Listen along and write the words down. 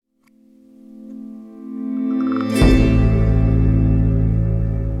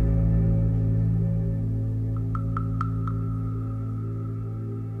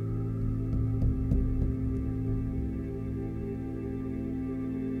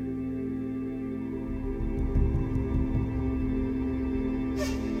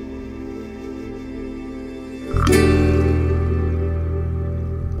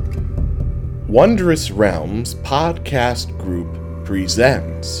Wondrous Realms Podcast Group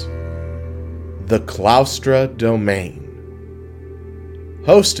presents The Claustra Domain,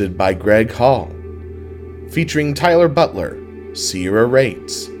 hosted by Greg Hall, featuring Tyler Butler, Sierra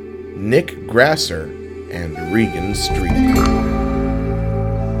Rates, Nick Grasser, and Regan Street.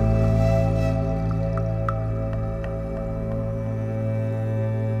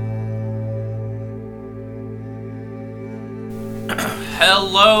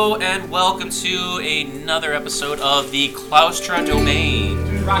 Hello and welcome to another episode of the Claustra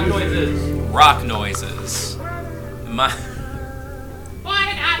Domain. Rock noises. Rock noises.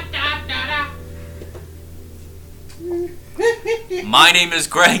 My name is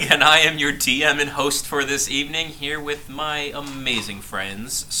Greg and I am your DM and host for this evening, here with my amazing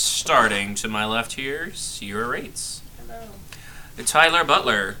friends. Starting to my left here, Sierra Rates. Hello. Tyler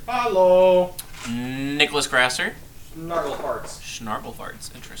Butler. Hello. Nicholas Grasser. Snargle farts. Schnarble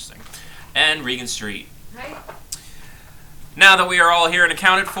farts, interesting. And Regan Street. Hi. Now that we are all here and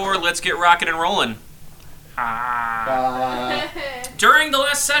accounted for, let's get rocking and rolling. During the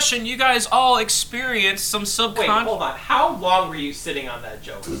last session, you guys all experienced some Wait, subconscious... hold on. How long were you sitting on that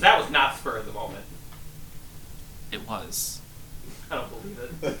joke? Because that was not spur of the moment. It was. I don't believe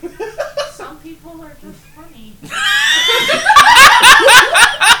it. Some people are just funny.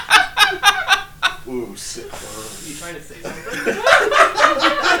 Ooh, sick. Are you trying to say something?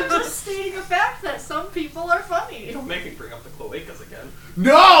 I'm just stating a fact that some people are funny. Don't make me bring up the cloacas again.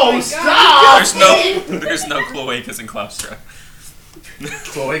 No, my stop! There's no cloacas in Claustra.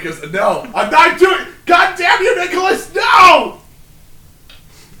 Cloacas, no, I'm not doing. God damn you, Nicholas! No!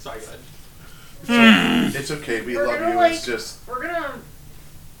 Sorry, go ahead. It's okay. We We're love gonna, you. like- It's just We're gonna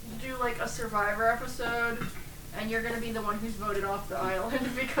do like a Survivor episode, and you're gonna be the one who's voted off the island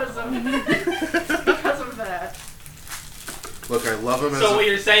because of that. look. I love him. So what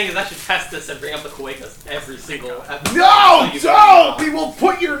you're saying is I should test this and bring up the cloacas every single episode. No, So you don't! can- We will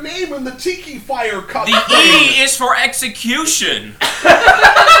put your name in the tiki fire cup. The E is for execution!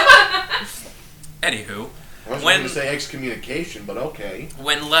 Anywho, I was when- going to say excommunication, but okay.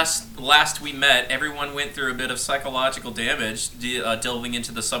 when last we met, everyone went through a bit of psychological damage, delving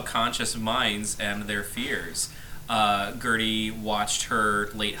into the subconscious minds and their fears. Gertie watched her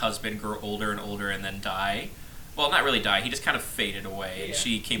late husband grow older and older and then die. Well, not really die. He just kind of faded away. Yeah.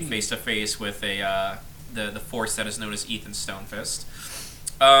 She came face to face with the force that is known as Ethan Stonefist.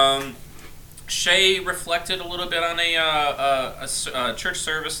 Shay reflected a little bit on a church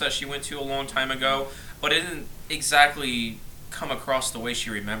service that she went to a long time ago, but it didn't exactly come across the way she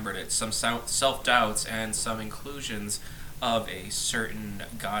remembered it. Some self-doubts and some inclusions of a certain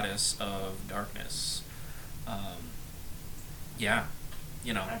goddess of darkness. Yeah,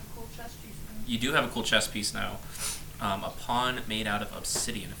 you know. I have a cool chest piece now. You do have a cool chess piece now. A pawn made out of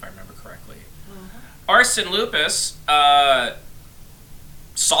obsidian, if I remember correctly. Arsene Lupus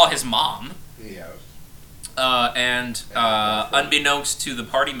saw his mom, Yeah. and unbeknownst to the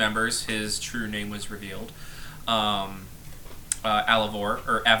party members, his true name was revealed. Alivor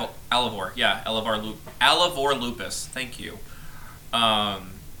Lupus. Thank you.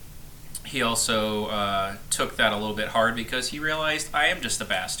 He also took that a little bit hard because he realized I am just a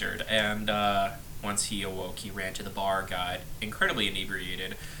bastard. And once he awoke, he ran to the bar, got incredibly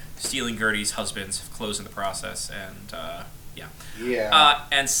inebriated, stealing Gertie's husband's clothes in the process, and Yeah.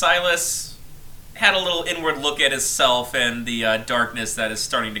 and Silas had a little inward look at himself and the darkness that is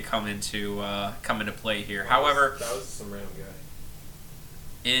starting to come into play here. However, that was some random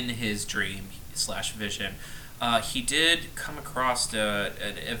guy. in his dream / vision, he did come across a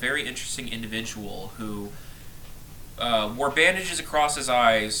very interesting individual who wore bandages across his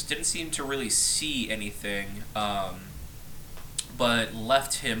eyes, didn't seem to really see anything, but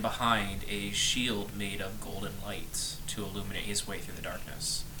left him behind a shield made of golden lights to illuminate his way through the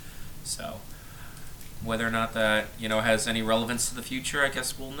darkness. So, whether or not that, has any relevance to the future, I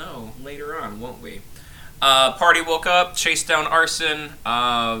guess we'll know later on, won't we? Party woke up, chased down Arsene.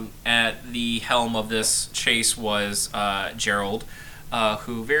 At the helm of this chase was Gerald,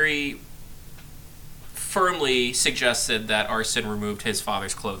 who very firmly suggested that Arsene removed his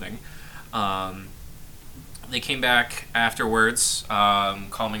father's clothing. They came back afterwards,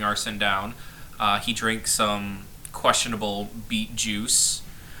 calming Arsene down. He drank some questionable beet juice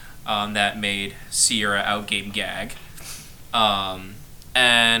that made Sierra outgame Gag.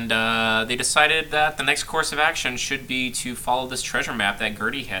 And they decided that the next course of action should be to follow this treasure map that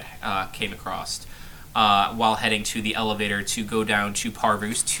Gertie had came across while heading to the elevator to go down to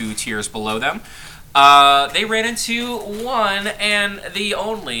Parvus, 2 tiers below them. They ran into one and the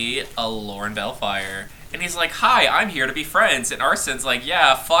only Lauren Bellfire. And he's like, "Hi, I'm here to be friends." And Arson's like,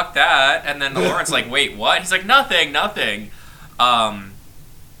 "Yeah, fuck that." And then Lauren's like, "Wait, what?" He's like, "Nothing."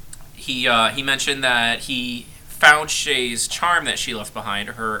 He mentioned that he found Shay's charm that she left behind,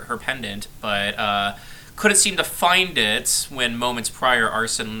 her pendant, but couldn't seem to find it when moments prior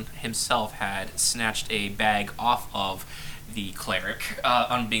Arson himself had snatched a bag off of the cleric,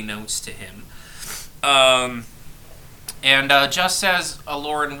 unbeknownst to him. And just as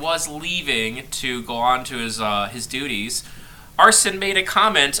Lauren was leaving to go on to his duties, Arson made a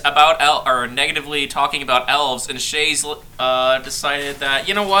comment about negatively talking about elves, and Shays decided that,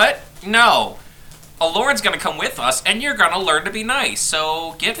 you know what? No. Lauren's gonna come with us, and you're gonna learn to be nice,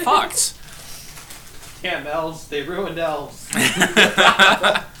 so get fucked. Damn elves, they ruined elves.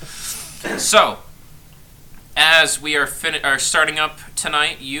 So, as we are starting up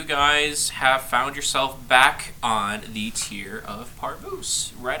tonight, you guys have found yourself back on the tier of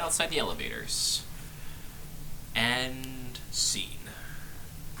Parvus, right outside the elevators. And scene.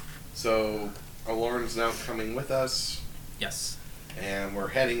 So, Lauren's now coming with us, Yes. and we're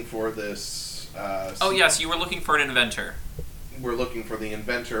heading for this. Oh yes, you were looking for an inventor. We're looking for the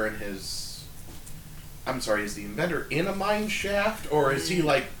inventor and his. I'm sorry, is the inventor in a mine shaft, or is he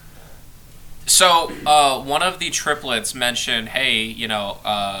like? So, one of the triplets mentioned, hey,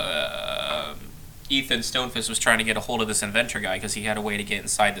 Ethan Stonefist was trying to get a hold of this inventor guy because he had a way to get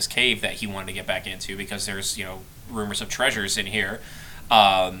inside this cave that he wanted to get back into because there's, rumors of treasures in here,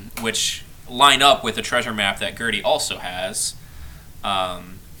 which line up with the treasure map that Gertie also has.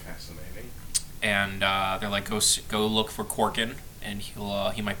 Fascinating. And they're like, go look for Corkin, and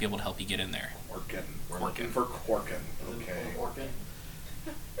he might be able to help you get in there. Corkin. We're looking for Corkin. Okay. Corkin.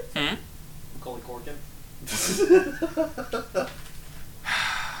 Macaulay Corkin.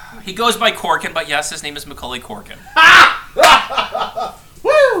 He goes by Corkin, but yes, his name is Macaulay Corkin.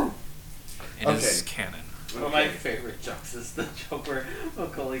 Woo! It is canon. One of my favorite jokes is the joke where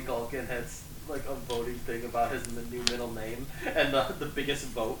Macaulay Culkin had like a voting thing about his new middle name, and the biggest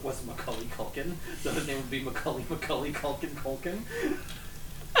vote was Macaulay Culkin, so his name would be Macaulay Culkin.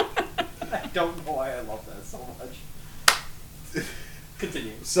 I don't know why I love that so much.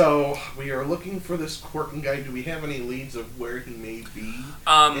 Continue. So, we are looking for this Corkin guy. Do we have any leads of where he may be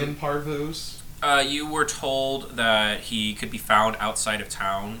in Parvus? You were told that he could be found outside of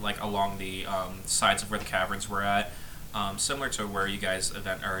town, like along the sides of where the caverns were at, similar to where you guys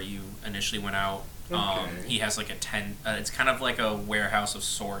you initially went out. Okay. He has like a tent. It's kind of like a warehouse of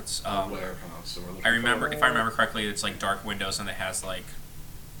sorts. A warehouse. So we're looking I remember, for if I remember correctly, it's like dark windows and it has like,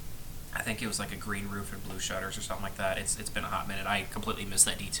 I think it was like a green roof and blue shutters or something like that. It's been a hot minute. I completely missed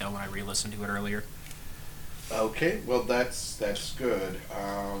that detail when I re-listened to it earlier. Okay, well that's good.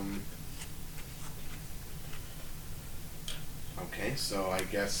 Okay, so I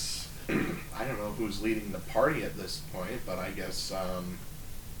guess I don't know who's leading the party at this point, but I guess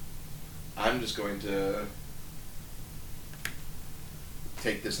I'm just going to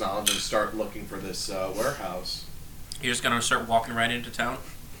take this knowledge and start looking for this warehouse. You're just gonna start walking right into town.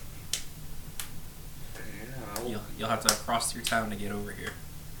 Yeah, You'll have to cross through town to get over here.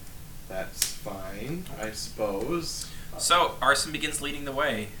 that's fine, I suppose. So Arson begins leading the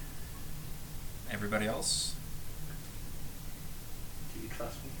way. Everybody else? Do you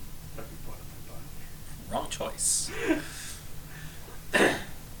trust me? Every part of my body. Wrong choice.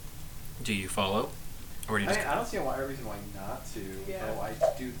 Do you follow? Or do you just... I don't see a reason why not to, Yeah. though I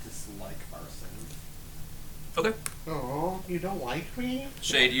do dislike Arson. Okay. Oh, you don't like me?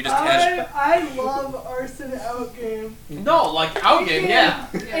 Shade, you just... I love Arson Outgame. No, like outgame, yeah.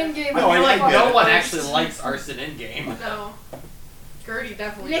 In game. I feel like I no get one it. actually likes Arson in game. No. Gertie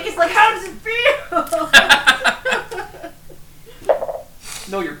definitely. Nick does. is like, how does it feel?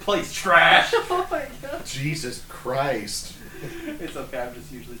 No, your play's trash. Oh my god. Jesus Christ. It's okay, I'm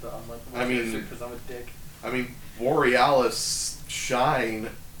just usually the unlucky I mean- because I'm a dick. I mean, Borealis shine.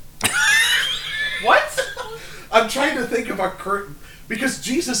 What? I'm trying to think of a curtain because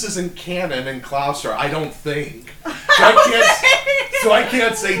Jesus isn't canon in Claustra. I don't think. So I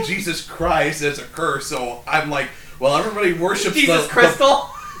can't say Jesus Christ as a curse. So I'm like, well, everybody worships Jesus the Crystal?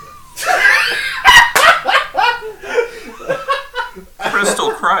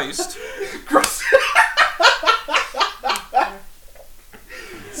 Crystal Christ.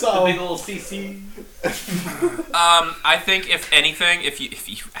 The big little CC. I think if anything, if you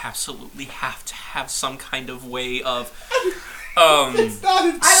absolutely have to have some kind of way of, It's not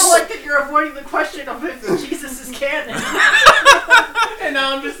in I don't like that you're avoiding the question of if Jesus is canon. And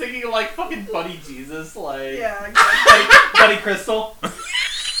now I'm just thinking of like fucking Buddy Jesus, like Yeah, exactly. Buddy Crystal.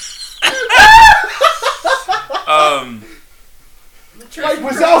 Mike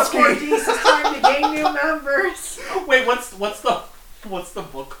Wazowski. It's time to gain new members. Wait, what's the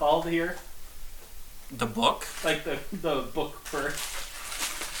book called here? The book? Like the book for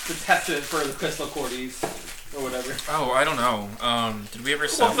the testament for the Crystal Cordies or whatever. Oh, I don't know. Did we ever Well,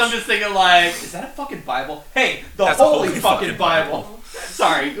 establish? so I'm just thinking like, is that a fucking Bible? Hey, the That's a holy holy fucking fucking Bible. Bible.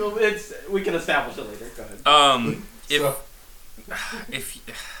 Sorry, we can establish it later. Go ahead. If So-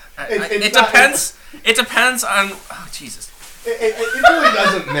 it depends. It depends on. Oh Jesus. It really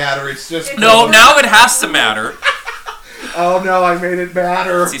doesn't matter. It's just No, now it has to matter. Oh no, I made it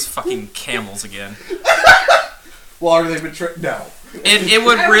matter. It's these fucking camels again. Well, are they betrayed? No. It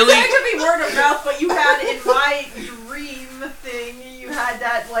would I really. was saying to be word of mouth, but you had in my dream thing, you had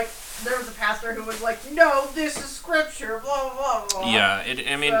that like there was a pastor who was like, "No, this is scripture." Blah blah blah. Yeah.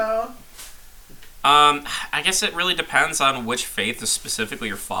 I mean. So, I guess it really depends on which faith is specifically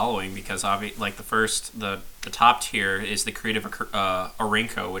you're following, because like the top tier is the creative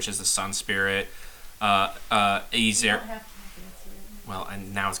Orinko, which is the sun spirit. Ezer. Well,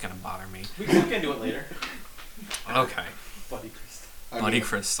 and now it's gonna bother me. We can do it later. Okay. Buddy Crystal. Buddy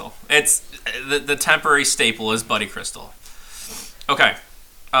Crystal. It's the temporary staple is Buddy Crystal. Okay.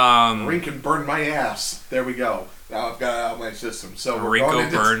 Ring can burn my ass. There we go. Now I've got it out of my system. So we're going Rico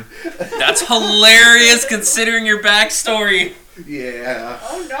into... Burn. That's hilarious considering your backstory. Yeah.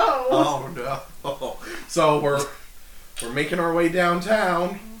 oh no. Oh no. So we're making our way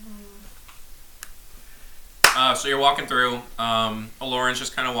downtown. So you're walking through. Aloran's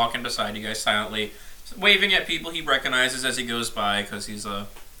just kind of walking beside you guys silently, waving at people he recognizes as he goes by, because he's a,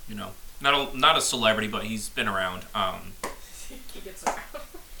 not a celebrity, but he's been around. He gets around.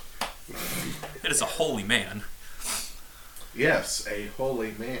 It is a holy man. Yes, a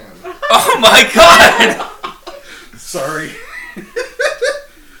holy man. Oh my god! Sorry.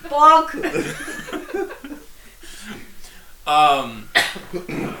 Bonk.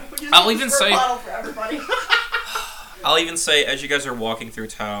 I'll even say. Bottle for everybody. I'll even say, as you guys are walking through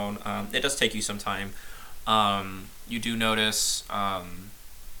town, it does take you some time. You do notice,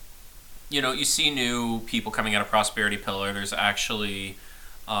 you see new people coming out of Prosperity Pillar. There's actually,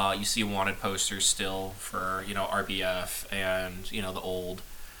 you see wanted posters still for, RBF, and, the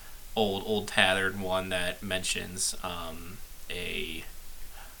old tattered one that mentions, oh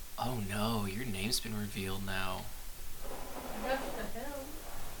no, your name's been revealed now. What the hell?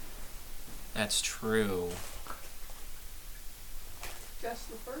 That's true. Just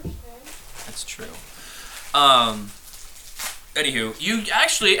the first name. That's true. Anywho, you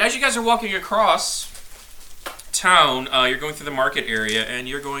actually, as you guys are walking across town, you're going through the market area, and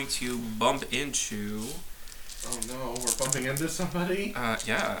you're going to bump into. Oh no, we're bumping into somebody.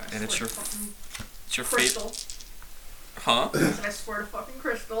 Yeah, and it's your Crystal. Huh? I swear to fucking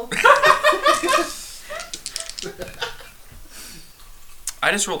Crystal.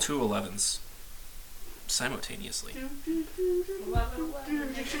 I just rolled 2 11s simultaneously. 11,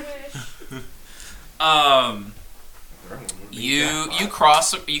 make a wish. You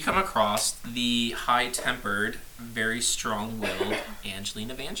come across the high-tempered, very strong-willed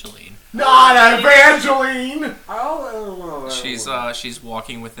Angeline Evangeline. Not Evangeline. She's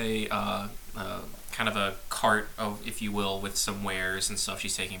walking with a kind of a cart of, if you will, with some wares and stuff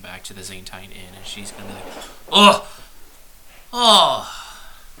she's taking back to the Zantine Inn, and she's gonna be like, oh,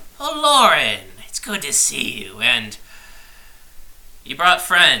 Lauren, it's good to see you, and you brought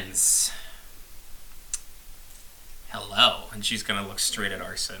friends. Hello. And she's gonna look straight at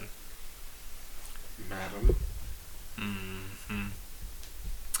Arson. Madam. Mm-hmm.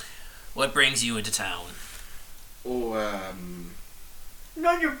 What brings you into town? Oh,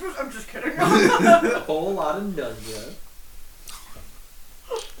 None of your business. I'm just kidding. A whole lot of nuns,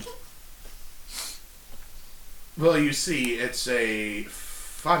 well, you see, it's a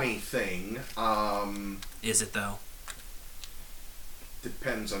funny thing. Is it though?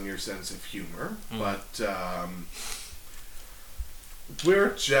 Depends on your sense of humor, but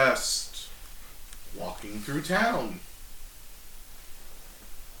we're just walking through town.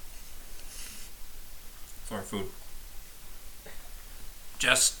 For food.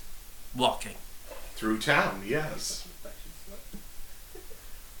 Just walking. Through town, yes.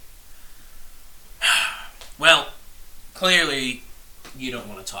 Well, clearly you don't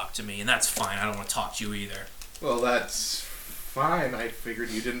want to talk to me, and that's fine. I don't want to talk to you either. Well, that's fine. I figured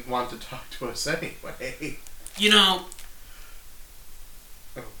you didn't want to talk to us anyway. You know,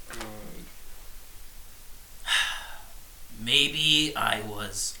 Oh, God. maybe I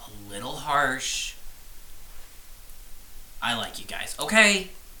was a little harsh. I like you guys, okay?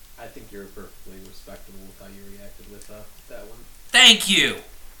 I think you're perfectly respectable with how you reacted with that one. Thank you.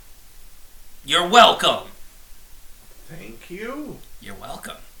 You're welcome. Thank you. You're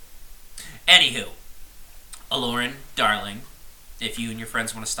welcome. Anywho, Aloran, darling, if you and your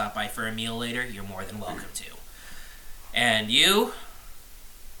friends want to stop by for a meal later, you're more than welcome to. And you,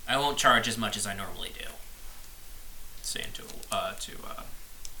 I won't charge as much as I normally do. Saying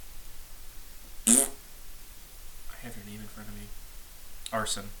I have your name in front of me.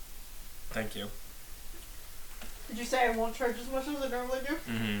 Arson. Thank you. Did you say I won't charge as much as I normally do?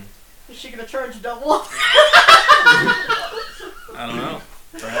 Mm-hmm. Is she gonna charge double? I don't know.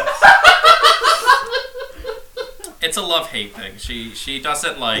 Perhaps. It's a love-hate thing. She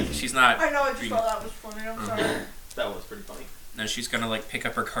doesn't like. She's not. I know. I just thought that was funny. I'm sorry. That was pretty funny. And she's gonna like pick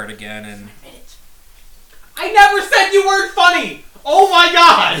up her card again and. I never said you weren't funny! Oh my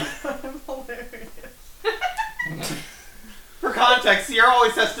god! I'm hilarious. For context, Sierra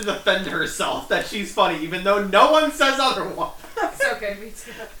always has to defend herself that she's funny, even though no one says otherwise. It's okay, me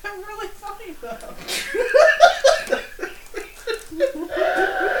too. I'm really funny though.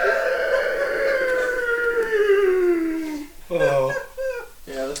 Oh.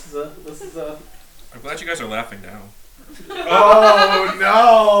 Yeah, this is a. I'm glad you guys are laughing now. Oh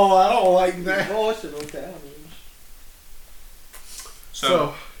no, I don't like that. Emotional damage.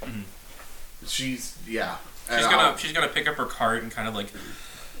 So, Mhm. she's yeah. She's gonna pick up her cart and kind of like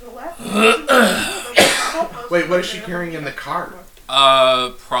Wait, what is she carrying in the cart?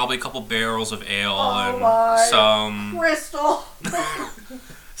 probably a couple barrels of ale Oh and my.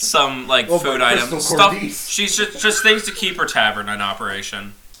 some like Oh, food my items Crystal stuff. Cordies. She's just things to keep her tavern in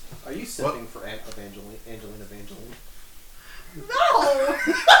operation. Are you sipping for Angeline? No!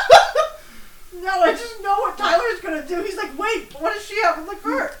 No, I just know what Tyler's gonna do. He's like, wait, what does she have in the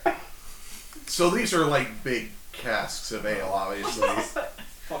cart? So these are like big casks of ale, obviously.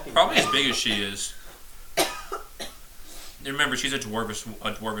 Fucking Probably as big as she is. Remember, she's a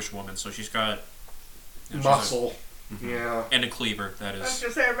dwarvish woman, so she's got Muscle. Yeah. and a cleaver. That I was is.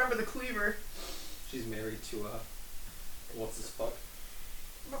 gonna say, I remember the cleaver. She's married to what's this fuck?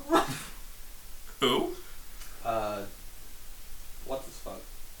 Who? What's this fuck?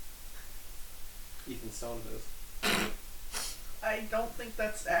 Ethan Stone is. I don't think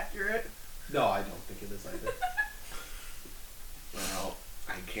that's accurate. No, I don't think it is either. Well,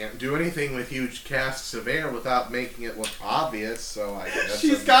 I can't do anything with huge casks of ale without making it look obvious, so I guess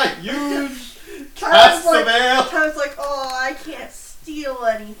She's got huge Tyler's casks of ale. Tyler's like, oh, I can't steal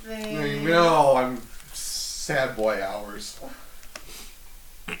anything. I know, I'm sad boy hours.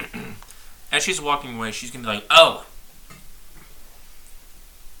 As she's walking away, she's gonna be like, "Oh,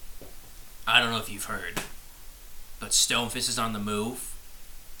 I don't know if you've heard, but Stonefist is on the move,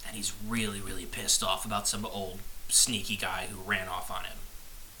 and he's really, really pissed off about some old sneaky guy who ran off on him."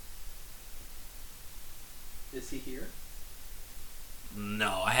 Is he here?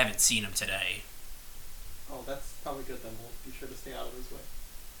 No, I haven't seen him today. Oh, that's probably good then. We'll be sure to stay out of his way.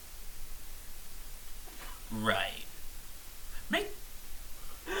 Right.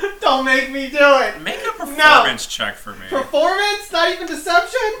 Don't make me do it! Make a performance check for me. Performance? Not even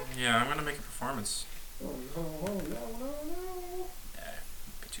deception? Yeah, I'm gonna make a performance. Oh no, no.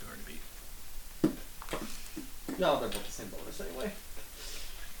 Be too hard to beat. No, they're both the same bonus anyway.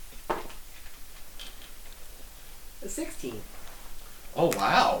 A 16. Oh,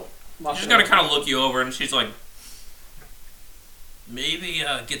 wow. She's gonna kind of look you over, and she's like, "Maybe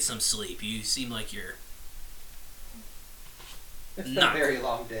get some sleep. You seem like you're It's been Not- a very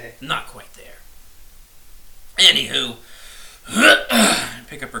long day. not quite there." Anywho,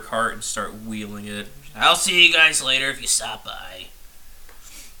 pick up her cart and start wheeling it. "I'll see you guys later if you stop by."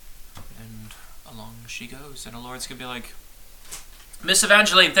 And along she goes, and Aloran's gonna be like, "Miss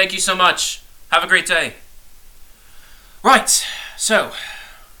Evangeline, thank you so much. Have a great day." Right, so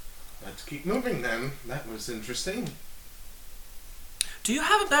Let's keep moving then. That was interesting. do you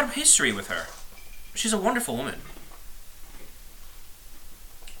have a bad history with her? She's a wonderful woman.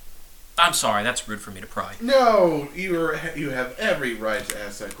 I'm sorry, that's rude for me to pry. No, you have every right to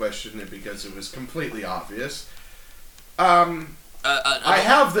ask that question because it was completely obvious. I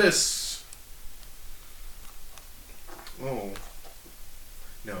have this. Oh.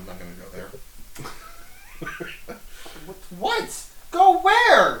 No, I'm not going to go there. What? Go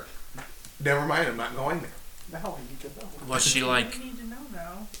where? Never mind, I'm not going there. Now I need to know. Was she like I need to know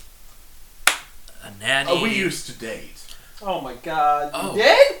now. a nanny? Oh, we used to date. Oh my god. Oh. You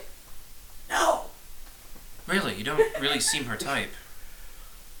did? No. Really? You don't really seem her type.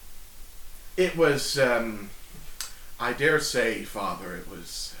 It was, I dare say, Father,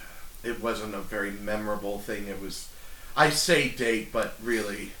 it wasn't a very memorable thing. It was, I say date, but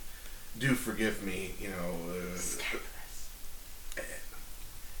really, do forgive me,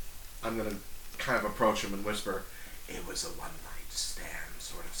 I'm going to kind of approach him and whisper, It was a one-night stand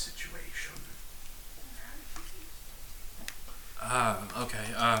sort of situation.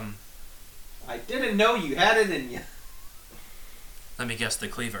 Okay. I didn't know you had it in you. Let me guess, the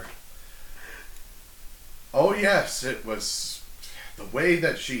cleaver. Oh yes, it was the way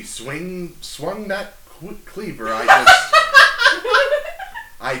that she swung that cleaver.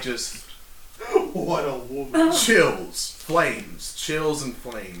 I just What a woman. chills and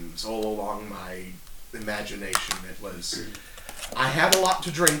flames all along my imagination. It was. I had a lot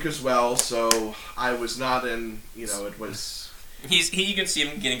to drink as well, so I was not in. It was. You can see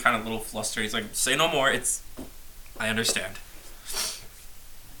him getting kind of a little flustered. He's like, "Say no more. I understand."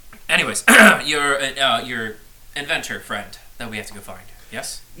 Anyways, your inventor friend that we have to go find.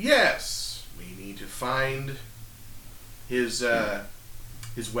 Yes. Yes, we need to find his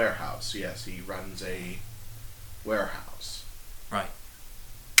warehouse. Yes, he runs a warehouse. Right.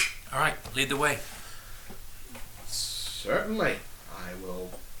 All right. Lead the way. Certainly, I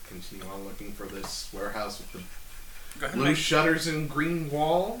will continue on looking for this warehouse with the Go ahead. blue shutters and green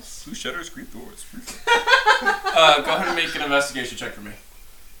walls. Blue shutters, green doors. Go ahead and make an investigation check for me.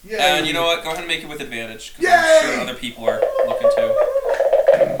 Yeah. And you know what? Go ahead and make it with advantage. 'Cause Yay! I'm sure other people are looking too.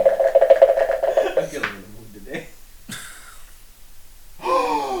 I'm feeling in the mood today.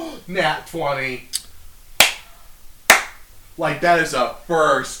 Nat 20. Like, that is a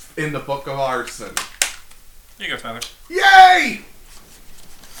first in the Book of Arson. Here you go, Tyler. Yay!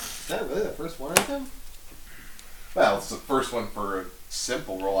 Is that really the first one item? Well, it's the first one for a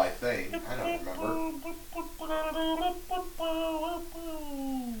simple roll, I think. I don't remember.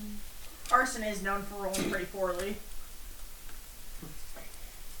 Arson is known for rolling pretty poorly.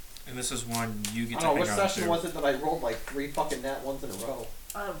 And this is one you get I to don't know, hang which on session to. was it that I rolled like 3 fucking nat ones in a row?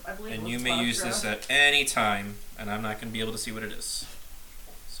 I believe it And was you may use this Claustro. at any time, and I'm not going to be able to see what it is.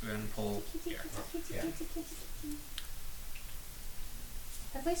 So go ahead and pull here. Yeah.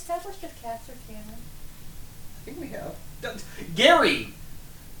 Have we established if cats are canon? I think we have. Gary!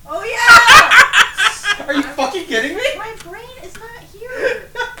 Oh yeah! Are you fucking kidding me? My brain is not here.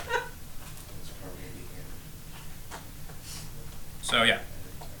 So yeah,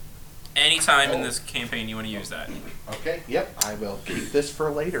 anytime in this campaign you want to use that. Okay, yep, I will keep this for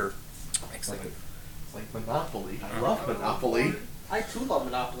later. Excellent. It's like Monopoly. I love Monopoly. I too love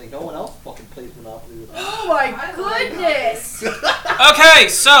Monopoly. No one else fucking plays Monopoly with me. Oh my goodness! Okay,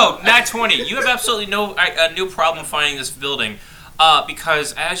 so Nat 20, you have absolutely no problem finding this building,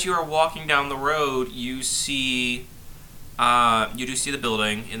 because as you are walking down the road, you do see the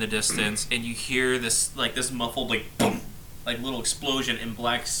building in the distance, and you hear this muffled boom, little explosion and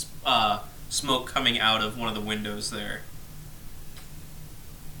black smoke coming out of one of the windows there.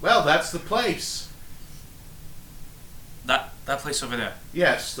 Well, that's the place. That place over there.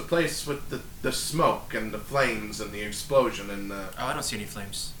 Yes, the place with the smoke and the flames and the explosion and the... Oh, I don't see any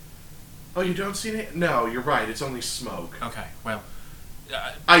flames. Oh, you don't see it? No, you're right. It's only smoke. Okay, well,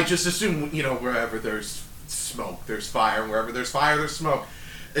 I just assume, wherever there's smoke, there's fire, and wherever there's fire, there's smoke.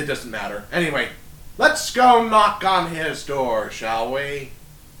 It doesn't matter. Anyway, let's go knock on his door, shall we?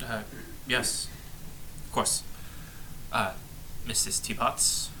 yes, of course. Mrs.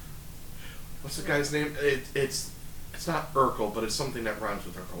 Teapots. What's the guy's name? It's not Urkel, but it's something that rhymes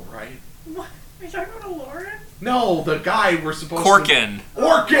with Urkel, right? What? Are you talking about Lauren? No, the guy we're supposed Corkin. to...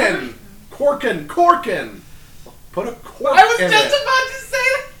 Orkin! Corkin! Put a cork I was in just it. about to say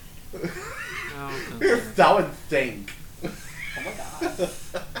that! That would think. Oh my god.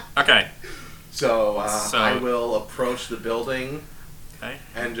 Okay. So, So- I will approach the building Okay.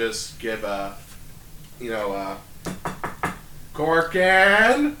 and just give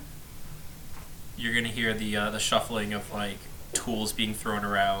Corkin! You're gonna hear the shuffling of tools being thrown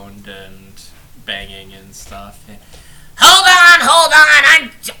around and banging and stuff. And, hold on!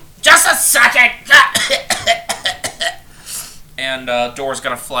 I'm just a second. And door's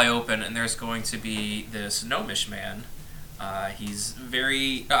gonna fly open, and there's going to be this gnomish man. He's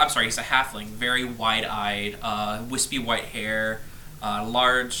he's a halfling, very wide-eyed, wispy white hair,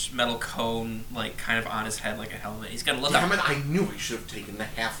 large metal cone, kind of on his head like a helmet. He's gonna look Damn up. it, I knew I should have taken the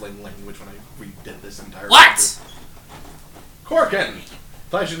halfling language when I redid this entire What? playthrough. Corkin!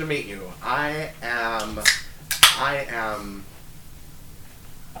 Pleasure to meet you. I am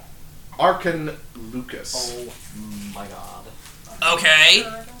Arkin Lucas. Oh my god. Okay.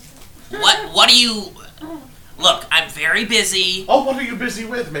 What do you... Look, I'm very busy. Oh, what are you busy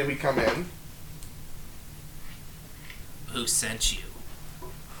with? May we come in? Who sent you?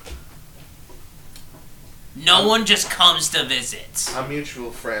 No one just comes to visit. A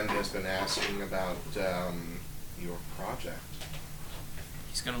mutual friend has been asking about your project.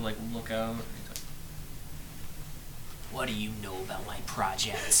 He's gonna look out. What do you know about my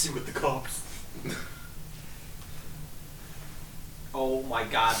project? With the cops. Oh my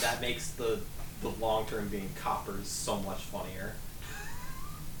god, that makes the long term being coppers so much funnier.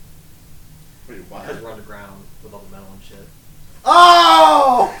 Wait, Because what? we're underground with all the metal and shit.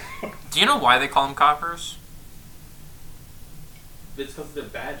 Oh! Do you know why they call them coppers? It's because of their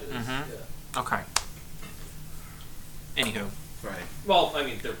badges. Mhm. Yeah. Okay. Anywho. Right. Well, I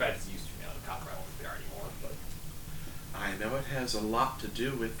mean, their badges used to be out of copper. I don't think they are anymore, but. I know it has a lot to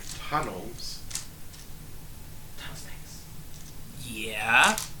do with tunnels. Tunnel snakes.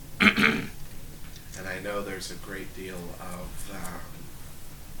 Yeah. And I know there's a great deal of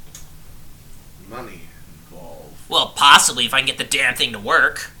money involved. Well, possibly if I can get the damn thing to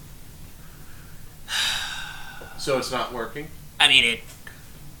work. So it's not working? I mean, it.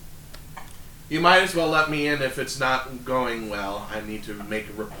 You might as well let me in if it's not going well. I need to make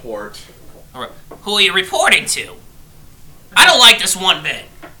a report. Who are you reporting to? I don't like this one bit.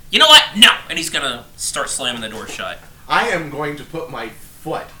 You know what? No. And he's gonna start slamming the door shut. I am going to put my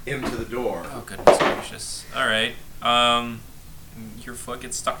foot into the door. Oh goodness gracious! All right. Your foot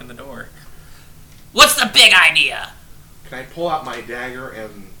gets stuck in the door. What's the big idea? Can I pull out my dagger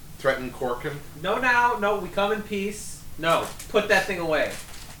and threaten Corkin? No, now, no, we come in peace. No, put that thing away.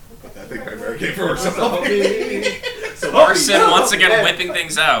 Put that thing in my barricade for So Arson once again whipping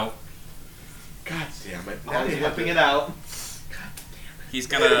things out. God damn it. Now he's you have whipping to- it out. He's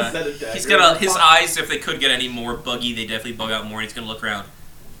Instead gonna. of dagger. He's gonna. His eyes, if they could get any more buggy, they definitely bug out more. He's gonna look around.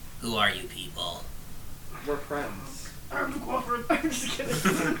 Who are you people? We're friends. I'm just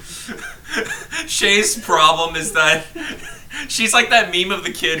kidding. Shay's problem is that she's like that meme of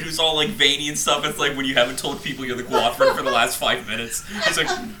the kid who's all like veiny and stuff. It's like when you haven't told people you're the Guathrin for the last 5 minutes. He's like,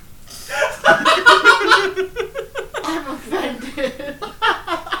 I'm offended.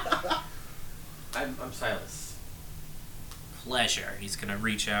 I'm Silas. pleasure. He's gonna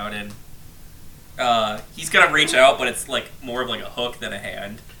reach out and he's gonna reach out, but it's like more of like a hook than a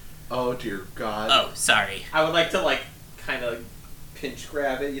hand. Oh dear God. Oh, sorry. I would like to, like, kind of pinch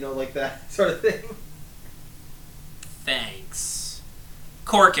grab it, you know, like that sort of thing. Thanks.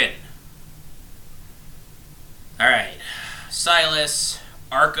 Corkin. Alright. Silas,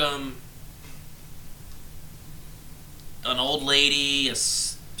 Arkham, an old lady, a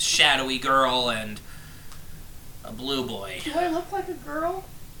shadowy girl, and a blue boy. Do I look like a girl?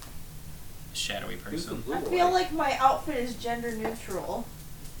 A shadowy Who's the person. blue I boy? feel like my outfit is gender neutral.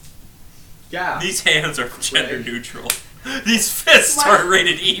 Yeah. These hands are gender Right. neutral. These fists My- are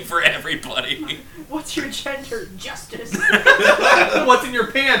rated E for everybody. What's your gender? Justice. What's in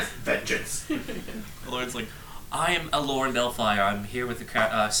your pants? Vengeance. The Lord's like, I am Aloran Belfire. I'm here with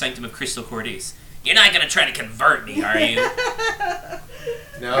the Sanctum of Crystal Cordis. You're not gonna try to convert me, are you?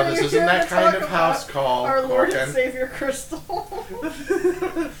 No, Are this you isn't here that to kind talk of house about call, Our Lord and Corkin. Savior Crystal.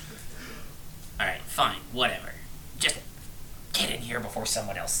 Alright, fine, whatever. Just get in here before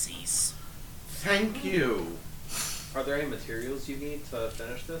someone else sees. Thank you. Are there any materials you need to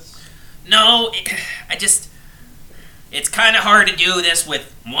finish this? No, it's kind of hard to do this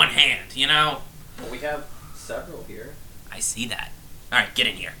with one hand, you know? Well, we have several here. I see that. Alright, get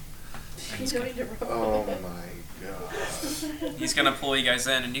in here. You don't need to rub Oh it. my God. He's gonna pull you guys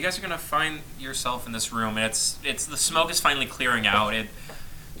in, and you guys are gonna find yourself in this room. And it's the smoke is finally clearing out.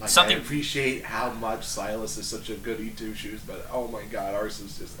 Like, Something- I appreciate how much Silas is such a goody two shoes, but oh my God, ours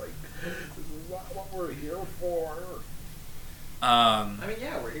is just like, this is not what we're here for. I mean,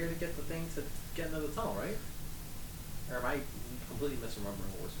 yeah, we're here to get the thing to get into the tunnel, right? Or am I completely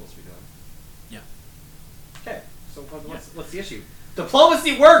misremembering what we're supposed to be doing? Yeah. Okay, so what's the issue?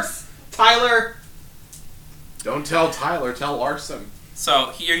 Diplomacy works, Tyler! Don't tell Tyler, tell Arson.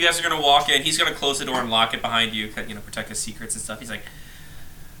 So here you guys are gonna walk in. He's gonna close the door and lock it behind you, protect his secrets and stuff. He's like,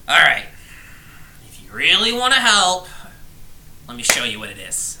 "All right, if you really want to help, let me show you what it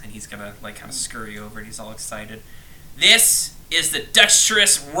is." And he's gonna kind of scurry over, and he's all excited. This is the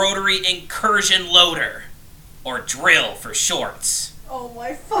dexterous rotary incursion loader, or drill for short. Oh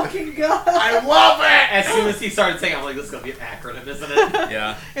my fucking god. I love it! As soon as he started saying, I'm like, this is gonna be an acronym, isn't it?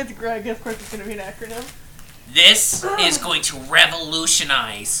 Yeah. It's Greg, of course it's gonna be an acronym. This is going to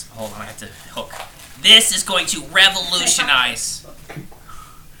revolutionize. Hold on, I have to hook. This is going to revolutionize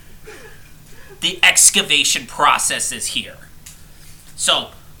the excavation processes here. So,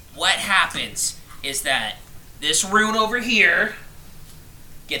 what happens is that this rune over here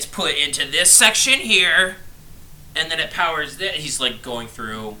gets put into this section here, and then it powers this. He's like going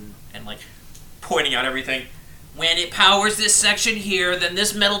through and like pointing out everything. When it powers this section here, then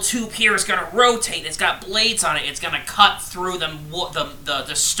this metal tube here is gonna rotate. It's got blades on it. It's gonna cut through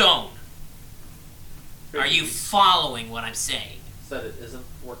the stone. Are you following what I'm saying? Said it isn't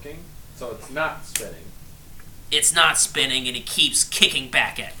working, so it's not spinning. It's not spinning and it keeps kicking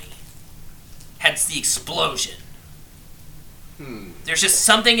back at me. Hence the explosion. There's just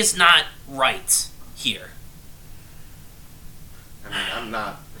something is not right here. I mean, I'm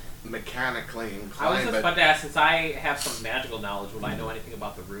not mechanically I was inclined, just but about to ask, since I have some magical knowledge, would I know anything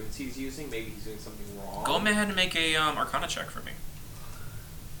about the runes he's using? Maybe he's doing something wrong. Go ahead and make a Arcana check for me.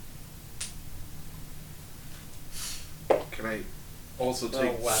 can I also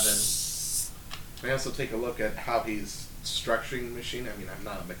take Can I also take a look at how he's structuring the machine? I mean, I'm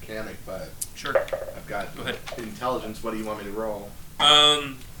not a mechanic, but Sure. I've got Go ahead. intelligence. What do you want me to roll?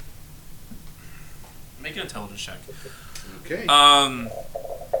 Make an intelligence check. Okay.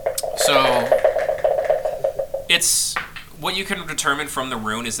 So it's what you can determine from the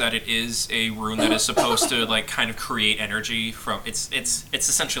rune is that it is a rune that is supposed to like kind of create energy from. It's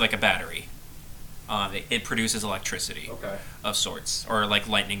essentially like a battery. It produces electricity Okay. of sorts, or like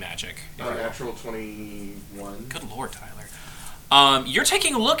lightning magic. if you will. Natural 21. Good lord, Tyler. You're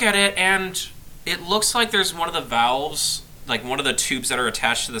taking a look at it, and it looks like there's one of the valves, like one of the tubes that are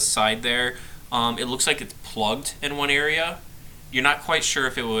attached to the side there. It looks like it's plugged in one area. You're not quite sure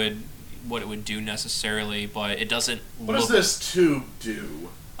if what it would do necessarily, but it doesn't. What does this tube do?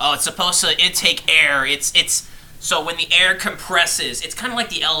 Oh, it's supposed to intake air. It's so when the air compresses, it's kind of like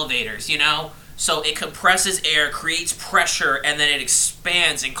the elevators, you know. So it compresses air, creates pressure, and then it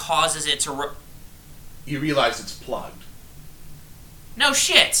expands and causes it to. You realize it's plugged. No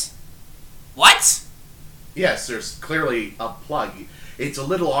shit. What? Yes, there's clearly a plug. It's a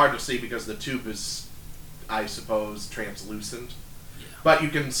little hard to see because the tube is, I suppose, translucent. Yeah. But you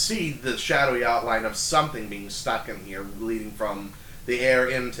can see the shadowy outline of something being stuck in here, leading from the air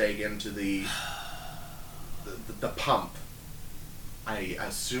intake into the pump. I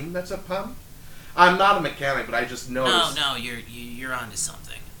assume that's a pump? I'm not a mechanic, but I just noticed. No, you're onto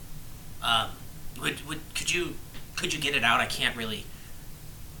something. Could you get it out? I can't really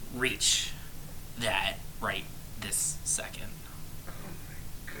reach that right this second. Oh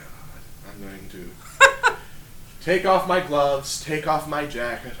my god. I'm going to take off my gloves, take off my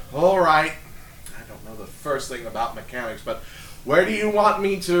jacket. Alright. I don't know the first thing about mechanics, but where do you want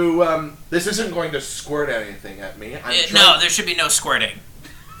me to, this isn't going to squirt anything at me. No, there should be no squirting.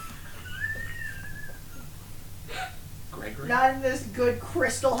 Gregory? Not in this good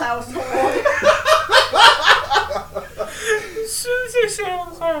crystal household.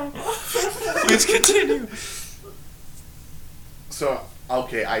 Please continue. So,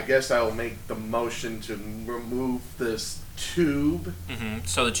 okay, I guess I'll make the motion to remove this tube. Mm-hmm.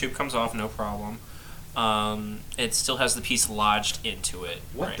 So the tube comes off, no problem. It still has the piece lodged into it.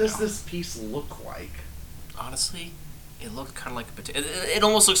 What right does now. this piece look like? Honestly, it looked kind of like a potato. It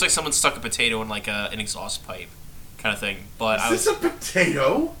almost looks like someone stuck a potato in like an exhaust pipe, kind of thing. But Is this a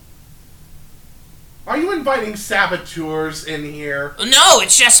potato? Are you inviting saboteurs in here? No,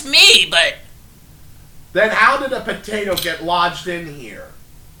 it's just me. But Then how did a potato get lodged in here?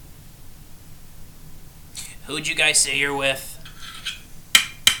 who'd you guys say you're with?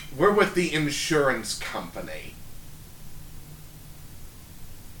 We're with the insurance company.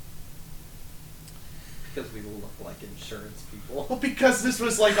 Because we look like insurance people. Well, because this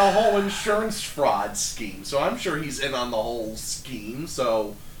was like a whole insurance fraud scheme, so I'm sure he's in on the whole scheme,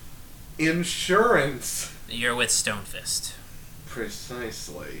 so... Insurance. You're with Stonefist.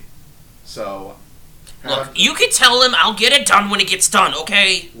 Precisely. So... Look, you can tell him I'll get it done when it gets done,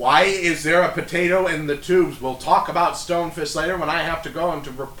 okay? Why is there a potato in the tubes? We'll talk about Stonefist later when I have to go and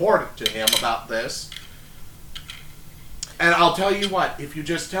to report it to him about this. And I'll tell you what, if you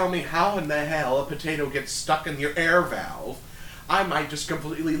just tell me how in the hell a potato gets stuck in your air valve, I might just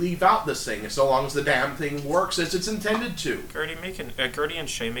completely leave out this thing, so long as the damn thing works as it's intended to. Gertie and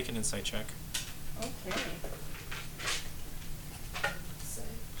Shay make an insight check. Okay.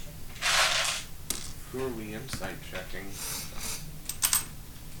 Who are we insight checking?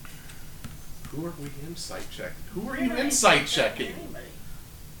 Who are we insight checking? Who are you insight checking?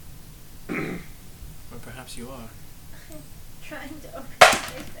 Anybody. Or perhaps you are. Trying to open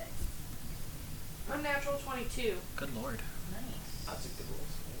everything. Unnatural 22. Good lord. Nice. That's a good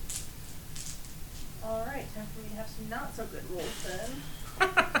roll. Alright, time for me to have some not so good rolls then.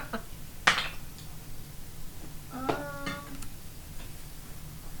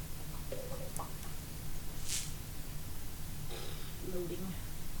 Loading.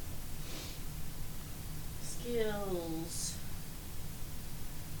 Skills.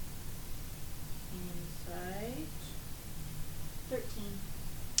 Insight.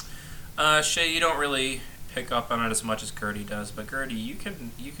 13. Shay, you don't really pick up on it as much as Gertie does, but Gertie, you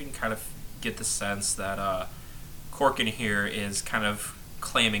can kind of get the sense that Corkin here is kind of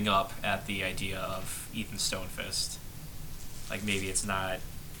clamming up at the idea of Ethan Stonefist. Like maybe it's not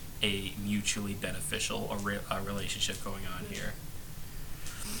a mutually beneficial relationship going on here.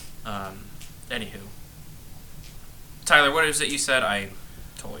 Anywho, Tyler, what is it you said? I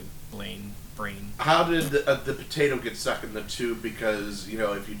totally brain. How did the potato get stuck in the tube? Because, you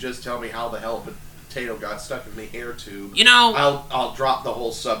know, if you just tell me how the hell a potato got stuck in the air tube, you know, I'll drop the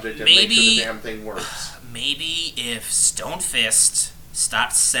whole subject and make sure the damn thing works. Maybe if Stonefist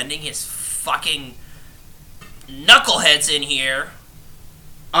stopped sending his fucking knuckleheads in here.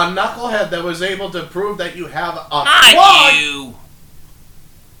 A knucklehead that was able to prove that you have a Not plug. you!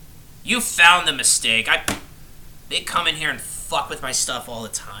 You found the mistake. They come in here and fuck with my stuff all the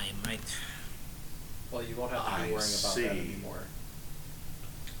time. Well, you won't have to be worrying about that anymore.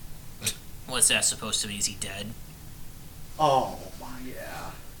 What's that supposed to be? Is he dead? Oh my.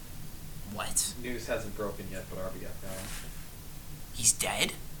 Yeah. What? News hasn't broken yet, but RBF now. He's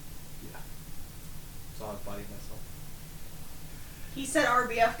dead? Yeah. Saw his body myself. He said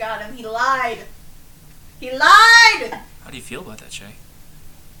RBF got him. He lied. He lied! How do you feel about that, Shay?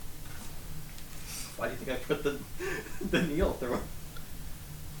 Why do you think I put the Neil through him?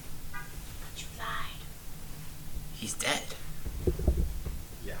 You lied. He's dead.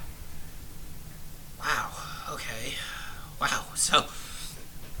 Yeah. Wow. Okay. Wow. So...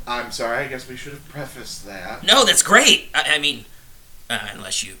 I'm sorry, I guess we should have prefaced that. No, that's great! I mean...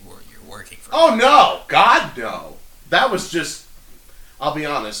 unless you're working for... Oh no! God no! That was just... I'll be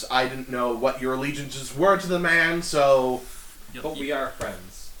honest, I didn't know what your allegiances were to the man, so... But we are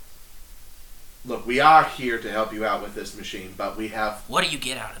friends. Look, we are here to help you out with this machine, but we have... What do you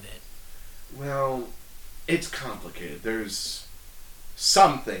get out of it? Well, it's complicated. There's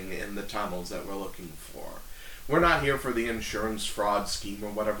something in the tunnels that we're looking for. We're not here for the insurance fraud scheme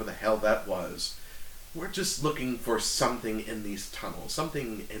or whatever the hell that was. We're just looking for something in these tunnels.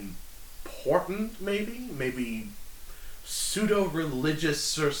 Something important, maybe? Maybe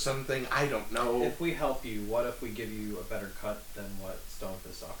pseudo-religious or something. I don't know. If we help you, what if we give you a better cut than what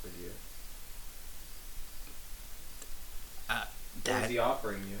Stonefist offered you? What is he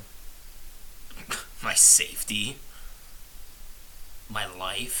offering you? My safety. My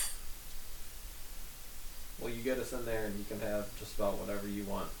life. Well, you get us in there and you can have just about whatever you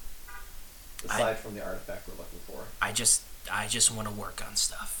want. Aside from the artifact we're looking for. I just want to work on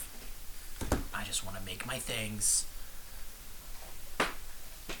stuff. I just want to make my things.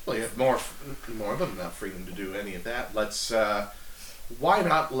 Well, you have more than enough freedom to do any of that. Why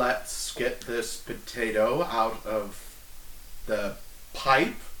not let's get this potato out of the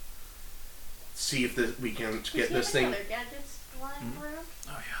pipe. See if we can get this thing. Other gadgets lying around?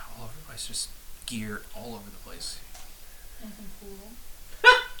 Oh yeah, all over the place. Just gear all over the place. Anything cool?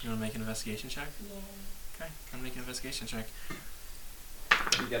 You want to make an investigation check? Yeah. Okay, I'm gonna make an investigation check.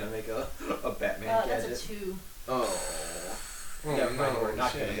 You're gonna make a Batman gadget. That's a 2. Oh. Never mind, we're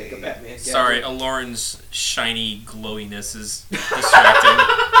not gonna make a Batman gadget. Sorry, Lauren's shiny glowiness is distracting.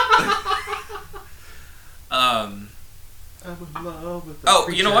 I'm in love with the Oh,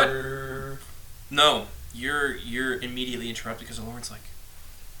 you know what? creature. No, you're immediately interrupted because Lauren's like,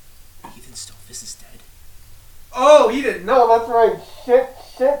 Ethan Stonefist is dead. Oh, he didn't know. That's right.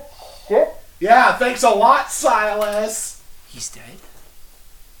 Shit. Yeah, thanks a lot, Silas. He's dead?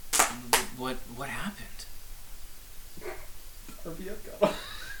 What happened? RBF got him.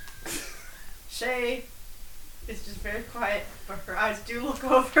 Shay is just very quiet, but her eyes do look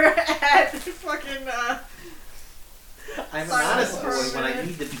over at fucking, I'm an Silas honest for a boy when I minute.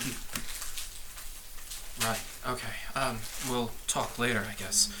 need to be. Right, okay. We'll talk later, I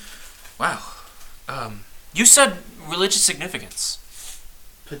guess. Wow. You said religious significance.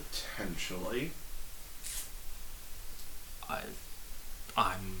 Potentially.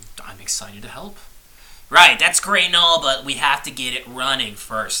 I'm excited to help. Right, that's great and all, but we have to get it running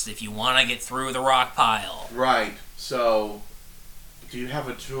first if you want to get through the rock pile. Right. So, do you have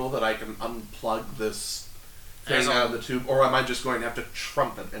a tool that I can unplug this thing out of the tube, or am I just going to have to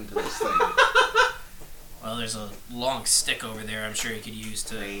trumpet into this thing? Well, there's a long stick over there I'm sure you could use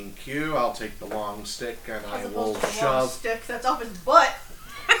to... Thank you. I'll take the long stick and I as will opposed to the long shove. stick that's off his butt.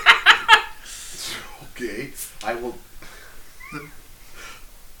 Okay. I will.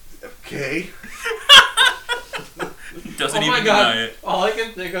 Okay. Doesn't Oh even my deny god! it. All I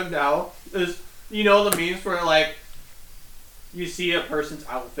can think of now is, you know, the memes where like you see a person's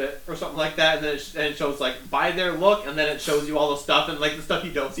outfit or something like that, and then it shows like by their look, and then it shows you all the stuff, and like the stuff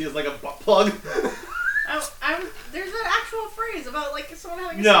you don't see is like a butt plug. There's an actual phrase about like someone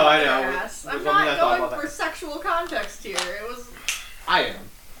having a No, stick I in know. their ass. I'm There's only not I thought going about for that. sexual context here. It was. I am.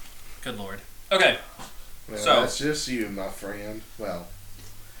 Good lord. Okay. Well, So- that's just you, my friend. Well,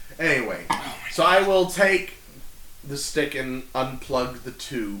 anyway, so I will take the stick and unplug the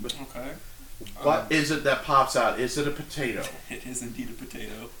tube. Okay. What is it that pops out? Is it a potato? It is indeed a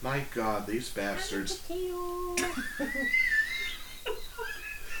potato. My God, these bastards.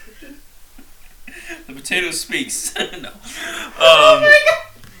 The potato speaks. No.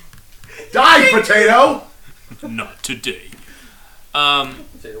 Die, potato! Not today.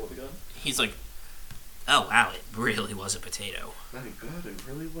 Potato with a gun. He's like, oh wow, it really was a potato. My God, it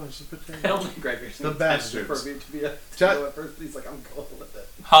really was a I potato. don't think Gregerson The bastards. for me to be a potato at first. He's like, I'm going with it.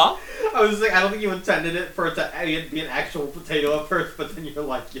 Huh? I was like, I don't think you intended it for it to be an actual potato at first, but then you're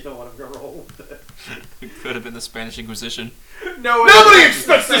like, you know what, I'm gonna roll with it. It could have been the Spanish Inquisition. No, Nobody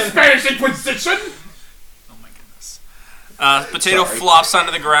expects the Spanish Inquisition! Oh my goodness. Potato Sorry. flops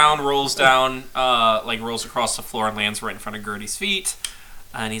onto the ground, rolls down, rolls across the floor and lands right in front of Gertie's feet.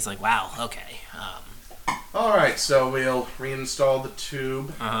 And he's like, wow, okay. Alright, so we'll reinstall the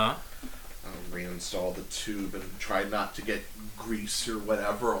tube. Uh-huh. I'll reinstall the tube and try not to get grease or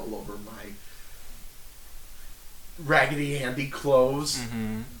whatever all over my Raggedy Andy clothes.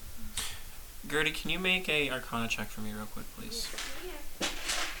 Mm-hmm. Gertie, can you make a Arcana check for me real quick, please?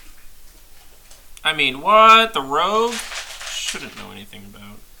 I mean, what? The rogue? Shouldn't know anything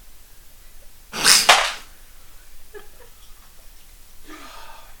about.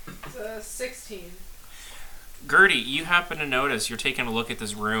 It's 16. Gertie, you happen to notice, you're taking a look at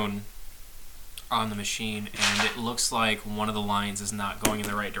this rune on the machine, and it looks like one of the lines is not going in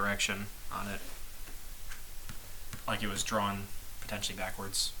the right direction on it. Like it was drawn potentially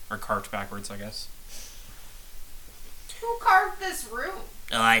backwards, or carved backwards, I guess. Who carved this room?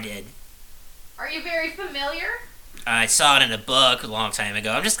 Oh, I did. Are you very familiar? I saw it in a book a long time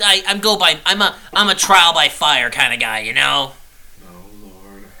ago. I'm a trial by fire kind of guy, you know? Oh,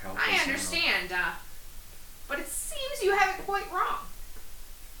 Lord, help I us understand, but it seems you have it quite wrong.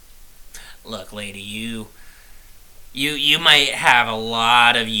 Look, lady, you might have a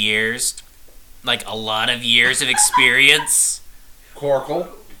lot of years of experience. out. Corkle?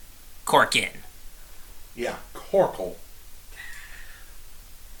 Corkin. Yeah, Corkle.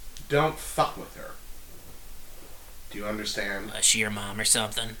 Don't fuck with her. Do you understand? Was she your mom or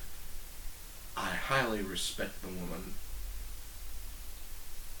something? I highly respect the woman.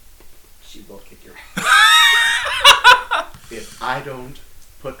 She will kick your If I don't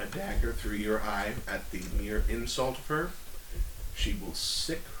put a dagger through your eye at the mere insult of her, she will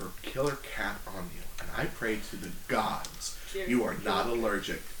sick her killer cat on you. And I pray to the gods you are not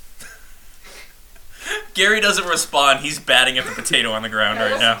allergic. Gary doesn't respond. He's batting at the potato on the ground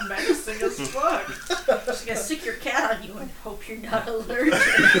right now. Menacing as fuck. She's gonna stick your cat on you and hope you're not allergic.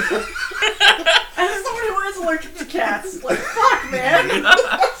 As someone who is allergic to cats, like, fuck, man.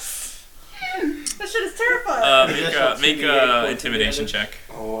 That shit is terrifying. Make a intimidation check.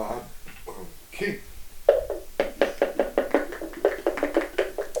 Oh, okay.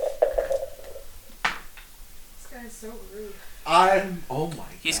 This guy's so rude. Oh my god.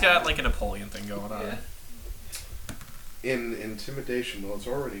 He's got like a Napoleon thing going on. Yeah. In intimidation, though, it's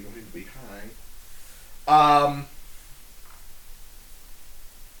already going to be high.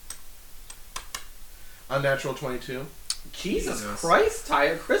 Unnatural 22. Jesus Jesus. Christ,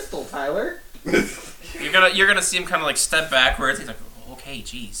 Crystal, Tyler. You're gonna see him kind of like step backwards. He's like, okay,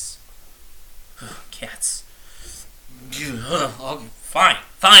 jeez, cats. Okay, fine.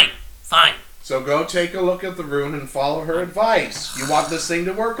 So go take a look at the rune and follow her advice. You want this thing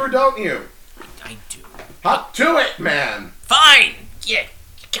to work or don't you? I do. Hop to it, man! Fine. Yeah.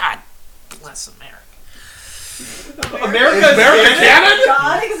 God bless America. America Is America canon?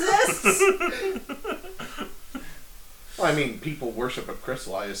 God exists. Well, I mean, people worship a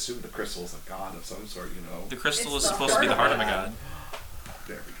crystal. I assume the crystal is a god of some sort, you know. The crystal It's is the supposed to be the heart of a heart god.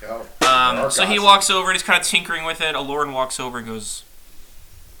 There we go. So he walks over and he's kind of tinkering with it. Aloran walks over and goes,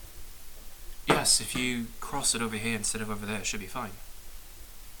 yes, if you cross it over here instead of over there, it should be fine.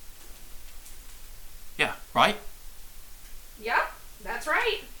 Yeah, right? Yeah, that's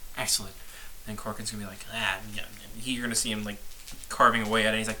right. Excellent. And Corkin's gonna be like, yeah. You're gonna see him like carving away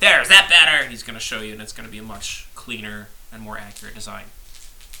at it. He's like, there, is that better? He's gonna show you, and it's gonna be a much cleaner and more accurate design.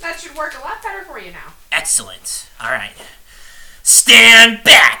 That should work a lot better for you now. Excellent. All right. Stand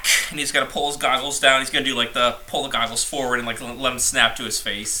back. And he's gonna pull his goggles down. He's gonna do like the pull the goggles forward and like let him snap to his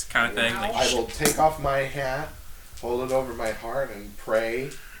face kind of thing. Like, I will take off my hat, hold it over my heart, and pray.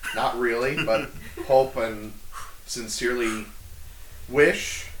 Not really, but hope and sincerely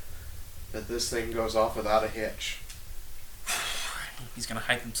wish that this thing goes off without a hitch. he's gonna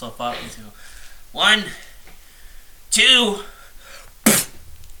hype himself up. He's gonna go, 1, 2.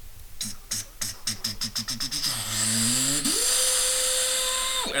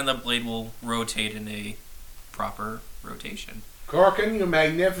 and the blade will rotate in a proper rotation. Corkin, you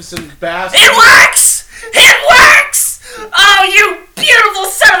magnificent bastard. It works! It works! Oh, you beautiful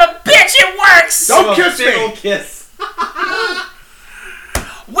son of a bitch! It works! Don't Give a kiss big me! ol' kiss.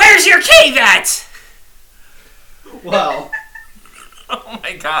 Where's your cave at? Well, Oh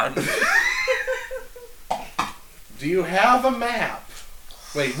my god. Do you have a map?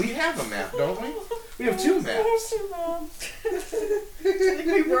 Wait, we have a map, don't we? We have 2 maps. I think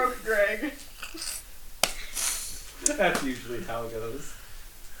we broke Greg. that's usually how it goes.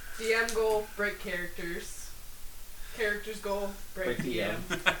 DM goal, break characters. Characters goal, break Break DM.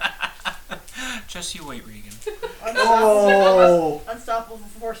 Just you wait, Regan. Oh! Unstoppable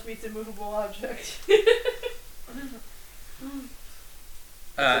force meets immovable object.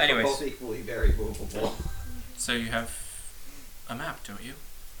 They're Anyways, both equally very movable. so you have a map, don't you?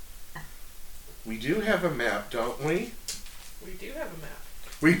 We do have a map, don't we? We do have a map.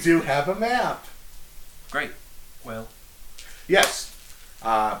 We do have a map. Great. Well, Yes.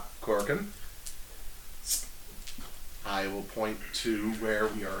 Corkin. I will point to where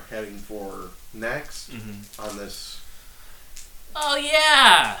we are heading for next on this. Oh,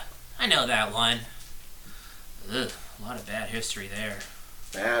 yeah! I know that one. Ugh, a lot of bad history there.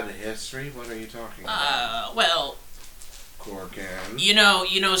 Bad history? What are you talking about? Well, Corkin. you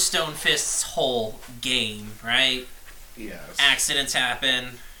know Stonefist's whole game, right? Yes. Accidents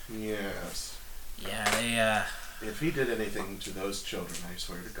happen. Yes. Yeah, they, If he did anything to those children, I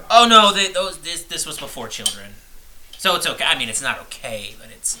swear to God. Oh, no, this was before children. So it's okay. I mean, it's not okay, but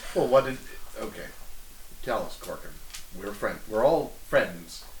it's... Well, what did... Okay. Tell us, Corkin. We're friends. We're all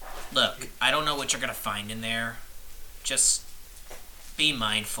friends. Look, I don't know what you're gonna find in there. Just be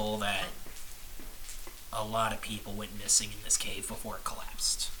mindful that a lot of people went missing in this cave before it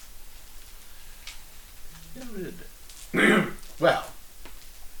collapsed. Noted. Well,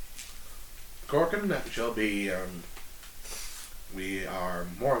 Corkin, that shall be, we are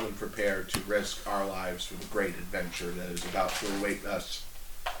more than prepared to risk our lives for the great adventure that is about to await us.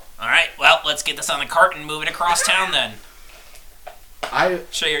 Alright, well, let's get this on the cart and move it across town then.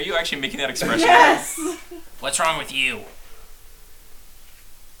 Shay, are you actually making that expression? Yes! What's wrong with you?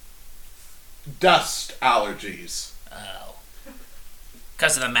 Dust allergies. Oh.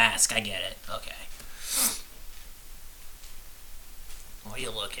 Because of the mask, I get it. Okay. What are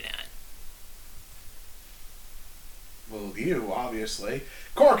you looking at? Well, you, obviously.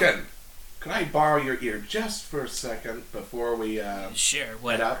 Corkin! Could I borrow your ear just for a second before we, Sure, head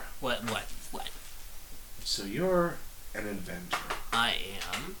what? out? What? So you're an inventor. I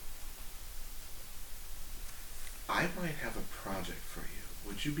am. I might have a project for you.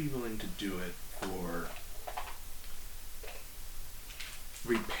 Would you be willing to do it for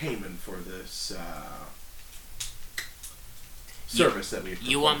repayment for this service that we've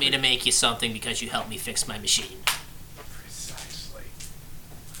You want me to performed? make you something because you helped me fix my machine. Precisely.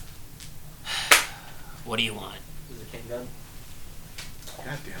 What do you want? Is it King Gun?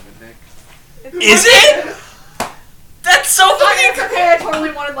 God damn it, Nick. Is it? That's so Oh, funny! yeah, it's okay. I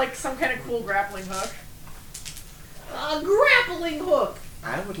totally wanted like some kind of cool grappling hook. A grappling hook!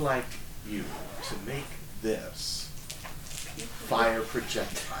 I would like you to make this fire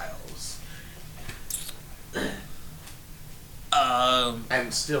projectiles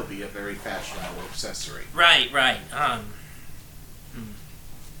and still be a very fashionable accessory. Right.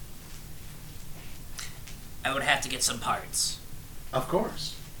 I would have to get some parts, Of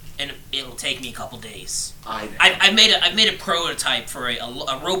course. and it'll take me a couple days. I've I've made a prototype for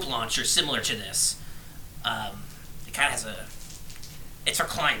a rope launcher similar to this. It kind of has it's for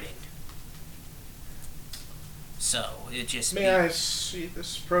climbing. So it just May I see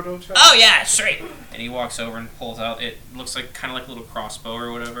this prototype? Oh yeah, straight. And he walks over and pulls out. It looks like kind of like a little crossbow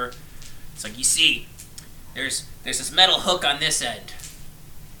or whatever. It's like, you see, there's this metal hook on this end,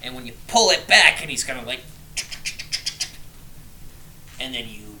 and when you pull it back, and he's kind of like, and then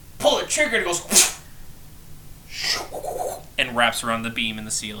you pull the trigger, and it goes, And wraps around the beam in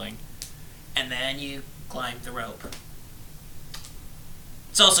the ceiling. and then you climb the rope.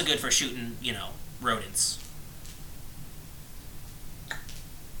 It's also good for shooting, rodents.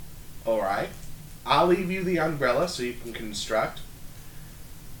 Alright. I'll leave you the umbrella so you can construct.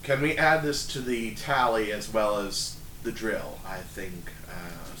 Can we add this to the tally as well as the drill? I think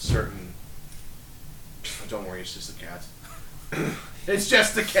certain... Don't worry, it's just a cat. It's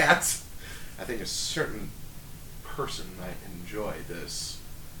just a cat! I think a certain person might enjoy this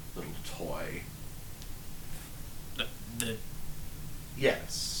little toy. The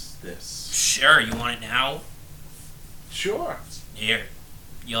Yes, this. Sure, you want it now? Sure. Here,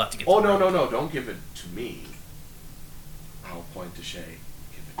 you'll have to get. Oh, the no, rope. no, no, don't give it to me. I'll point to Shay.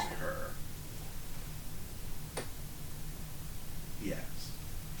 Give it to her. Yes.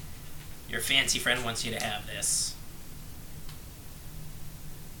 Your fancy friend wants you to have this.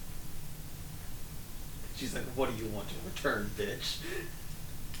 She's like, what do you want in return, bitch?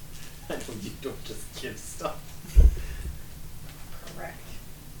 I know you don't just give stuff. Correct.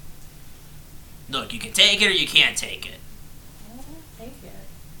 Look, you can take it or you can't take it. I'm gonna take it.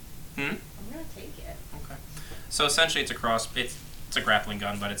 Hmm? I'm gonna take it. Okay. So essentially, it's a grappling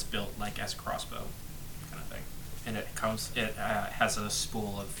gun, but it's built like as a crossbow, kind of thing, and it has a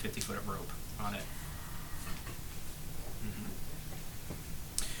spool of 50 foot of rope on it.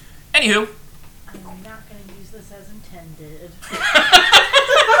 Anywho. I'm not gonna use this as intended.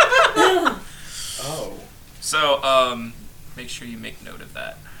 Oh. So, make sure you make note of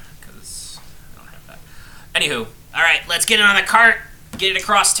that, because I don't have that. Anywho, All right, let's get it on the cart, get it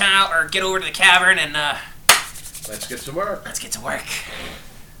across town, or get over to the cavern, and Let's get to work. let's get to work.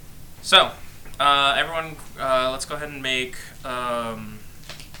 so, everyone, let's go ahead and make, we'll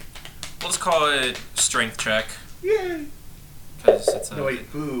just call it strength check, Yay. because it's a, No,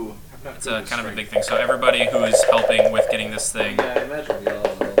 wait, boo. I'm not it's good a with kind of a strength. big thing. So everybody who is helping with getting this thing, Yeah, I imagine we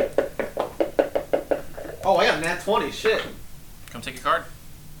all will. Oh, I got nat 20. Shit. come take a card.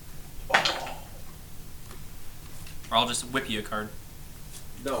 Or I'll just whip you a card.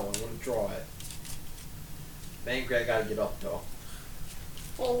 No, I want to draw it. Man, Greg gotta get up though.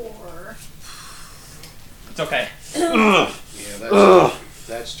 4. It's okay. Yeah,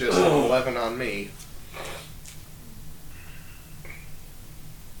 that's just an 11 on me.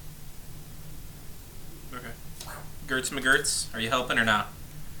 Okay. Gertz McGurtz, are you helping or not?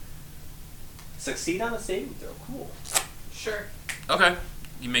 Succeed on a saving throw. Cool. Sure. Okay.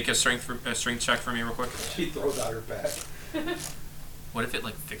 You make a strength check for me real quick. She throws out her back. What if it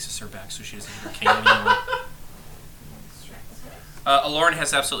like fixes her back so she doesn't need her cane anymore? Aloran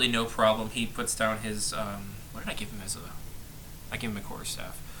has absolutely no problem. He puts down his what did I give him as a? I gave him a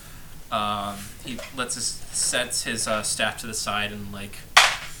quarterstaff. He sets his staff to the side and like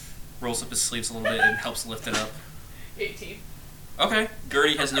rolls up his sleeves a little bit and helps lift it up. 18. Okay.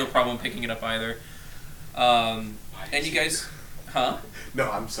 Gertie has no problem picking it up either. And you guys, huh? No,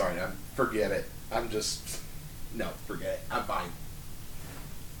 I'm sorry. Forget it. No, forget it. I'm fine.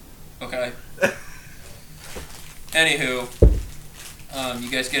 Okay. Anywho, you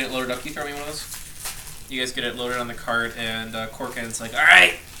guys get it loaded up. Can you throw me one of those? You guys get it loaded on the cart, and Corkin's like, all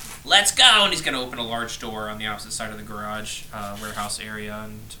right, let's go. And he's going to open a large door on the opposite side of the garage warehouse area,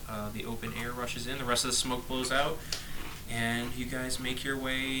 and the open air rushes in. The rest of the smoke blows out, and you guys make your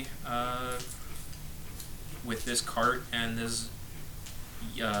way with this cart and this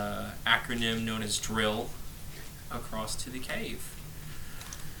acronym known as drill across to the cave.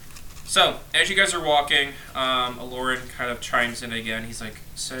 So, as you guys are walking, Aloran kind of chimes in again. He's like,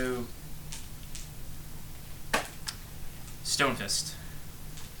 so, Stonefist,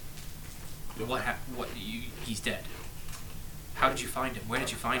 he's dead. How did you find him? Where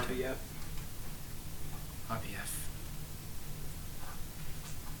did you find him? Yeah. RPF.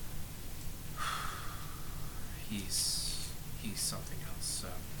 He's something else.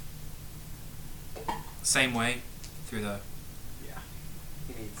 Same way, through the... Yeah.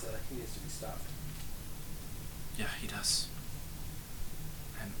 He needs to be stopped. Yeah, he does.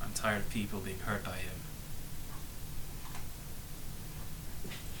 I'm tired of people being hurt by him.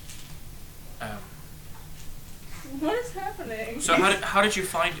 What is happening? So how did you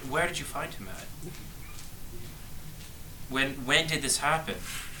find? Where did you find him at? When did this happen?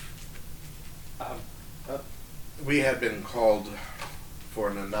 We had been called for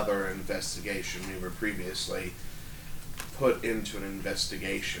another investigation. We were previously put into an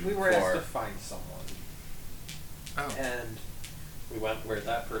investigation We were asked for... to find someone. Oh. And we went where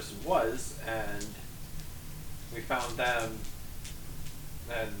that person was, and we found them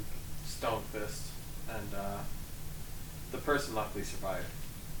and Stonefist, and the person luckily survived.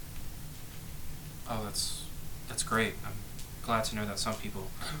 Oh, that's great. I'm glad to know that some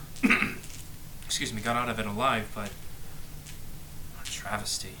people, excuse me, got out of it alive. But what a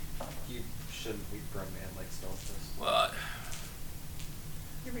travesty. You shouldn't weep for a man like Stonefist. What?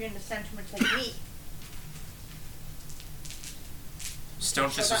 You're beginning to sound too much like me.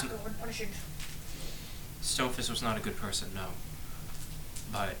 Stonefist was not a good person, no.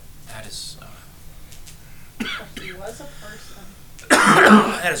 But that is He was a person.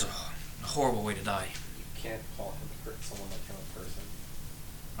 that is a horrible way to die. You can't call someone like him a person.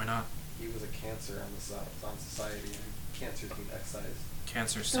 Why not? He was a cancer on society, and cancers need excised.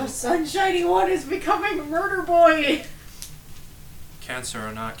 Cancer still. The sunshiny one is becoming a murder boy. Cancer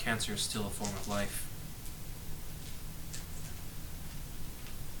or not, cancer is still a form of life.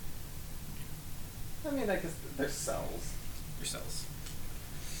 I mean, I guess they're cells. Yourselves.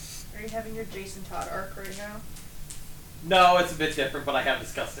 Are you having your Jason Todd arc right now? No, it's a bit different, but I have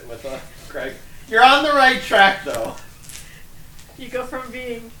discussed it with Greg. You're on the right track, though. You go from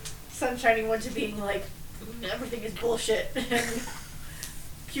being sunshiny one to being like, everything is bullshit and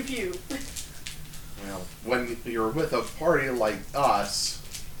pew pew. Well, when you're with a party like us,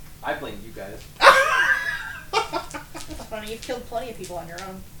 I blame you guys. That's funny. You've killed plenty of people on your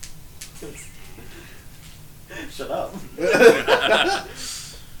own. Shut up.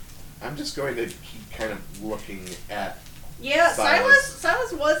 I'm just going to keep kind of looking at. Yeah, Silas.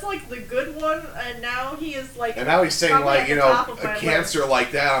 Silas was like the good one, and now he is like. And now he's saying, probably like, at you the know, top of a my cancer list.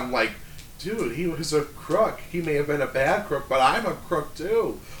 like that. I'm like, dude, he was a crook. He may have been a bad crook, but I'm a crook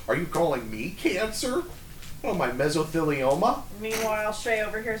too. Are you calling me cancer? Oh, my mesothelioma? Meanwhile, Shay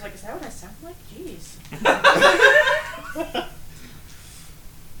over here is like, is that what I sound like? Jeez.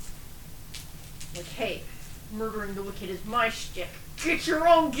 Like, hey, murdering the wicked is my shtick. Get your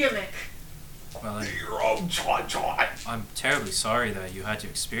own gimmick. Well, then, Your own cha-cha. I'm terribly sorry that you had to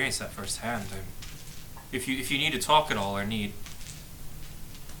experience that firsthand. If you need to talk at all or need,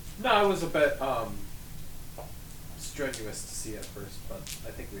 No, it was a bit strenuous to see at first, but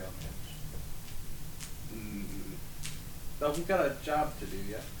I think we all finished. Oh, we've got a job to do,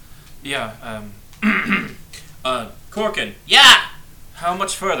 yeah? yeah. Corkin, Yeah! how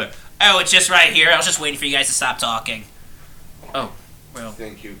much further? Oh, it's just right here. I was just waiting for you guys to stop talking. Oh, well,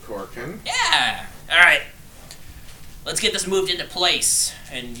 Thank you, Corkin. Yeah! Alright. Let's get this moved into place.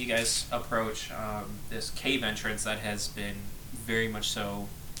 and you guys approach this cave entrance that has been very much so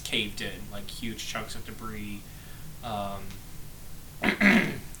caved in, like huge chunks of debris.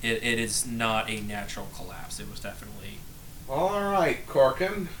 It is not a natural collapse. It was definitely. All right,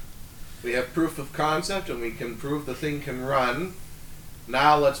 Corkin. We have proof of concept, and we can prove the thing can run.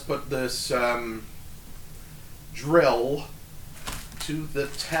 Now let's put this drill to the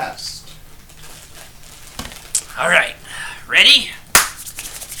test. Alright. Ready?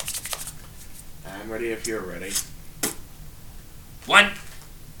 I'm ready if you're ready. 1,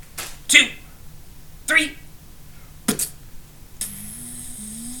 2, 3.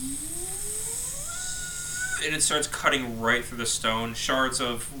 And it starts cutting right through the stone. Shards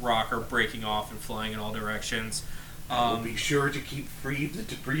of rock are breaking off and flying in all directions. We'll be sure to keep free of the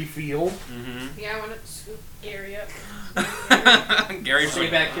debris field. Mm-hmm. Yeah, I want to scoop Gary up. Gary's Stay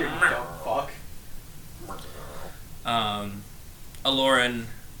like, back here, you dumb fuck. Aloran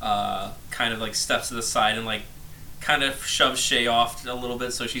kind of like steps to the side and like kind of shoves Shay off a little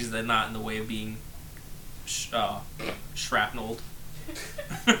bit so she's then not in the way of being shrapneled.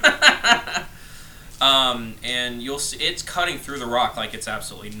 And you'll see it's cutting through the rock like it's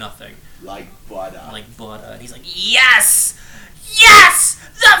absolutely nothing. Like butter. Like butter. And he's like, yes! Yes!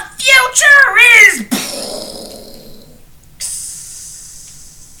 The future is...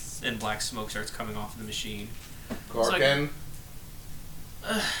 And black smoke starts coming off of the machine. Corkin.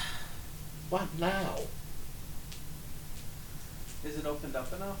 What now? Is it opened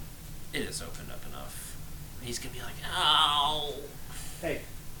up enough? It is opened up enough. He's gonna be like, oh... Hey,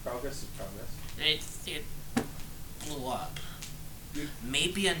 progress is progress. It blew up.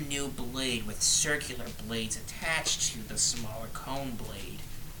 Maybe a new blade with circular blades attached to the smaller cone blade.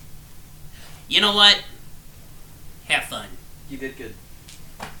 You know what? Have fun. You did good.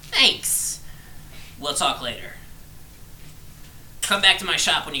 Thanks. We'll talk later. Come back to my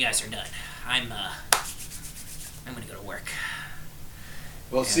shop when you guys are done. I'm gonna go to work.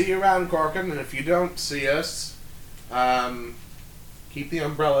 We'll see you around, Corkin, and if you don't see us, keep the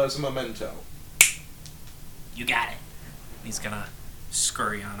umbrella as a memento. You got it. He's gonna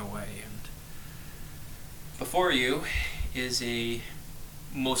scurry on away, and before you is a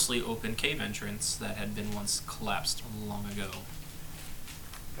mostly open cave entrance that had been once collapsed long ago.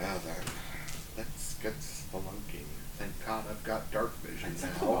 Well then, let's get spelunking. Thank God I've got dark vision I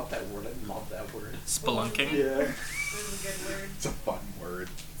now. love that word. I love that word. Spelunking? Yeah. This is a good word. It's a fun word.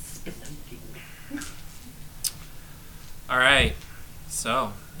 Spelunking. Alright,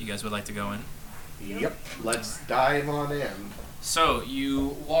 so you guys would like to go in? Yep. Let's dive on in. So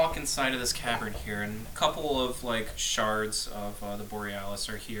you walk inside of this cavern here, and a couple of like shards of the Borealis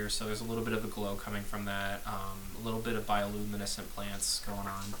are here. So there's a little bit of a glow coming from that. A little bit of bioluminescent plants going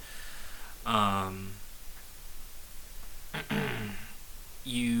on.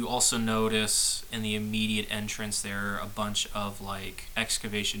 You also notice in the immediate entrance there are a bunch of like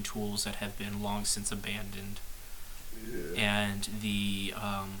excavation tools that have been long since abandoned, and the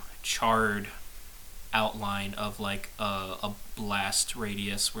charred outline of like a blast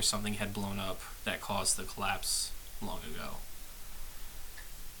radius where something had blown up that caused the collapse long ago.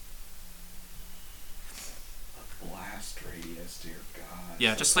 blast radius, dear God.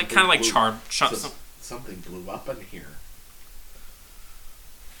 Yeah, So just like something kind of like blew- charm. so something blew up in here.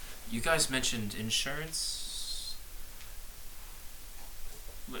 You guys mentioned insurance.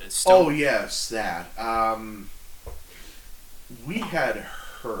 Oh yes, that. We had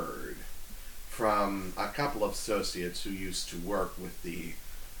heard from a couple of associates who used to work with the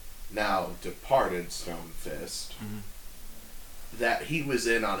now departed Stonefist Mhm. that he was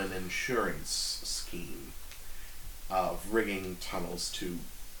in on an insurance scheme of rigging tunnels to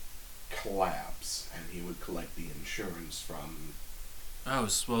collapse, and he would collect the insurance from. Oh,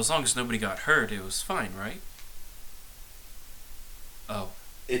 well, as long as nobody got hurt, it was fine, right? Oh.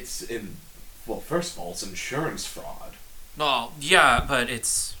 It's in. Well, first of all, it's insurance fraud. Well, yeah, but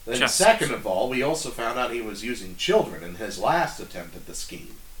it's And just... second of all, we also found out he was using children in his last attempt at the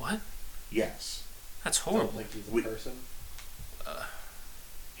scheme. What? Yes. That's Don't horrible. think he's a We- person.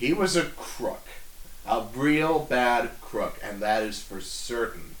 He was a crook. A real bad crook, and that is for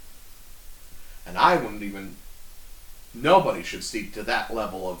certain. And I wouldn't even... Nobody should stoop to that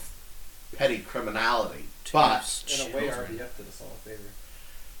level of petty criminality. But In a way, Children. RDF did us all a favor.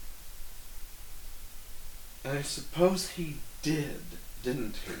 I suppose he did,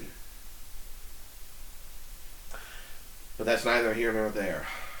 didn't he? But that's neither here nor there.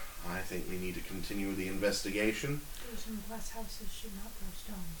 I think we need to continue the investigation. Those in glass houses should not throw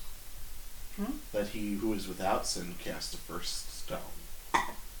stones. Let he who is without sin cast the first stone.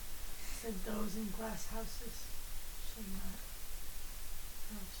 Said those in glass houses should not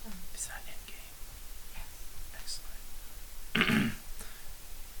throw stones. Is that in game? Yes. Excellent.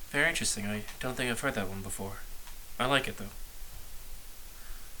 Very interesting. I don't think I've heard that one before. I like it, though.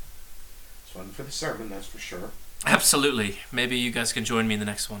 It's one for the sermon, that's for sure. Absolutely. Maybe you guys can join me in the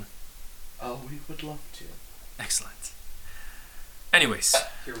next one. Oh, we would love to. Excellent. Anyways,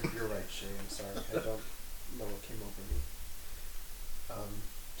 You're right, Shay. I'm sorry. I don't know what came over me.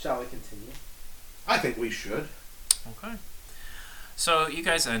 Shall we continue? I think we should. okay. So you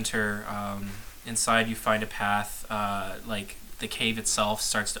guys enter. Inside, you find a path. Like the cave itself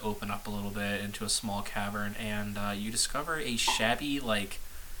starts to open up a little bit into a small cavern, and you discover a shabby, like,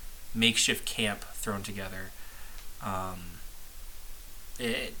 makeshift camp thrown together.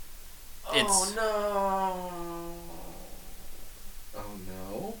 It's Oh no. Oh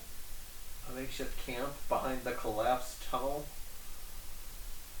no. A makeshift camp behind the collapsed tunnel.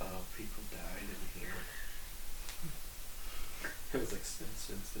 Oh, people died in here. It was like spin,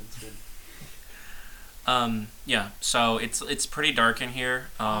 spin, spin, spin. yeah. So it's pretty dark in here.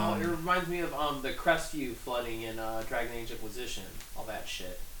 It reminds me of the Crestview flooding in Dragon Age Inquisition. All that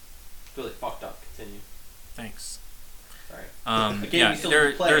shit. Really fucked up. Continue. Thanks. Sorry. Again, Yeah. we still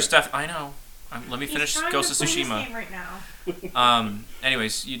need to play. There's I know. Let me finish He's trying Ghost to of play this Tsushima. game right now.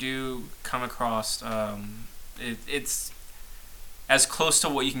 Anyways, you do come across it's as close to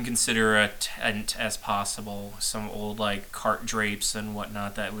what you can consider a tent as possible. Some old like cart drapes and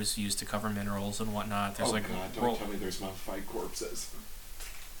whatnot that was used to cover minerals and whatnot. There's oh like God, don't tell me there's mummified corpses.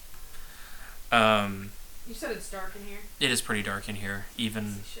 You said it's dark in here. it is pretty dark in here.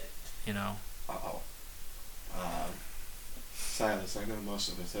 Even Shit. you know. Uh-oh. Silas, I know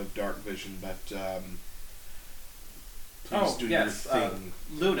most of us have dark vision, but please do your thing.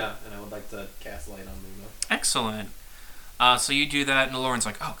 Luna, and I would like to cast light on Luna. Excellent. So you do that, and Lauren's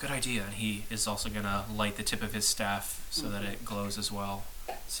like, "Oh, good idea." And he is also gonna light the tip of his staff so that it glows as well.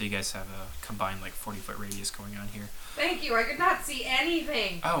 So you guys have a combined like 40-foot radius going on here. Thank you. I could not see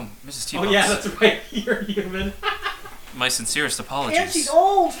anything. Oh, Mrs. T. Oh yeah, that's right. You're human. My sincerest apologies. And she's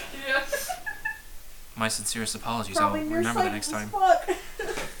old. Yeah. My sincerest apologies. Probably I'll remember that next nearsighted time. as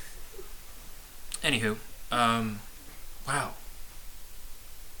fuck. Anywho, wow.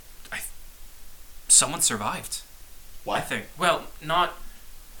 Someone survived. What? I think. Well, not.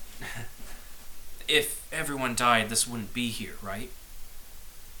 If everyone died, this wouldn't be here, right?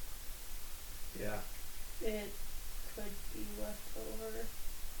 Yeah. It could be left over.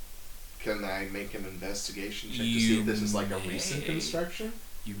 Can I make an investigation check to You see if this is like a may. recent construction?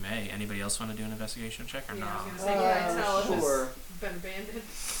 You may. Anybody else want to do an investigation check or Yeah, I not? was gonna say, yeah, I tell if sure. it's been abandoned.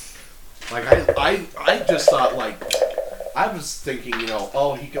 Like I just thought like I was thinking, you know,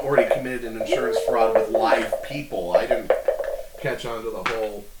 oh, he already committed an insurance fraud with live people. I didn't catch on to the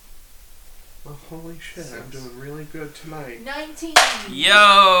whole. Oh, holy shit! I'm doing really good tonight. 19.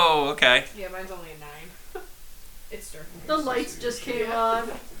 Yo. Okay. Yeah, mine's only a 9. It's dark. The lights just came on.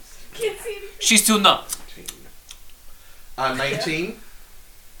 Can't see anything. She's tuned up. 19.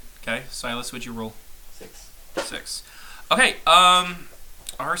 Okay, Silas, would you roll? 6. 6. Okay.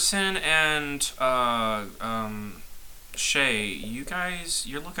 Arson and Shay,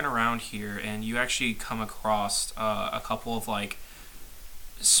 you're looking around here, and you actually come across a couple of like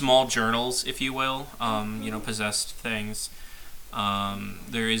small journals, if you will, possessed things.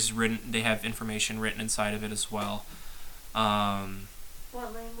 There is written. They have information written inside of it as well.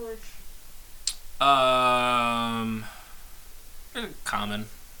 What language? Common.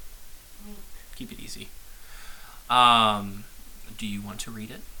 Neat. Keep it easy. Do you want to read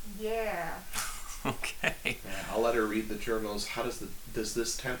it? Yeah. Okay. Yeah, I'll let her read the journals. How does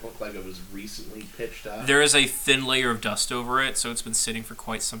this tent look like it was recently pitched up? There is a thin layer of dust over it, so it's been sitting for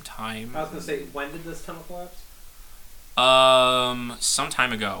quite some time. I was gonna say, when did this tunnel collapse? Some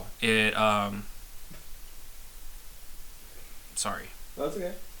time ago. It sorry. Oh, that's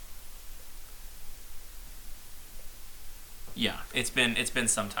okay. Yeah, it's been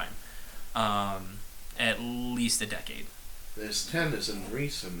some time. At least a decade. This tent isn't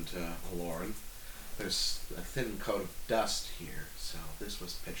recent, Lauren. There's a thin coat of dust here, so this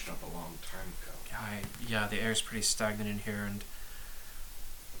was pitched up a long time ago. Yeah, the air's pretty stagnant in here, and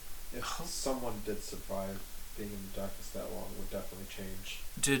If someone did survive being in the darkness that long, it would definitely change.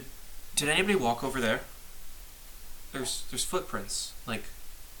 did anybody walk over there? There's footprints. Like,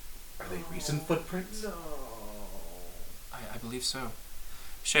 Are they recent footprints? No. I believe so.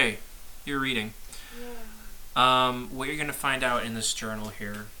 Shay, you're reading. Yeah. What you're gonna find out in this journal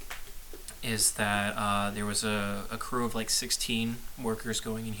here is that there was a crew of like 16 workers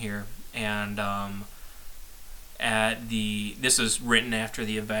going in here, and this is written after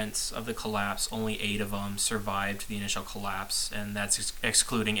the events of the collapse. Only 8 of them survived the initial collapse, and that's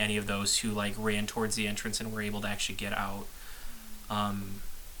excluding any of those who like ran towards the entrance and were able to actually get out.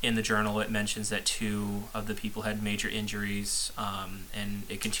 In the journal, it mentions that 2 of the people had major injuries, and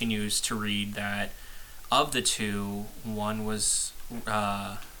it continues to read that of the 2, one was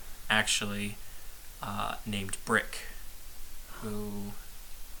actually named Brick, who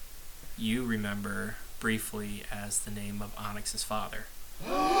you remember briefly as the name of Onyx's father.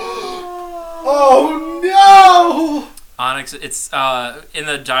 Oh no! Onyx, it's in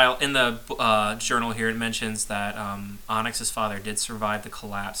the journal here. It mentions that Onyx's father did survive the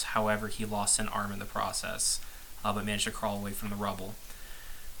collapse. However, he lost an arm in the process, but managed to crawl away from the rubble.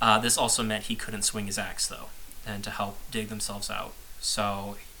 This also meant he couldn't swing his axe, though, and to help dig themselves out.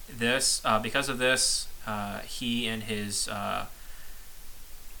 So this, because of this, he and his,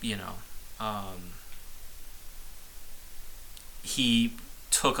 he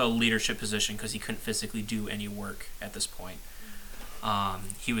took a leadership position because he couldn't physically do any work at this point.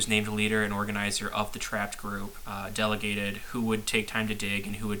 He was named leader and organizer of the trapped group, delegated who would take time to dig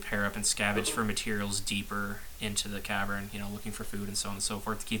and who would pair up and scavenge for materials deeper into the cavern, looking for food and so on and so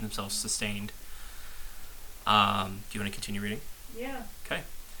forth to keep themselves sustained. Do you want to continue reading? Yeah. Okay.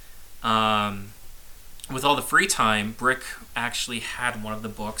 With all the free time, Brick actually had one of the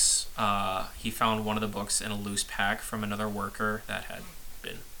books. He found one of the books in a loose pack from another worker that had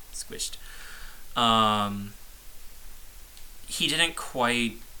been squished. He didn't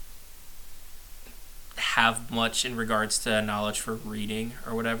quite have much in regards to knowledge for reading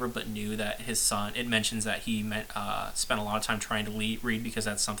or whatever, but knew that his son, it mentions that he spent a lot of time trying to read because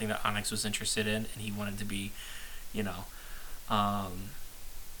that's something that Onyx was interested in, and he wanted to be, A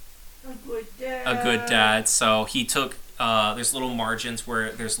good dad. a good dad. So he took, there's little margins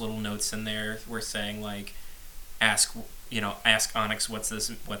where there's little notes in there where saying like, ask Onyx what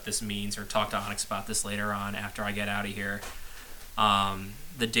this means, or talk to Onyx about this later on after I get out of here.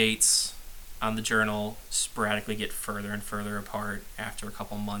 The dates on the journal sporadically get further and further apart after a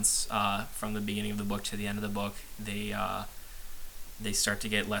couple months from the beginning of the book to the end of the book. They start to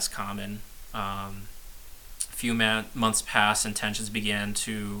get less common. A few months pass and tensions began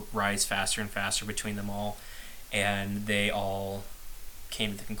to rise faster and faster between them all, and they all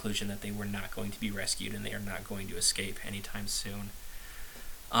came to the conclusion that they were not going to be rescued and they are not going to escape anytime soon.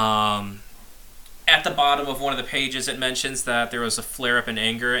 At the bottom of one of the pages, it mentions that there was a flare-up in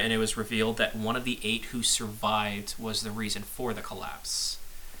anger, and it was revealed that one of the 8 who survived was the reason for the collapse.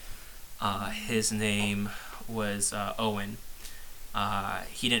 His name was Owen.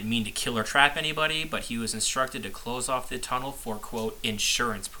 He didn't mean to kill or trap anybody, but he was instructed to close off the tunnel for, quote,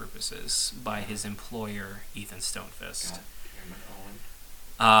 insurance purposes by his employer, Ethan Stonefist. God damn it,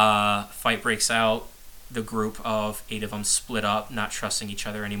 Owen. Fight breaks out. The group of 8 of them split up, not trusting each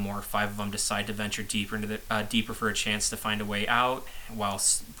other anymore. 5 of them decide to venture deeper into deeper for a chance to find a way out, while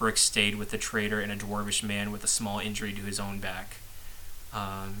Brick stayed with the traitor and a dwarvish man with a small injury to his own back,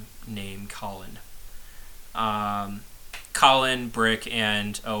 named Colin. Colin, Brick,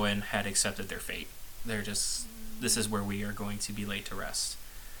 and Owen had accepted their fate. This is where we are going to be laid to rest.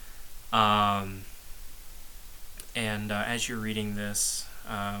 And as you're reading this,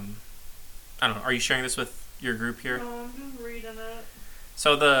 I don't know. Are you sharing this with your group here? No, I'm just reading it.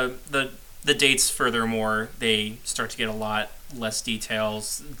 So the dates, furthermore, they start to get a lot less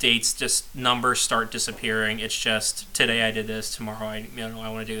details. Dates, just numbers start disappearing. It's just today I did this, tomorrow I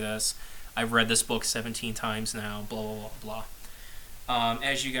want to do this. I've read this book 17 times now. Blah blah blah blah.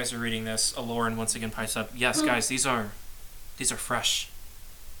 As you guys are reading this, Aloran once again pipes up. Yes, guys, these are fresh.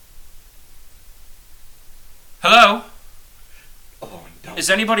 Hello, Aloran, don't.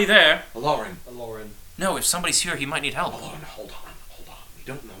 is anybody there? Aloran, Lauren, No, if somebody's here, he might need help. Aloran, hold on. We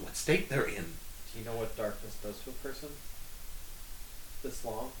don't know what state they're in. do you know what darkness does to a person? This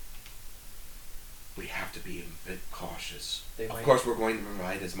long? We have to be a bit cautious. They Of might- course, we're going to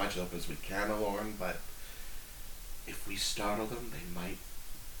provide as much help as we can, Aloran, but if we startle them, they might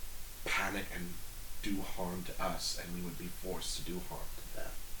panic and do harm to us, and we would be forced to do harm to them.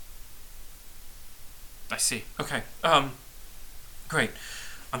 I see. Okay. Great.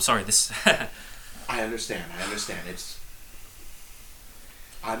 I'm sorry. This. I understand.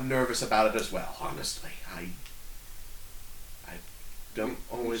 I'm nervous about it as well, honestly. I don't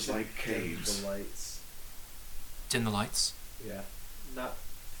always We should like dim caves. The lights. Dim the lights. Yeah. Not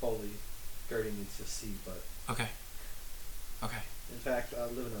fully. Gertie needs to see, but Okay. Okay. in fact,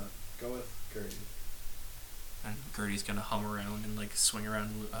 Luna, go with Gertie. And Gertie's gonna hum around and like swing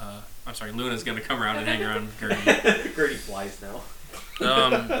around. I'm sorry. Luna's gonna come around and hang around with Gertie. Gertie flies now.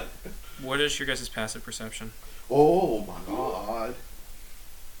 What is your guys' passive perception? Oh my god.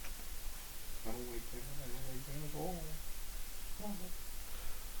 I don't like that at all.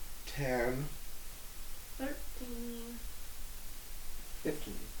 10. 13.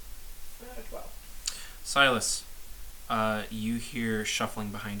 15. 12. Silas, you hear shuffling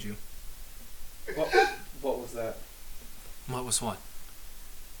behind you. What was that? What was what?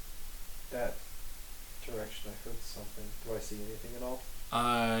 That direction. I heard something. Do I see anything at all?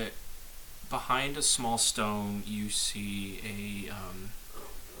 Behind a small stone, you see a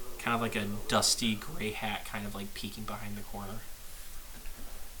kind of like a dusty gray hat, kind of like peeking behind the corner.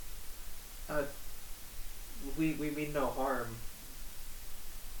 We mean no harm.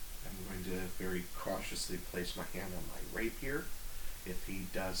 I'm going to very cautiously place my hand on my rapier. If he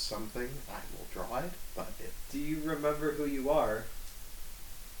does something, I will draw it, but if Do you remember who you are?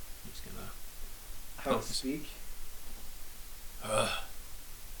 He's gonna. How Oh. to speak? Oh.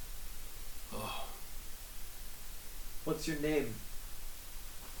 What's your name?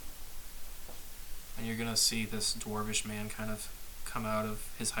 And you're gonna see this dwarvish man kind of come out of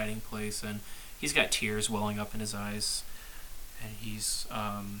his hiding place, and he's got tears welling up in his eyes, and he's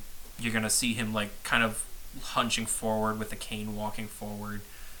you're gonna see him like kind of hunching forward with a cane, walking forward.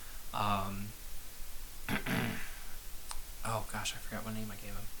 Oh gosh, I forgot what name I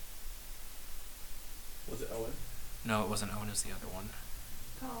gave him. Was it Owen? No, it wasn't Owen. It was the other one.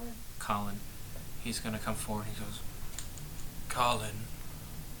 Colin. Colin. He's gonna come forward. And he goes, Colin.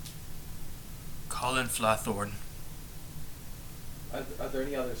 Colin Flathorn. Are there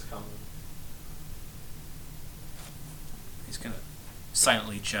any others common? He's gonna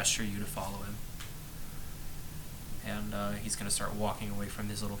silently gesture you to follow him, and he's gonna start walking away from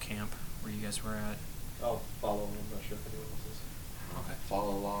his little camp where you guys were at. I'll follow him. I'm not sure if anyone else is. I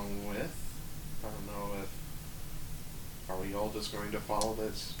follow along with. I don't know if. Are we all just going to follow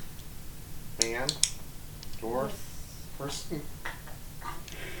this man? Dwarf? Person? I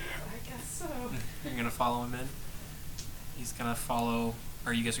guess so. You're gonna follow him in. He's gonna follow,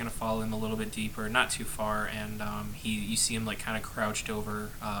 or you guys are gonna follow him a little bit deeper, not too far, and you see him like kind of crouched over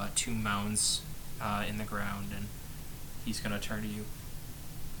two mounds in the ground, and he's gonna turn to you.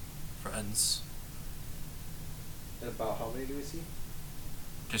 Friends, And about how many do we see?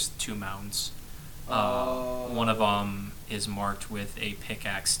 just two mounds. Oh. One of them is marked with a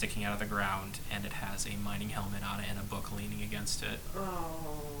pickaxe sticking out of the ground, and it has a mining helmet on it and a book leaning against it.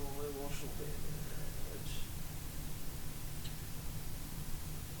 Oh, emotional damage.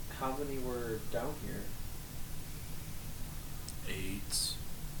 How many were down here? 8.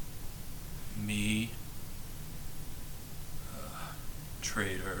 Me.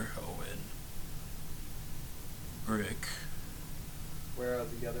 Trader Owen. Rick. Where are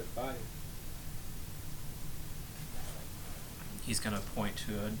the other 5? He's gonna point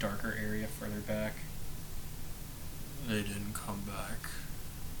to a darker area further back. They didn't come back.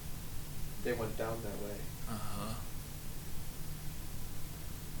 They went down that way. Uh-huh.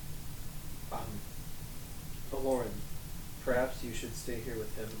 Lauren, perhaps you should stay here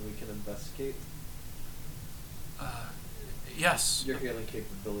with him and we can investigate. Yes. Your healing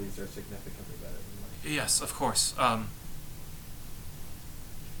capabilities are significantly better than mine. Yes, of course.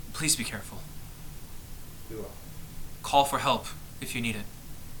 Please be careful. We will. call for help if you need it.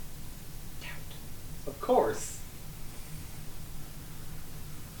 Of course.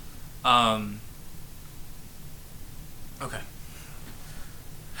 Okay.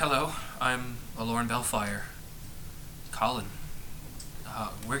 Hello, I'm Aloran Bellfire. Colin.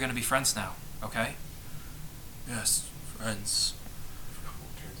 We're gonna be friends now, okay? Yes, friends.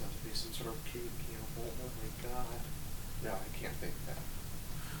 Turns out to be some sort of cave cannibal. Oh my god. No, I can't think of that.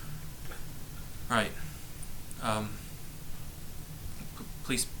 Right.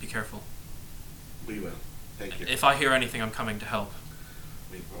 Please be careful. We will. Thank you. If I hear anything, I'm coming to help.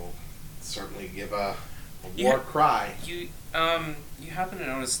 We will certainly give a You- war cry. You happen to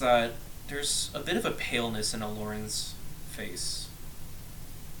notice that there's a bit of a paleness in Aloran's face.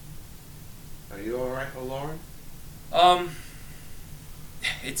 Are you alright, Lauren?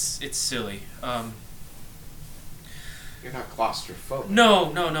 It's silly. You're not claustrophobic.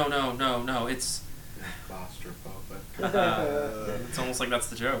 No, it's You're not claustrophobic. it's almost like that's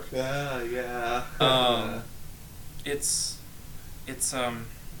the joke. Yeah. It's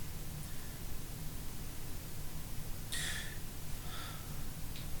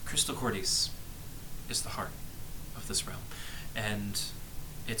Crystal Cordes is the heart of this realm, and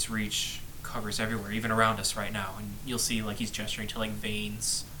its reach covers everywhere, even around us right now. And you'll see, like, he's gesturing to like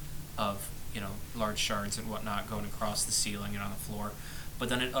veins of, large shards and whatnot going across the ceiling and on the floor, but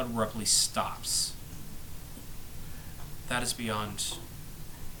then it abruptly stops. That is beyond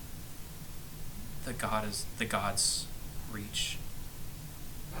the god's reach.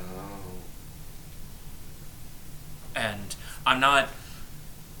 Oh. And I'm not.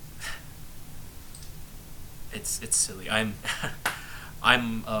 It's silly. I'm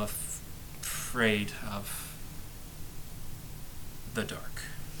afraid of the dark.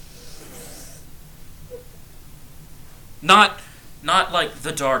 Not like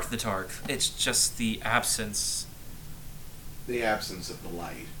the dark. It's just the absence. The absence of the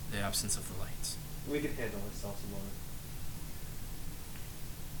light. The absence of the light. We can handle ourselves a moment.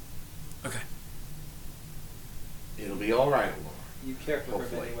 Okay. It'll be alright, Lauren. You care for him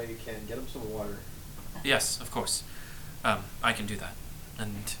Hopefully. any way you can. Get him some water. Yes, of course. I can do that.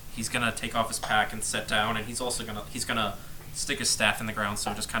 And he's gonna take off his pack and sit down, and he's also gonna stick his staff in the ground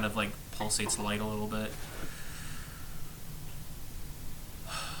so it just kind of like pulsates the light a little bit.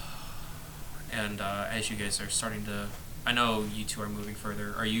 And as you guys are starting to, I know you two are moving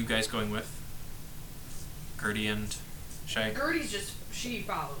further. Are you guys going with Gertie and Shay? Gertie's she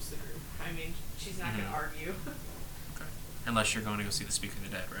follows the group. I mean, she's not Mhm. gonna argue. Okay. Unless you're going to go see the Speak of the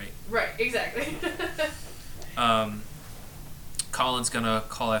Dead, right? Right, exactly. Colin's gonna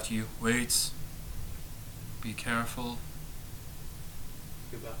call after you. Wait. Be careful.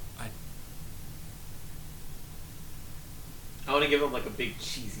 Goodbye. I want to give him like a big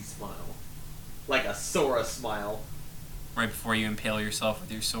cheesy smile. Like a Sora smile. right before you impale yourself with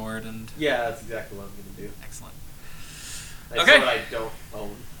your sword and Yeah, that's exactly what I'm going to do. excellent. That's Okay. what I don't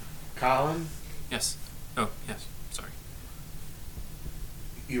own. Colin, Yes. Oh, yes. Sorry.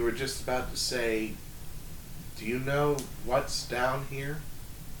 you were just about to say, do you know what's down here?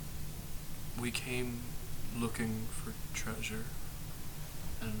 We came looking for treasure,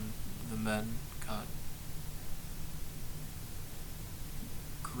 and the men got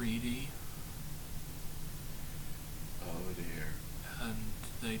greedy, Oh dear. and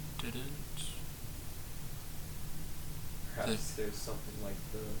they didn't. Perhaps there's something like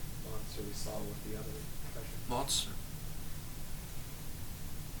the monster we saw with the other treasure. Monster.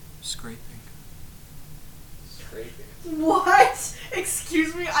 Scraping. Scraping. What?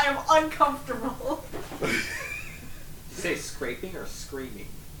 Excuse me, I am uncomfortable. Did you say scraping or screaming?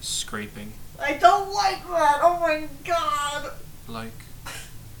 Scraping. I don't like that. Oh my god. Like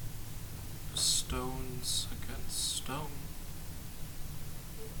stones against stone.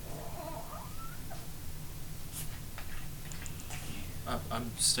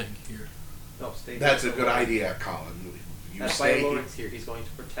 I'm staying here. No, stay. That's a here. good idea, Colin. You That's why stay here. Lawrence here. He's going to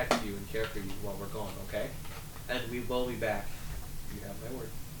protect you and care for you while we're gone, okay? And we will be back. You have my word.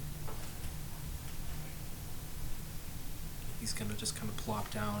 He's gonna just kind of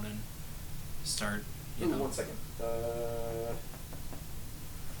plop down and start, you Ooh, know. 1 second.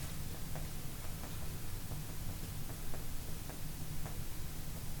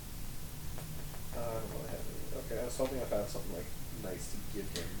 I don't really have any. Okay, I was hoping I'd have something like nice to give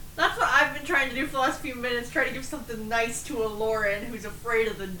him. That's what I've been trying to do for the last few minutes. Try to give something nice to a Lauren who's afraid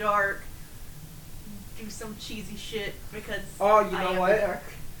of the dark. Do some cheesy shit because Oh, you I know am what? the dark.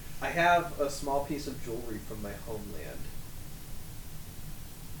 I have a small piece of jewelry from my homeland.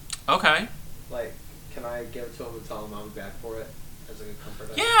 Okay. Like, can I give it to him and tell him I'll be back for it as a good comfort?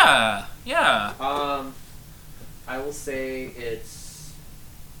 Yeah. Yeah. I I will say it's.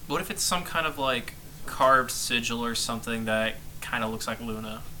 What if it's some kind of like carved sigil or something that kind of looks like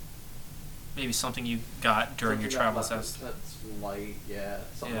Luna? Maybe something you got during your travels. That's light, yeah,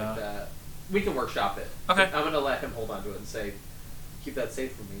 something Yeah. like that. We can workshop it. Okay. I'm gonna let him hold on to it and say, keep that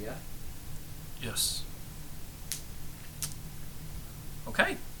safe for me, yeah? Yes.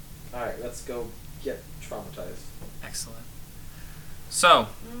 Okay. Alright, let's go get traumatized. Excellent. So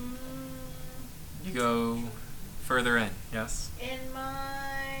Mm, you go further in. Yes. in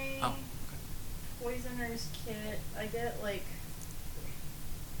my Oh. poisoner's kit, I get like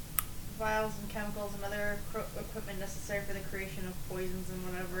vials and chemicals and other equipment necessary for the creation of poisons and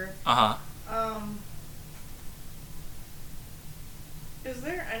whatever. Uh huh. Is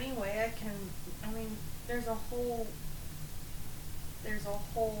there any way I can? I mean, there's a whole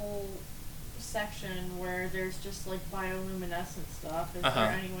section where there's just like bioluminescent stuff. Is Uh-huh.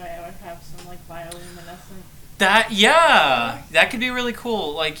 there any way I would have some like bioluminescent? That could be really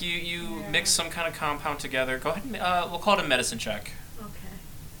cool. Like you Yeah. mix some kind of compound together. Go ahead and we'll call it a medicine check.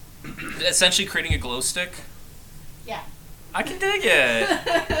 Okay. Essentially creating a glow stick. Yeah. I can dig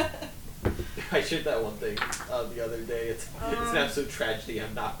it. I shared that one thing the other day. It's an absolute tragedy.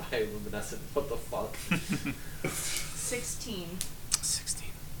 I'm not bioluminescent. What the fuck? 16. 16.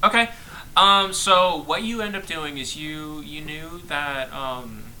 Okay. So what you end up doing is you knew that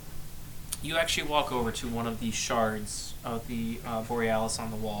you actually walk over to one of the shards of the Borealis on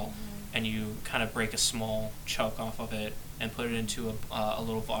the wall, and you kind of break a small chunk off of it and put it into a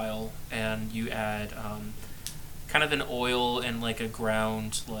little vial, and you add kind of an oil and like a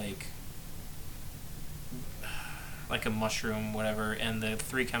ground like a mushroom, whatever, and the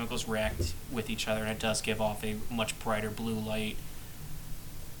three chemicals react with each other, and it does give off a much brighter blue light.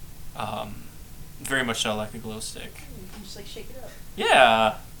 Very much so like a glow stick. You can just like shake it up.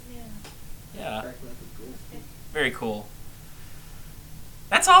 Yeah, Yeah. yeah, Crack like a ghoul. very cool.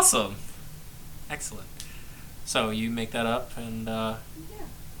 That's awesome. Excellent. So you make that up and Yeah.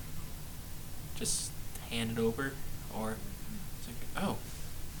 just hand it over, or oh,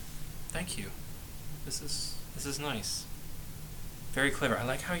 thank you. This is nice. Very clever. I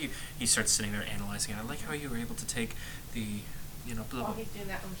like how he starts sitting there analyzing it. I like how you were able to take the, blah, While blah. he's doing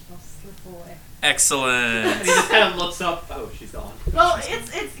that, I'm just gonna slip away. And Excellent. he just kind of looks up. Oh, she's gone. Well,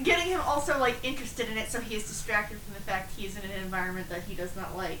 it's getting him also like interested in it, so he is distracted from the fact he's in an environment that he does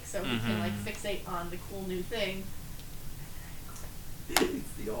not like, so he can like fixate on the cool new thing.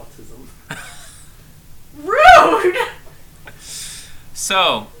 It's the autism. Rude.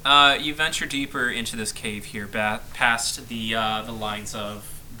 So, you venture deeper into this cave here, past the lines of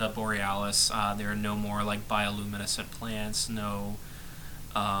the Borealis. There are no more like bioluminescent plants. No.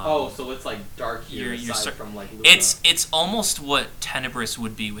 So it's like dark here you're aside from like Luna. It's almost what Tenebris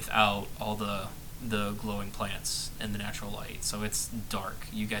would be without all the glowing plants and the natural light. So it's dark.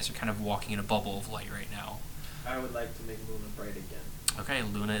 You guys are kind of walking in a bubble of light right now. I would like to make Luna bright again. Okay,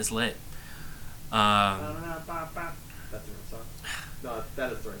 Luna is lit. That's the right song. No,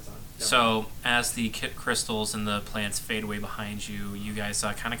 that is the right song. So, as the crystals and the plants fade away behind you, you guys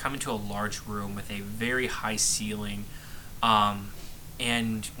kind of come into a large room with a very high ceiling.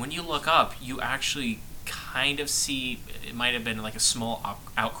 And when you look up, you actually kind of see, it might have been like a small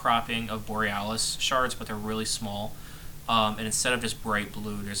outcropping of Borealis shards, but they're really small. And instead of just bright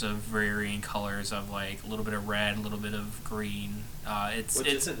blue, there's a varying colors of like a little bit of red, a little bit of green. Which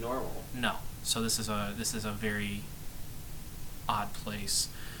isn't normal. No. So this is a very odd place.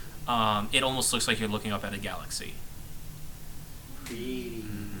 It almost looks like you're looking up at a galaxy.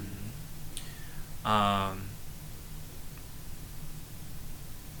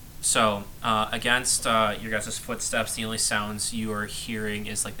 So against your guys' footsteps, the only sounds you are hearing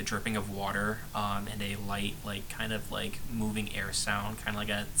is like the dripping of water and a light, like kind of like moving air sound, kind of like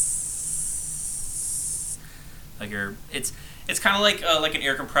a it's kind of like an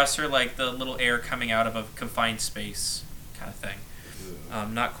air compressor, like the little air coming out of a confined space kind of thing.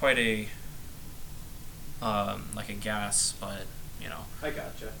 Not quite a like a gas, but I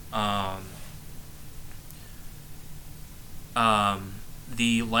gotcha.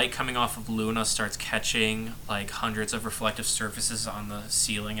 The light coming off of Luna starts catching like hundreds of reflective surfaces on the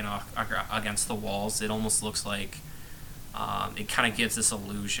ceiling and against the walls. It almost looks like it kind of gives this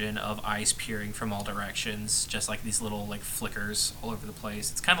illusion of eyes peering from all directions, just like these little like flickers all over the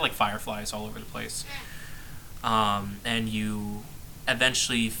place. It's kind of like fireflies all over the place. And you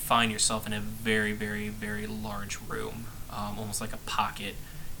eventually find yourself in a very, very, very large room, almost like a pocket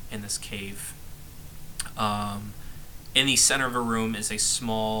in this cave. In the center of a room is a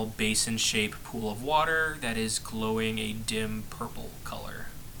small basin-shaped pool of water that is glowing a dim purple color.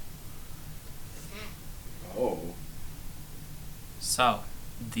 Oh. So,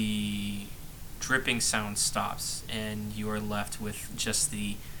 the dripping sound stops, and you are left with just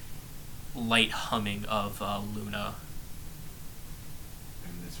the light humming of Luna.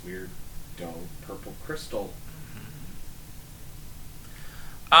 And this weird, dull purple crystal.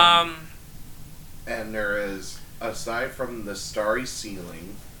 And there is, aside from the starry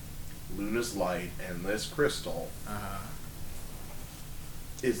ceiling, Luna's light, and this crystal,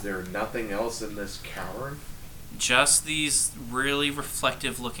 is there nothing else in this cavern? Just these really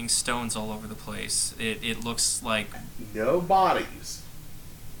reflective looking stones all over the place. It looks like... No bodies.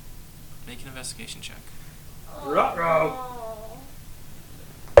 Make an investigation check. Ruh-roh.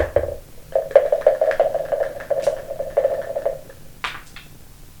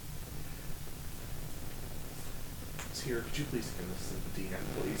 Here, could you please give us the DM,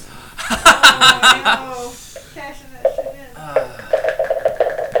 please? Oh, cashing that shit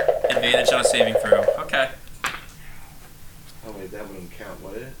in. Advantage on a saving throw. Okay. Oh wait, that wouldn't count,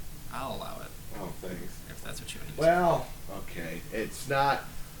 would it? I'll allow it, Oh, thanks. if that's what you need. Well, okay. It's not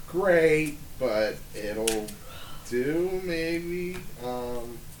great, but it'll do, maybe.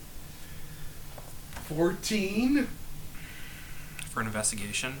 14 For an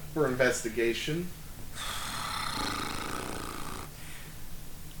investigation. for investigation.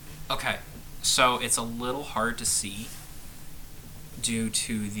 Okay, so it's a little hard to see due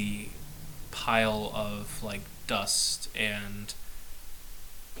to the pile of like dust and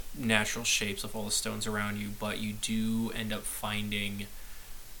natural shapes of all the stones around you, but you do end up finding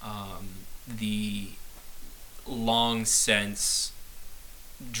the long since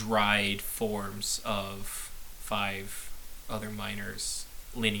dried forms of 5 other miners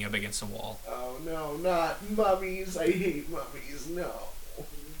leaning up against a wall. Oh no, not mummies. I hate mummies. No.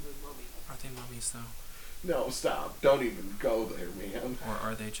 Are they mummies though? No, stop. Don't even go there, man. Or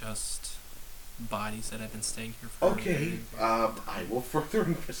are they just bodies that have been staying here for Okay, I will further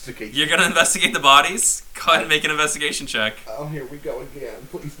investigate. You're gonna investigate the bodies? Go ahead and make an investigation check. Oh, here we go again.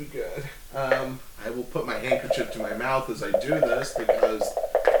 Please be good. I will put my handkerchief to my mouth as I do this because...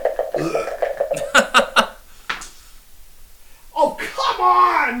 Oh, come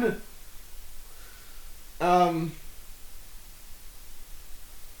on!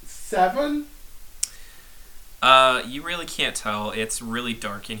 7? You really can't tell. It's really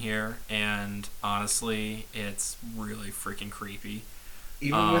dark in here, and honestly, it's really freaking creepy.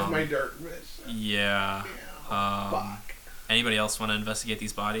 Even with my dark vision. Yeah. Fuck. Anybody else want to investigate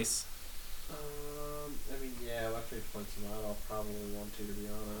these bodies? I mean, yeah, after he points them out, I'll probably want to be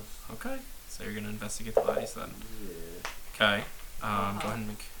honest. Okay. So you're gonna investigate the bodies then. Yeah. Okay. Go ahead and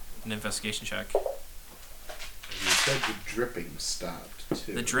make an investigation check. You said the dripping stopped,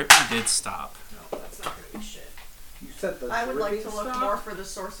 too. The dripping did stop. No, that's not gonna be shit. You said the I would like to dripping look stuff? more for the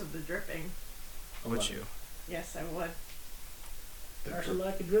source of the dripping. Would you? Yes, I would. The I drip-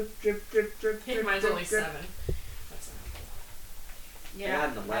 like a drip, drip, drip, drip, Hey, drip, mine's drip, only drip. 7. That's not Yeah,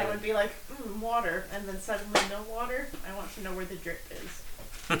 And the I leg. would be like, water, and then suddenly no water. I want to know where the drip is.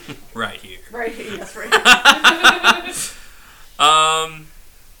 Right here. Right here, yes, right here.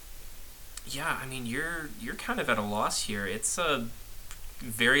 Yeah, I mean you're kind of at a loss here. It's a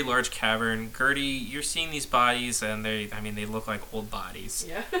very large cavern. Gertie, you're seeing these bodies and they look like old bodies.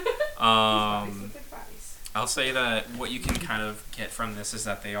 Yeah. Um These look like bodies. I'll say that what you can kind of get from this is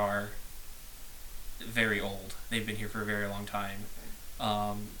that they are very old. They've been here for a very long time.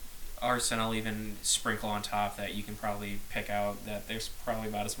 Arson, I'll even sprinkle on top that you can probably pick out that there's probably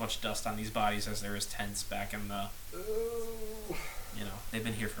about as much dust on these bodies as there is tents back in the, Oh, they've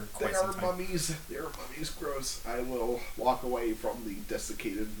been here for they quite are some time. mummies. They are mummies. Gross. I will walk away from the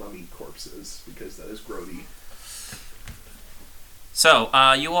desiccated mummy corpses because that is grody. So,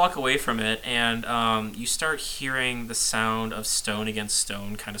 you walk away from it, and you start hearing the sound of stone against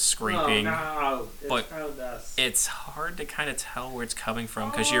stone kind of scraping. Oh, no. It's but found us. It's hard to kind of tell where it's coming from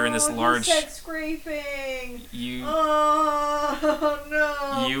because you're in this Oh, large. You said scraping. You Oh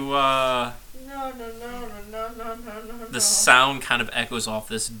no. you No, no, no, no, no, no, no, no. the sound kind of echoes off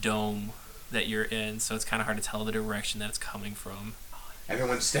this dome that you're in, so it's kind of hard to tell the direction that it's coming from.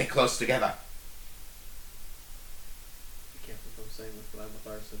 Everyone stay close together. I can't believe I'm saying this, but I'm with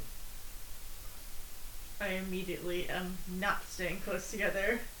Arson. I immediately am not staying close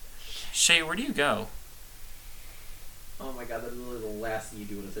together. Shay, where do you go? Oh my god, that's literally the last thing you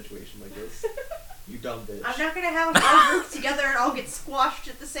do in a situation like this. You dumb bitch. I'm not gonna have us all group together and all get squashed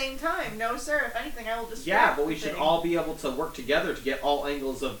at the same time. No, sir. If anything, I will distract. Yeah, but we the should thing. all be able to work together to get all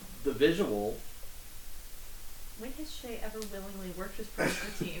angles of the visual. When has Shay ever willingly worked as part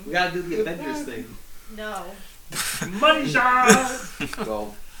of the team? We gotta do the Avengers thing. No. Money shot!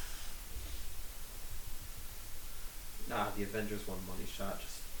 Well, Nah, the Avengers won money shot.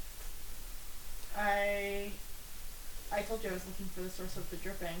 Just I told you I was looking for the source of the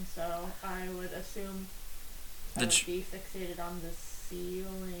dripping, so I would assume I The would dr- be fixated on the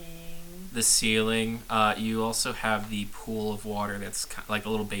ceiling. The ceiling. You also have the pool of water that's like a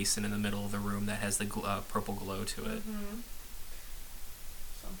little basin in the middle of the room that has the purple glow to it. Mm-hmm.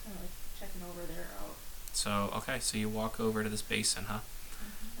 So I'm kind of like checking over there out. So okay, so you walk over to this basin, huh?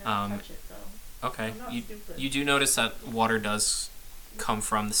 I don't touch it though. Okay. I'm not stupid. You do notice that water does come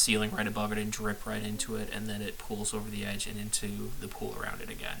from the ceiling right above it and drip right into it, and then it pools over the edge and into the pool around it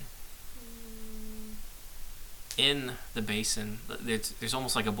again. In the basin, there's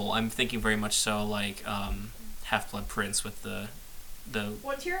almost like a bowl. I'm thinking very much so like Half-Blood Prince with the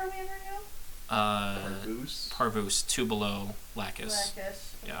What tier are we in right now? Goose. Parvus, two below Lacus.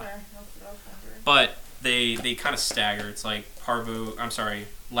 Lacus. Yeah. Okay, that's what I was wondering. But they kind of stagger. It's like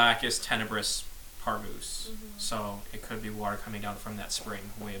Lacus, Tenebris, Parvus. So it could be water coming down from that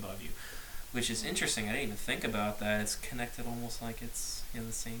spring way above you, which is interesting. I didn't even think about that. It's connected almost like it's in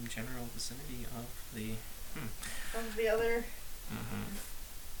the same general vicinity of the. From the other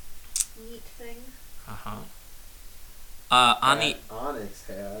Mm-hmm. neat thing. On the. Onyx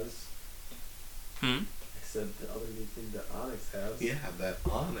has. Hmm. I said the other neat thing that Onyx has. Yeah, that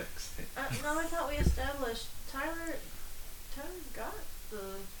onyx. No, I thought we established Tyler got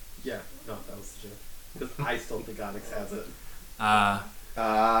the. Yeah, no, that was the joke. Because I still think Onyx has it. Yeah.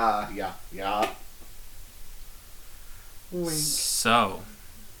 Wink. So,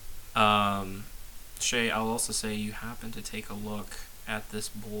 Shay, I'll also say you happen to take a look at this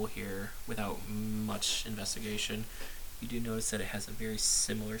bowl here without much investigation. You do notice that it has a very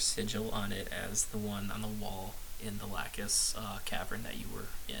similar sigil on it as the one on the wall in the Lacus cavern that you were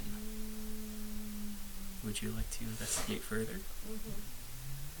in. Would you like to investigate further?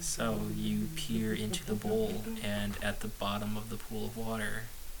 So you peer into the bowl, and at the bottom of the pool of water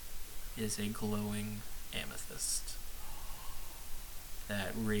is a glowing amethyst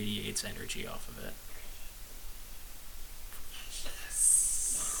that radiates energy off of it.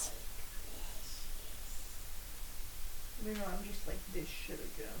 Meanwhile, I'm just like, this shit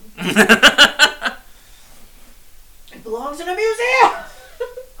again. It belongs in a museum!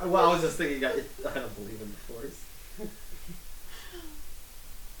 Well, I was just thinking, I don't believe in the Force.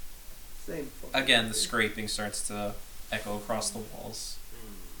 Same. Again, the scraping starts to echo across the walls.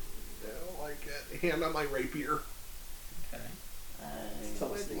 I don't like it. Hand on my rapier. Okay. I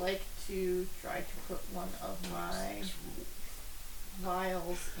would like to try to put one of my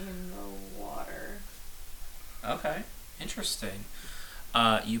vials in the water. Okay. Interesting.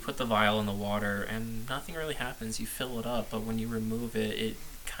 You put the vial in the water, and nothing really happens. You fill it up, but when you remove it, it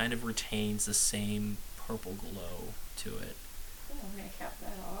kind of retains the same purple glow to it. Oh, I'm gonna cap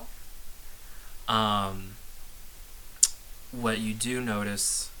that off. What you do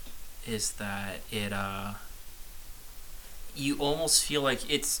notice is that it you almost feel like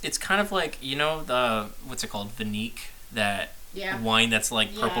it's kind of like, you know, the what's it called, Vinique, that wine that's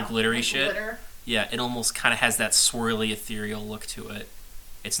like purple glittery like shit. Glitter. Yeah, it almost kind of has that swirly ethereal look to it.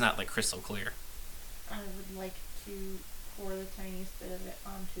 It's not like crystal clear. I would like to pour the tiniest bit of it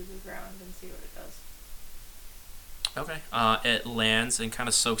onto the ground and see what it does. Okay. It lands and kind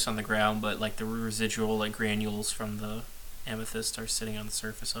of soaks on the ground, but like the residual like granules from the amethyst are sitting on the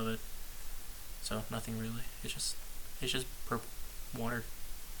surface of it. So nothing really. It's just purple water,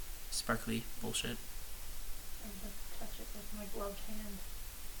 sparkly bullshit. I'd like to touch it with my gloved hand.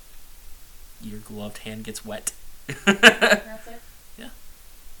 Your gloved hand gets wet. That's it? Yeah.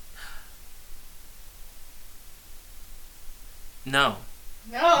 No.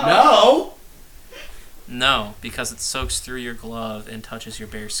 No! No, because it soaks through your glove and touches your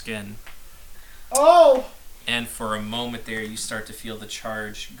bare skin. Oh! And for a moment there, you start to feel the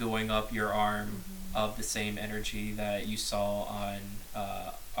charge going up your arm of the same energy that you saw on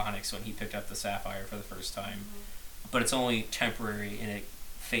Onyx when he picked up the sapphire for the first time. But it's only temporary, and it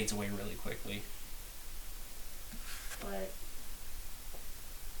fades away really quickly. But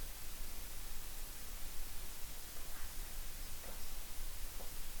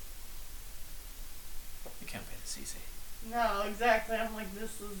You can't pay the CC. no, exactly. I'm like,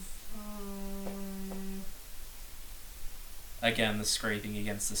 this is. Again, the scraping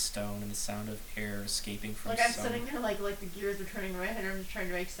against the stone and the sound of air escaping from Like I'm some... sitting there, like the gears are turning in my head. I'm just trying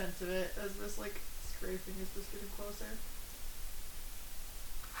to make sense of it as this like scraping is just getting closer.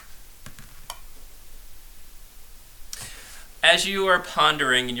 As you are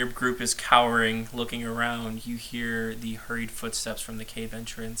pondering and your group is cowering, looking around, you hear the hurried footsteps from the cave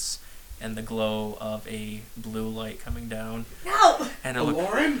entrance and the glow of a blue light coming down. No! And it look,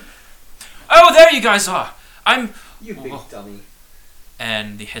 Lauren? oh, there you guys are! I'm You big Whoa. dummy.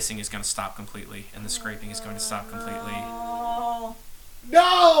 And the hissing is going to stop completely, and the scraping is going to stop completely. Oh.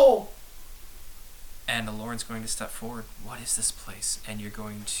 No! And Aloran's going to step forward. What is this place? And you're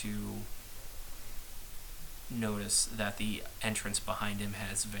going to notice that the entrance behind him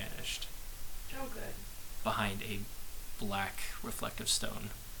has vanished. Oh, good. Behind a black reflective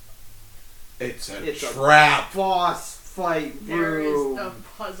stone. It's a It's a trap. Boss fight There is room. the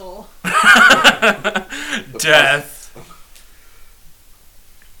puzzle. Death.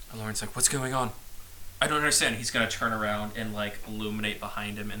 Aloran's like, what's going on? I don't understand. He's gonna turn around and like illuminate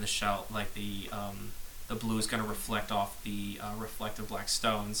behind him, and the shell, like the blue is gonna reflect off the reflective black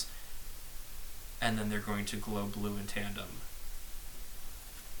stones, and then they're going to glow blue in tandem,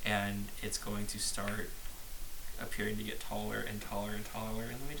 and it's going to start appearing to get taller and taller and taller.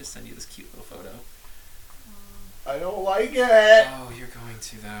 And let me just send you this cute little photo. I don't like it. Oh, you're going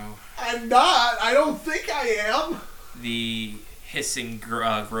to though. I'm not. I don't think I am. The hissing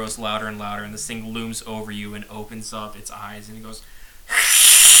grows louder and louder, and this thing looms over you and opens up its eyes, and it goes.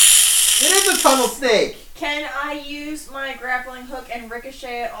 It is a tunnel snake! Can I use my grappling hook and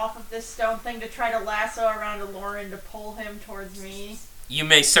ricochet it off of this stone thing to try to lasso around Aloran to pull him towards me? You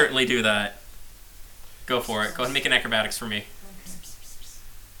may certainly do that. Go for it. Go ahead and make an acrobatics for me.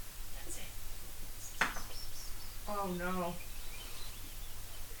 Oh no.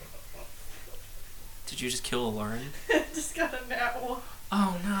 Did you just kill Aloran? Just got a nat one.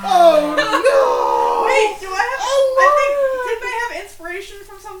 Oh no. Oh no! Wait, do I have? Didn't I have inspiration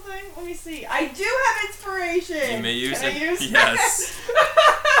from something? Let me see. I do have inspiration. You may use Can it. I use Yes.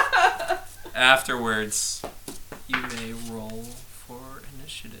 that? Afterwards, you may roll for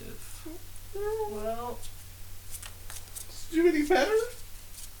initiative. Well, Do any better?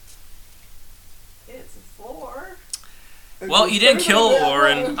 it's a 4. Well, you didn't kill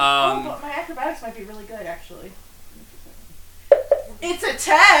Aloran. Oh, but my acrobatics might be really good, actually. It's a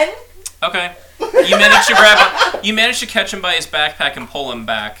 10. Okay. You manage to grab him. You manage to catch him by his backpack and pull him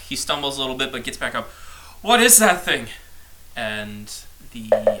back. He stumbles a little bit, but gets back up. What is that thing? And the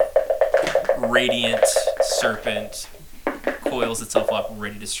radiant serpent coils itself up,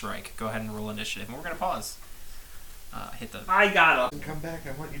 ready to strike. Go ahead and roll initiative, and we're gonna pause. Hit the. I got him. Come back.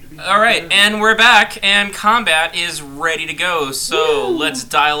 I want you to be. All right, and we're back, and combat is ready to go. So let's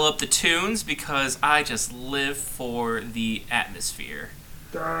dial up the tunes because I just live for the atmosphere.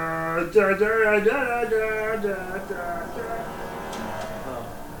 Oh, I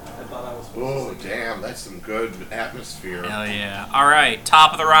thought I was supposed Oh to sing. damn! That's some good atmosphere. Hell yeah! All right,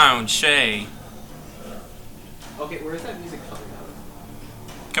 top of the round, Shay. Okay, where is that music coming out of?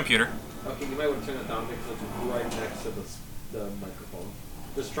 Computer. Okay, you might want to turn that down because it's right next to the microphone.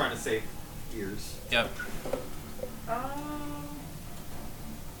 Just trying to save ears. Yep.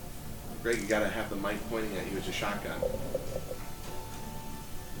 Greg, you gotta have the mic pointing at you as a shotgun.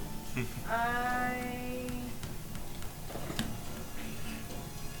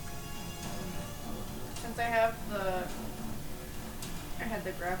 Since I had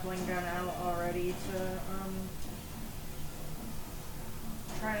the grappling gun out already to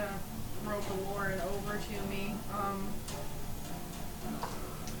try to rope Aloran over to me. I'm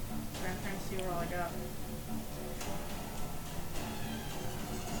trying to see where all I got.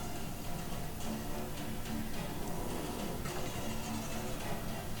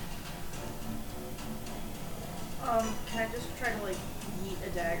 Can I just try to like yeet a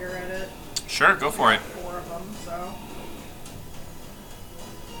dagger at it? Sure, go for it. 4 of them, so.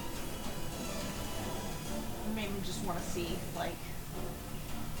 Maybe just want to see, like,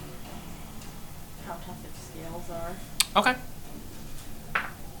 how tough its scales are. Okay. That's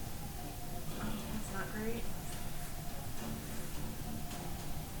not great.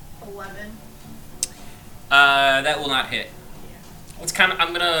 11. That will not hit. It's kind of.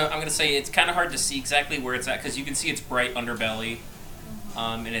 I'm gonna say it's kind of hard to see exactly where it's at because you can see its bright underbelly,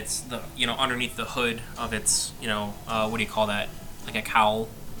 and it's the underneath the hood of its what do you call that, like a cowl.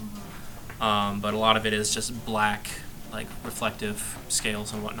 But a lot of it is just black, like reflective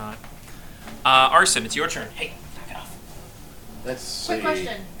scales and whatnot. Arson, it's your turn. Hey, knock it off. Let's see. Quick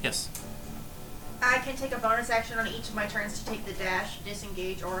question. Yes. I can take a bonus action on each of my turns to take the dash,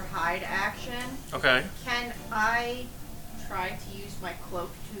 disengage, or hide action. Okay. Can I try to use my cloak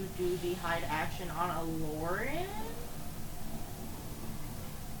to do the hide action on Aloran?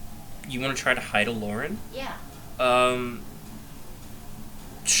 You want to try to hide Aloran? Yeah.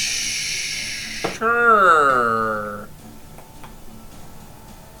 Sure.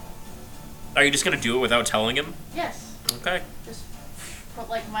 Are you just gonna do it without telling him? Yes. Okay. Just put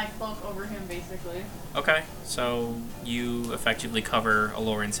like my cloak over him, basically. Okay. So you effectively cover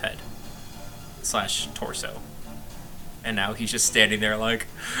Aloran's head / torso. And now he's just standing there like,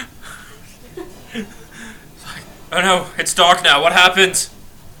 oh no, it's dark now. What happened?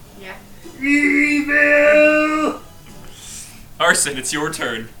 Yeah. Evil! Arson, it's your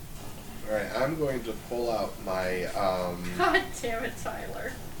turn. Alright, I'm going to pull out my, God damn it,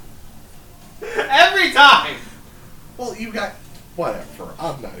 Tyler. Every time! well, you got... Whatever.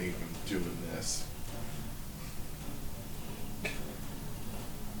 I'm not even doing this.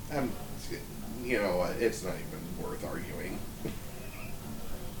 You know what? It's not even worth arguing.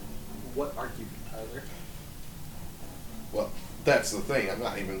 What argument, Tyler? Well, that's the thing. I'm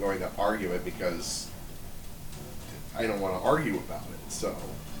not even going to argue it because I don't want to argue about it. So,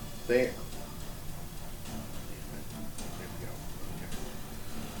 there. There we go.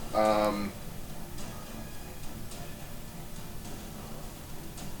 Okay.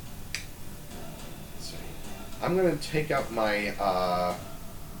 Let's see. I'm going to take out my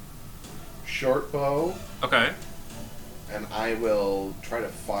short bow, Okay. and I will try to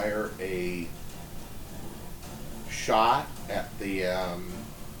fire a shot at the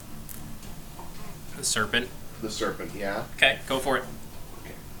The serpent. Yeah. Okay, go for it.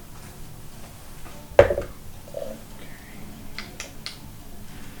 Okay.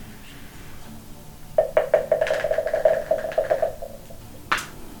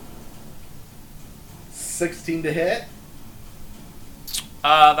 16 to hit.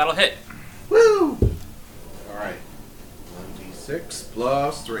 That'll hit. Woo! Alright. 1d6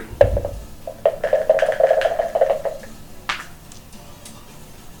 plus 3.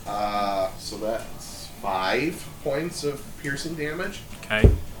 So that's 5 points of piercing damage. Okay.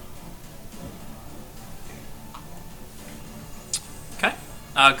 Okay.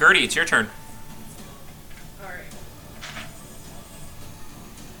 Gertie, it's your turn. Alright.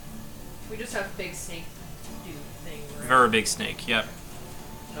 We just have big snake dude thing, right? Very big snake, yep.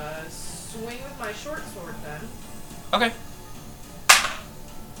 Swing with my short sword then. Okay.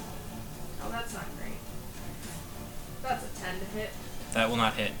 Oh, that's not great. That's a 10 to hit. That will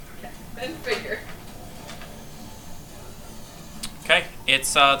not hit. Okay. Then figure. Okay,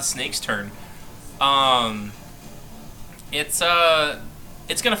 it's the snake's turn. It's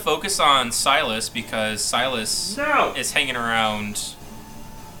gonna focus on Silas because Silas No! is hanging around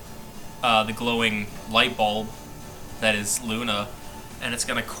the glowing light bulb that is Luna, and it's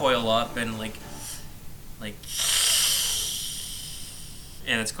gonna coil up and like,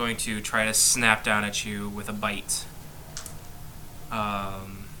 and it's going to try to snap down at you with a bite.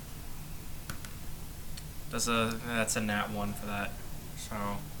 That's a nat 1 for that. So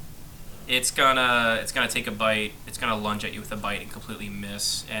it's gonna take a bite. It's gonna lunge at you with a bite and completely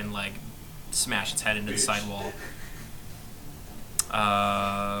miss and like smash its head into the side wall.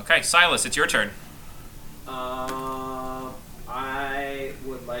 Okay, Silas, it's your turn. I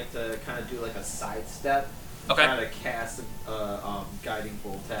would like to kind of do like a sidestep. Okay. Try to cast a guiding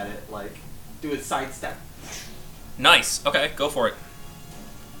bolt at it, like do a sidestep. Nice. Okay, go for it.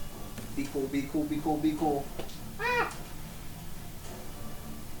 Be cool, be cool, be cool, be cool. Ah!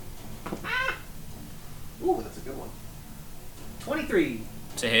 Ah! Ooh, that's a good one. 23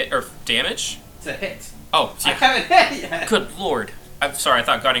 To hit or damage? to hit. Oh, I yeah. haven't hit yet. Good lord. I'm sorry. I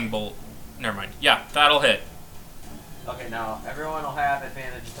thought guiding bolt. Never mind. Yeah, that'll hit. Okay, now everyone will have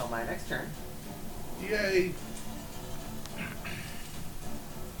advantage until my next turn. Yay!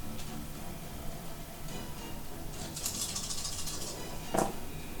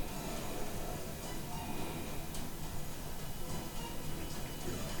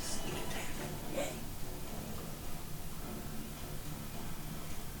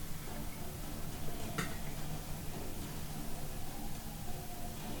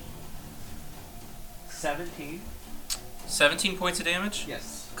 $17. 17 points of damage?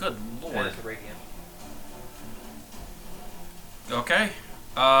 Yes. Good That lord. is the radiant. Okay.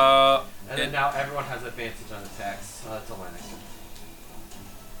 And then now everyone has advantage on attacks until my next turn.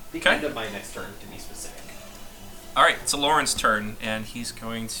 The Okay. end of my next turn, to be specific. Alright, it's Lauren's turn, and he's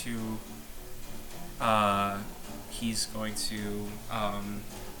going to have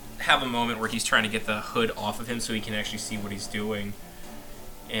a moment where he's trying to get the hood off of him so he can actually see what he's doing.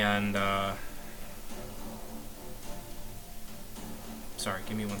 And, sorry,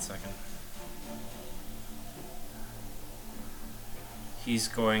 give me 1 second. He's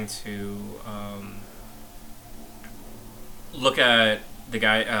going to, look at the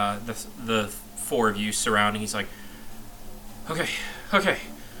guy, the four of you surrounding. He's like, okay.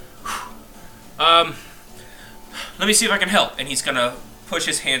 Let me see if I can help. And he's gonna push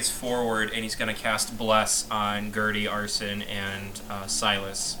his hands forward, and he's gonna cast Bless on Gertie, Arson, and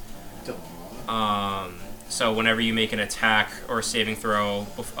Silas. So whenever you make an attack or saving throw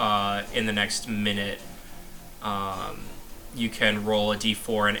in the next minute, you can roll a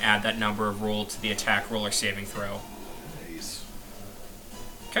d4 and add that number of roll to the attack roll or saving throw. Nice.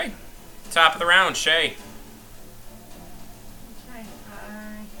 Okay. Top of the round, Shay. Okay,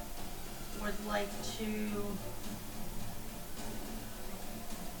 I would like to.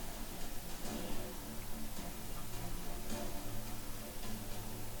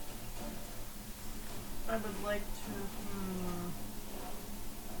 I would like to.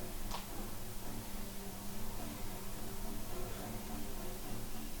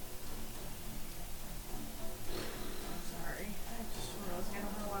 Sorry, I just realized I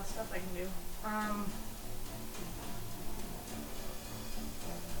don't have a lot of stuff I can do.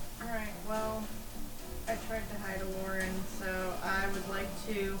 Alright, well, I tried to hide a Warren, so I would like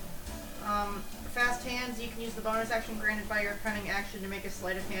to, fast hands, you can use the bonus action granted by your cunning action to make a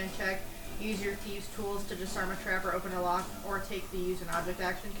sleight of hand check, use your thieves tools to disarm a trap or open a lock, or take the use an object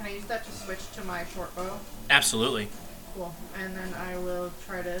action. Can I use that to switch to my short bow? Absolutely. Cool, and then I will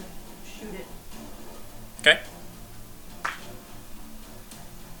try to shoot it. Okay.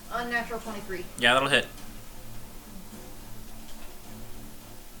 Unnatural 23. Yeah, that'll hit.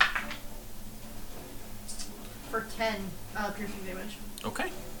 For 10 piercing damage. Okay.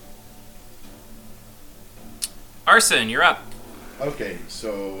 Arson, you're up. Okay,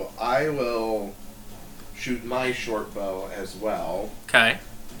 so I will shoot my short bow as well. Okay.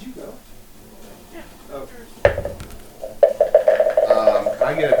 Did you go? Yeah. Oh.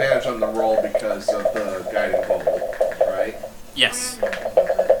 I get advantage on the roll because of the guiding bolt, right? Yes.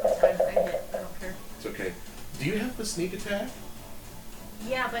 That's fine, I hit. I don't care. It's okay. Do you have the sneak attack?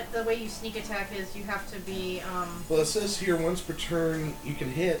 Yeah, but the way you sneak attack is you have to be, Well, it says here once per turn you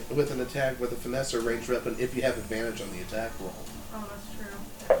can hit with an attack with a finesse or ranged weapon if you have advantage on the attack roll. oh, that's true.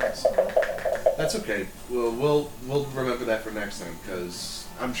 That's cool. That's okay. We'll remember that for next time because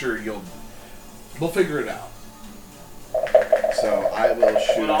I'm sure we'll figure it out. So I will It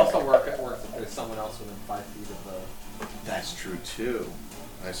shoot. would also work if there's someone else within 5 feet of the. That's true too.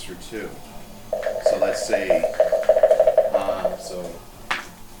 That's true too. So let's say. So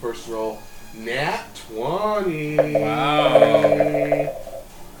first roll, nat 20. Wow.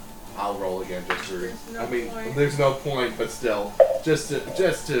 I'll roll again just for. There's no I mean, point. there's no point, but still, just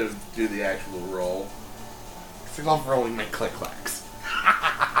to do the actual roll. I love rolling my click clacks.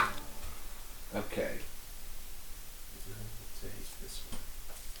 Okay.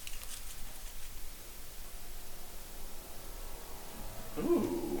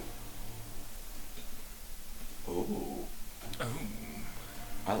 Ooh. Ooh.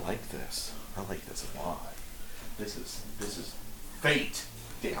 I like this. I like this a lot. This is fate.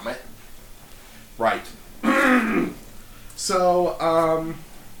 Damn it. Right. So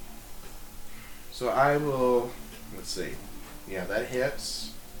I will. Let's see. Yeah, that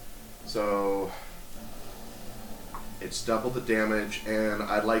hits. So it's double the damage, and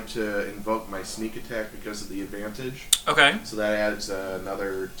I'd like to invoke my sneak attack because of the advantage. Okay. So that adds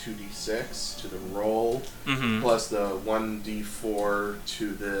another 2d6 to the roll, Mm-hmm. plus the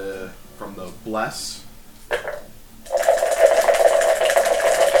 1d4 from the bless.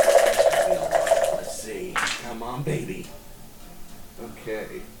 Let's see. Come on, baby.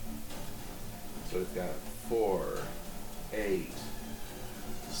 Okay. So we've got 4, 8,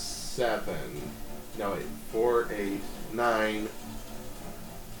 7. No, wait. 4, 8, 9,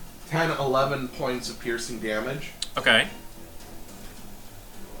 10, 11 points of piercing damage. Okay.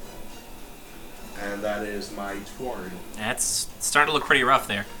 And that is my turn. That's starting to look pretty rough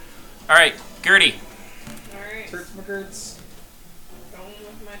there. All right, Gertie. Alright. Turts McGurts. Going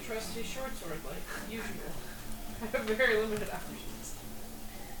with my trusty short sword like usual. I have very limited options.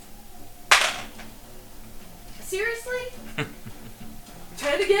 Seriously?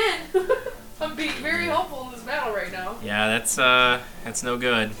 Try it again. I'm being very helpful in this battle right now. Yeah, that's no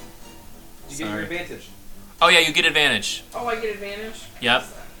good. You get your Sorry. advantage. Oh yeah, you get advantage. Oh, I get advantage? Yep.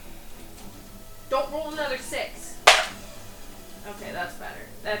 Don't roll another 6. Okay, that's better.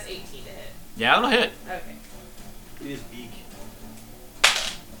 That's 18 to hit. Yeah, that'll hit. Okay. It is beak.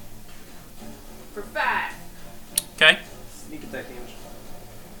 For 5. Okay. Sneak attack damage.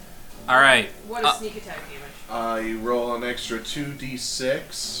 All right. What is sneak attack damage? You roll an extra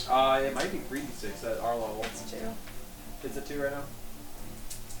 2d6. It might be 3d6 at our level. It's 2. Is it 2 right now?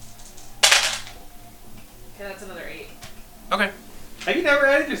 Okay, that's another 8. Okay. Have you never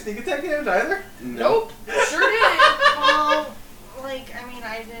added your sneak attack damage either? Nope. Sure did. Well, like, I mean,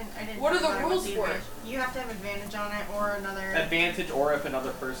 I didn't. What are the provide rules with for it? advantage. You have to have advantage on it, or another. Advantage, or if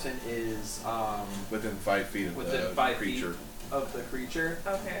another person is Within 5 feet of within the 5 creature. feet of the creature,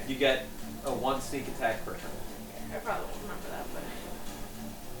 Okay. you get a 1 sneak attack per turn. I probably won't remember that, but.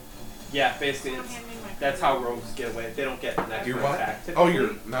 Yeah, basically Someone it's hand me my That's how rogues get away. They don't get an extra You're what? attack. Oh, typically.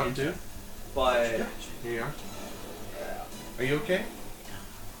 you're Mountain Dew? But Yeah. Are you okay?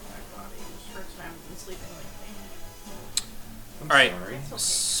 My body just hurts and I haven't been sleeping lately. I'm All right. sorry.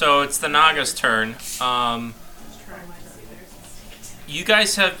 So it's the Naga's turn. Just trying to. You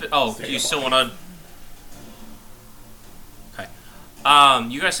guys have. Oh, you still want to. Okay.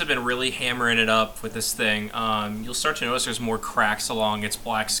 You guys have been really hammering it up with this thing. You'll start to notice there's more cracks along its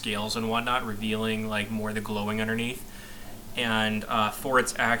black scales and whatnot, revealing like more of the glowing underneath. And for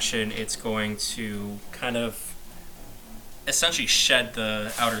its action, it's going to kind of essentially shed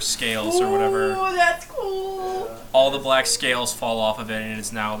the outer scales or whatever. Oh, that's cool. All the black scales fall off of it, and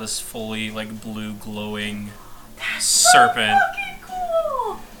it's now this fully like blue glowing serpent. Fucking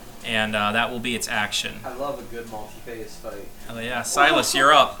cool. And that will be its action. I love a good multi-phase fight. Hell yeah. Silas,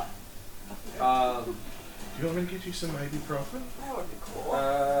 you're up. Do you want me to get you some ibuprofen? That would be cool.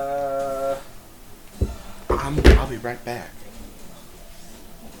 I'll be right back.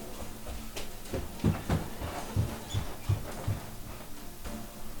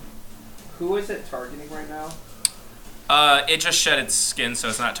 Who is it targeting right now? It just shed its skin, so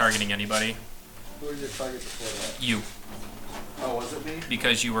it's not targeting anybody. Who was your target before that? You, Oh, was it me?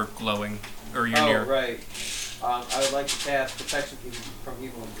 because you were glowing, or you're Oh, near right. I would like to cast protection from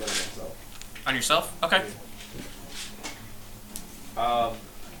evil and good on myself. on yourself. Okay.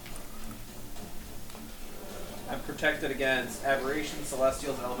 I'm protected against aberrations,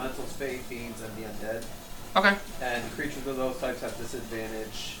 celestials, elementals, fey, fiends, and the undead. Okay. And creatures of those types have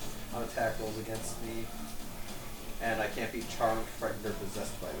disadvantage on attack rolls against me. And I can't be charmed, frightened, or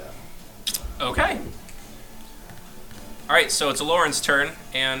possessed by them. Okay. All right. So it's Lauren's turn,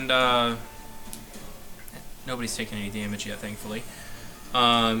 and nobody's taken any damage yet, thankfully.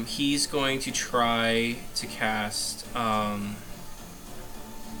 He's going to try to cast.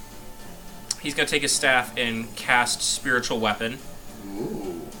 He's going to take his staff and cast Spiritual Weapon.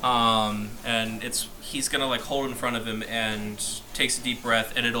 Ooh. And he's gonna like hold it in front of him and takes a deep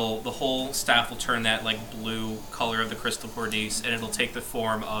breath, and the whole staff will turn that like blue color of the crystal cordis, and it'll take the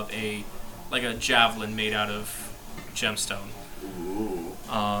form of a javelin made out of gemstone. Ooh.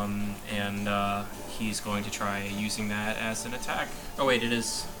 And he's going to try using that as an attack. Oh wait, it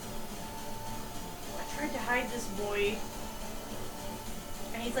is. I tried to hide this boy.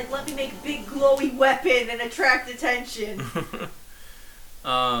 And he's like, let me make a big glowy weapon and attract attention.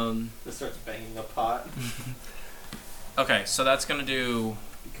 This starts banging a pot. Okay, so that's gonna do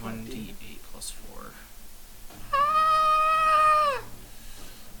 1d8 plus 4.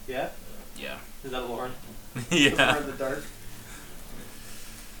 Yeah? Yeah. Is that Lauren? Yeah. in the dark.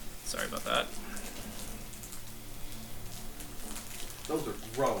 Sorry about that. Those are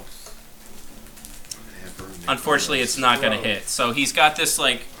gross. Unfortunately, it's not gonna hit. So he's got this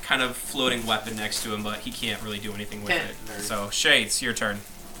like kind of floating weapon next to him, but he can't really do anything with Can't, it. nerd. So Shay, it's your turn.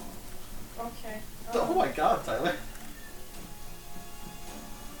 Okay. Oh my god, Tyler.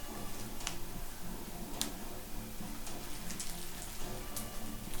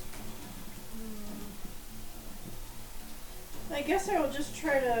 I guess I will just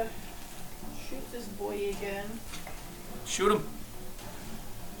try to shoot this boy again. Shoot him.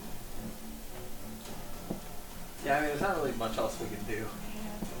 Yeah, I mean, there's not really much else we can do.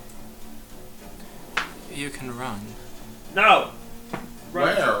 You can run. No!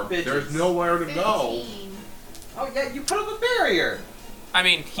 Where? bitches. There's nowhere to go. 15. Oh yeah, you put up a barrier! I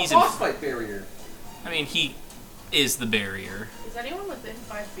mean, he's a boss fight barrier. he is the barrier. Is anyone within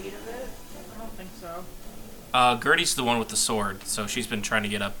 5 feet of it? I don't think so. Gertie's the one with the sword, so she's been trying to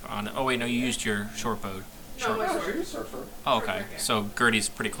get up on it. Oh wait, no, you used your short bow. No, my Oh, sword. you're a surfer. Oh, okay, so Gertie's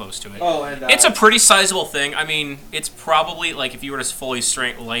pretty close to it. Oh, and It's a pretty sizable thing. I mean, it's probably like if you were to fully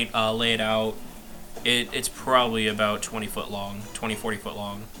lay it out, it's probably about 20 foot long, 40 foot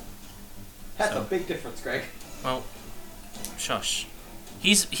long. That's so. a big difference, Greg. Well, shush.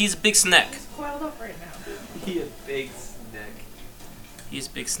 He's a big snack. He's coiled up right now. He a big snake. He's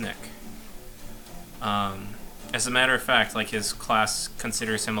a big snack. As a matter of fact, like his class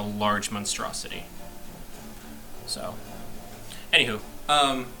considers him a large monstrosity. So, anywho,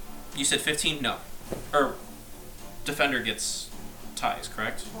 you said 15? No. Or, defender gets ties,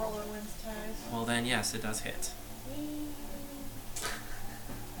 correct? Roller wins ties. Well then, yes, it does hit.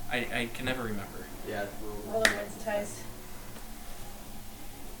 I can never remember. Yeah, Roller wins ties.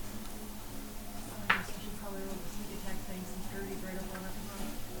 I guess we should probably roll the sneak attack thing since Gertie's right up on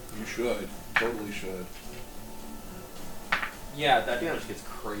it. You should. Totally should. yeah, that damage gets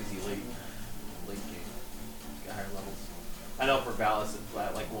crazy late game. Get higher levels. I know for Valis,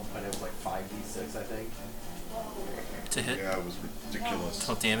 at like one point it was like 5d6, I think. To hit? Yeah, it was ridiculous.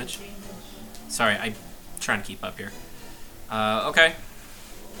 12 damage? Sorry, trying to keep up here. Okay.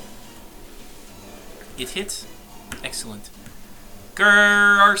 It hit. Excellent.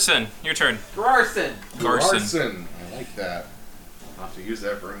 Garson, your turn. Garson. Garson. I like that. I'll have to use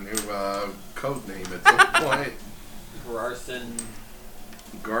that for a new code name at some point.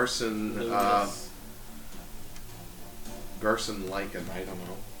 Garson. Lewis. Garson Lycan. I don't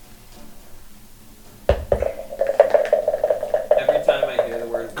know. Every time I hear the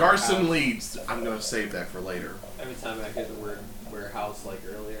word Garson warehouse- Leeds. I'm gonna save that for later. Every time I hear the word warehouse, like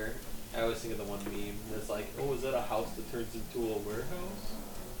earlier, I always think of the one meme that's like, "Oh, is that a house that turns into a warehouse?"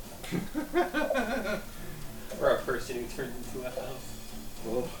 Or a person who turns into a house.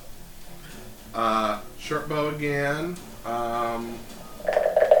 Short bow again.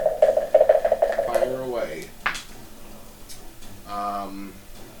 Fire away.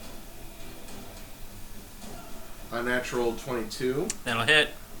 Unnatural 22. That'll hit.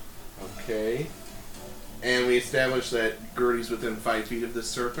 Okay. And we established that Gertie's within 5 feet of this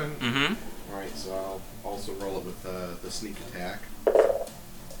serpent. Mm-hmm. Alright, so I'll also roll it with the sneak attack.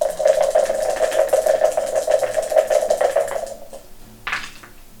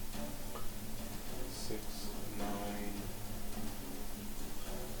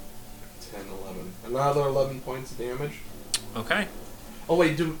 Another 11 points of damage. Okay. Oh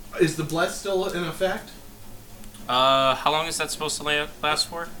wait, is the bless still in effect? How long is that supposed to last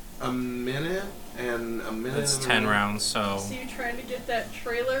for? A minute and a minute. That's and 10 a- rounds, so... So you trying to get that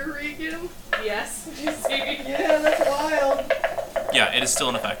trailer, Regan? Yes. Did you see? Yeah, that's wild. Yeah, it is still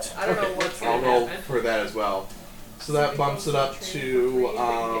in effect. I don't know what's I'll gonna roll happen. for that as well. So that bumps it up to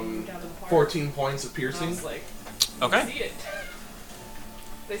 14 points of I piercing. was like, Okay. see it.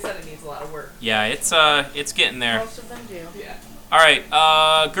 They said it needs a lot of work. Yeah, it's getting there. Most of them do. Yeah.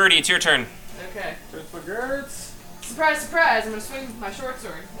 Alright, Gertie, it's your turn. Okay. Turns for Gertz. Surprise, surprise! I'm gonna swing with my short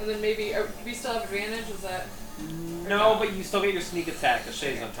sword, and then maybe we still have advantage. Is that? No, but you still get your sneak attack. The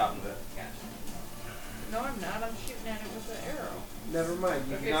shade's on top of it. Gotcha. No, I'm not. I'm shooting at it with an arrow. Never mind.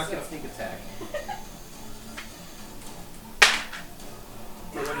 You Okay, do not so- get sneak attack.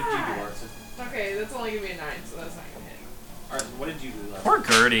 So what did you do, Arson? Okay, that's only gonna be a 9, so that's not gonna hit. Arson, what did you do last? Poor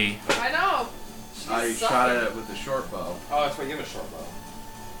Gertie. I know. She's I sucking. shot at it with the short bow. Oh, that's right. You have a short bow.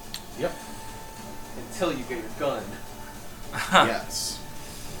 Yep. Until you get your gun. Yes.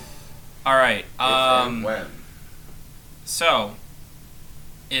 Alright, If and when. so...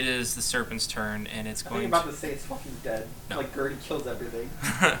 It is the serpent's turn, and it's I going think about to say it's fucking dead. No. Like Gertie kills everything.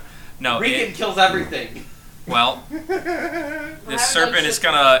 No, Regan kills everything. well, I this haven't serpent done is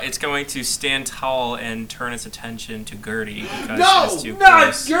shit. it's going to stand tall and turn its attention to Gertie because No, it's too not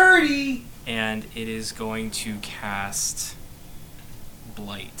close. Gertie. And it is going to cast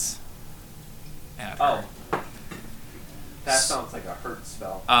Blight at her. Oh, that sounds like a hurt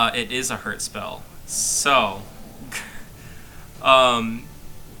spell. It is a hurt spell. So,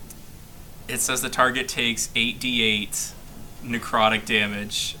 it says the target takes 8d8 necrotic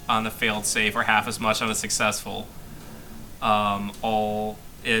damage on the failed save, or half as much on a successful.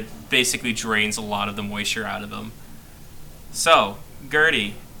 It basically drains a lot of the moisture out of them. So,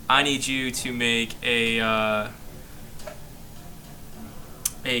 Gertie, I need you to make a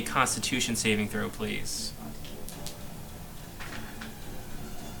Constitution saving throw, please.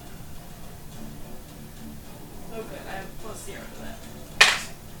 Oh, good. I have +0 to that.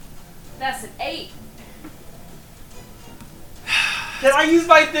 That's an 8. Can I use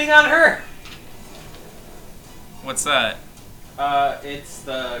my thing on her? What's that? It's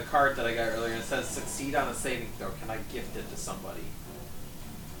the card that I got earlier. It says succeed on a saving throw. Can I gift it to somebody?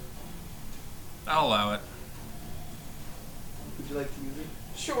 I'll allow it. Would you like to use it?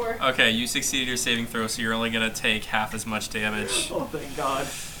 Sure. Okay, you succeeded your saving throw, so you're only gonna take half as much damage. Oh, thank God.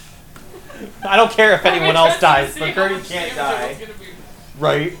 I don't care if anyone else dies, but Gertie Gertie can't die. Gonna be.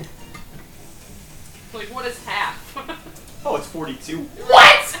 Right. Like, what is half? Oh, it's 42.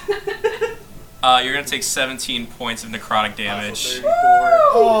 What? You're gonna take 17 points of necrotic damage. 34.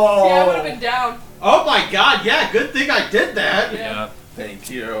 Oh. Yeah, I would have been down. Oh my God! Yeah, good thing I did that. Yeah. Yep. Thank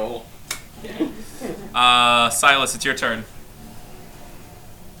you. Silas, it's your turn.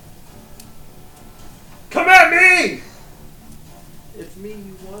 Come at me! It's me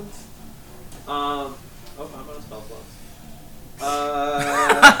you want. Oh, I'm out of spell slots.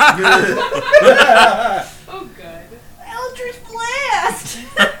 Oh, good. Eldritch Blast!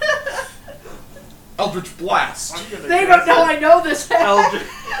 Eldritch Blast. They don't know I know this.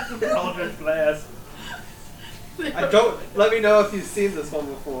 Eldritch Blast. I don't. Let me know if you've seen this one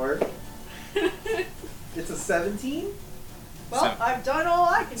before. It's a 17. Well, I've done all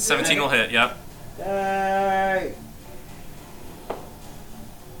I can do. 17 will hit, yep. Yay!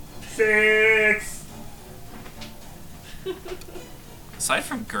 6. aside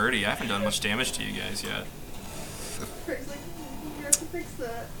from Gertie, I haven't done much damage to you guys yet. Craig's like, you have to fix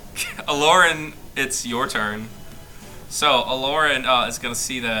that. Aloran, it's your turn. So, Aloran is going to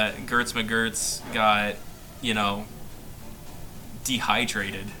see that Gertz McGurtz got, you know,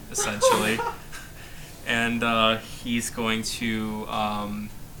 dehydrated, essentially. And he's going to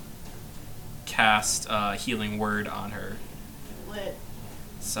cast Healing Word on her. Lit.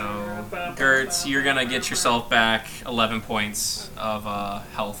 So, Gertz, you're going to get yourself back 11 points of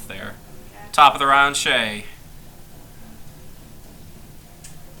health there. Top of the round, Shay.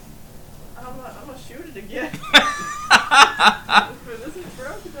 I'm gonna shoot it again. If this is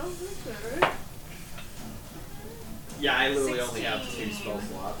broken, don't fix it, right? Yeah, I literally only have 2 16. spell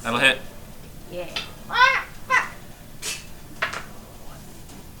slots. That'll hit. Yeah.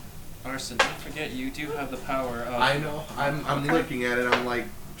 Arson, don't forget, you do have the power of... I know. I'm looking at it. I'm like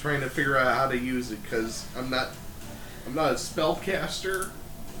trying to figure out how to use it because I'm not a spellcaster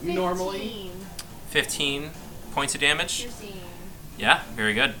normally. 15 points of damage. Piercing. Yeah,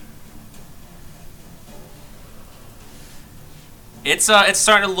 very good. It's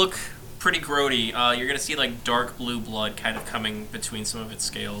starting to look pretty grody. You're gonna see like dark blue blood kind of coming between some of its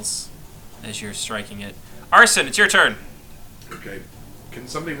scales as you're striking it. Arson, it's your turn. Okay. Can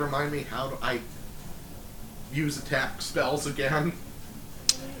somebody remind me how do I use attack spells again?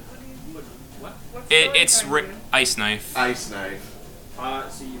 What? It's ice knife. Ice knife.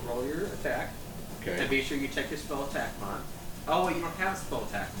 So you roll your attack, and Okay. be sure you check your spell attack mod. Oh wait, you don't have spell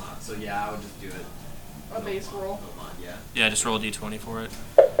attack mod, so yeah, I would just do it. A base roll. No mod, yeah. Yeah, just roll a d20 for it.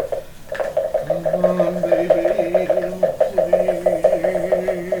 Come on, baby,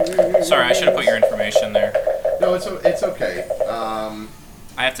 please. Sorry, I should have put your information there. No, it's okay.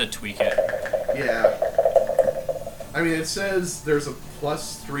 I have to tweak it. Yeah. I mean, it says there's a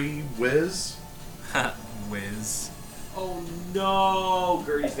 +3 whiz. Whiz. Oh no!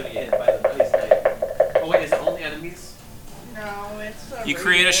 Gertie's gonna get hit by the ice knife. Oh wait, is it only enemies? No, it's You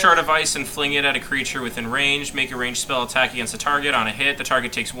create a shard of ice and fling it at a creature within range. Make a ranged spell attack against a target. On a hit, the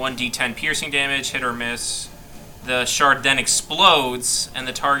target takes 1d10 piercing damage, hit or miss. The shard then explodes, and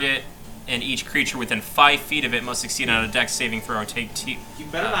the target and each creature within 5 feet of it must succeed on a dex saving throw or take You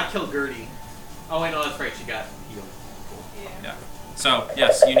better not kill Gertie. Oh wait, no, that's right. She got healed. Cool. Yeah. So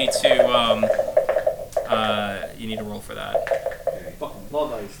yes, you need to roll for that. Okay. Fucking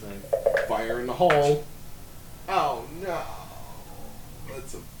love ice knife. Fire in the hole. Oh no.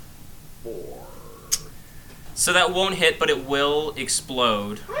 That's a 4. So that won't hit, but it will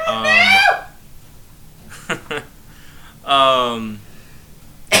explode.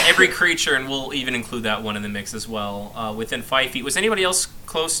 Every creature, and we'll even include that one in the mix as well, within 5 feet. Was anybody else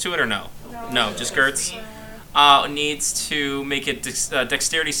close to it or no? No, just Gertz. Needs to make a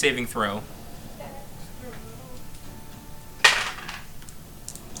dexterity saving throw.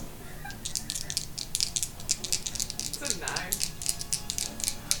 It's a 9.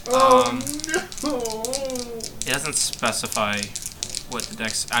 Oh no. It doesn't specify what the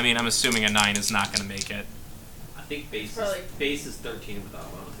dex... I mean, I'm assuming a 9 is not going to make it. I think base Probably. is 13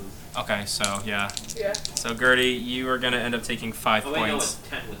 without bonuses. Okay, so, yeah. Yeah. So, Gertie, you are going to end up taking 5 Oh wait, no, points. it's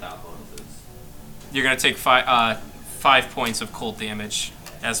 10 without bonuses. You're going to take 5 points of cold damage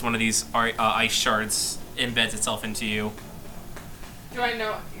as one of these ice shards embeds itself into you. Do I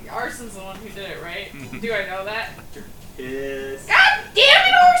know? Arson's the one who did it, right? Do I know that? Yes. God damn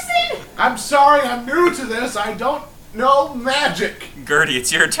it, Arson! I'm sorry, I'm new to this. I don't know magic. Gertie, it's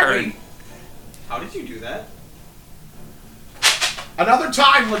your turn. Wait. How did you do that? Another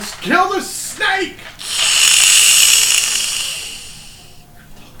time, let's kill the snake.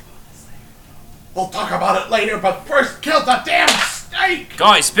 We'll talk about it later, but first kill the damn snake.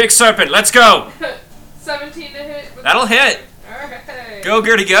 Guys, big serpent, let's go. 17 to hit. With That'll hit. Alright. Go,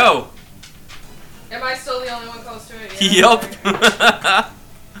 Gertie, go. Am I still the only one close to it? Yup.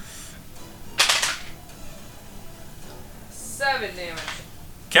 7 damage.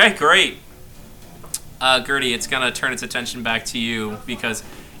 Okay, great. Gertie, it's gonna turn its attention back to you because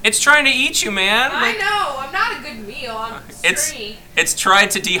it's trying to eat you, man. I know. I'm not a good meal. I'm It's stringy. it's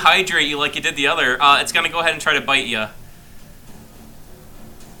tried to dehydrate you like it did the other. It's gonna go ahead and try to bite you.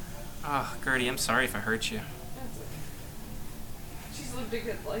 Oh, Gertie, I'm sorry if I hurt you. That's okay. She's lived a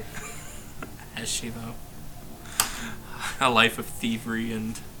good life. Has she though? A life of thievery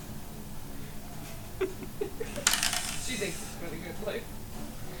and She thinks it's been a good life.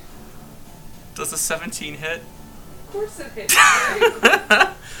 does a 17 hit? Of course it hits.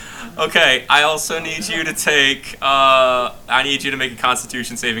 Okay, I also need you to take. I need you to make a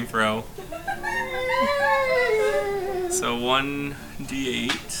Constitution saving throw. So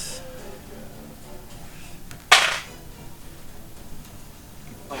 1d8.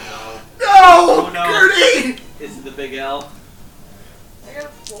 Gertie! Is it the big L? I got a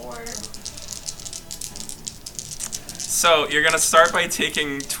 4. So you're gonna start by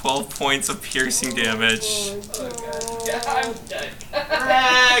taking 12 points of piercing damage. Oh god. Yeah, I'm done.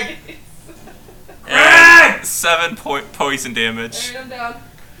 Greg! And 7 poison damage. Alright, I'm down.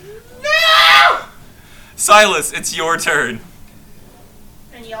 No! Silas, it's your turn.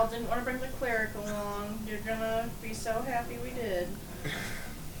 And y'all didn't want to bring the cleric along. You're gonna be so happy we did.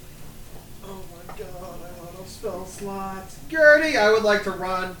 Oh my god, I'm out of spell slots. Gertie, I would like to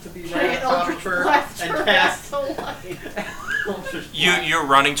run to be right on top of her and cast. You're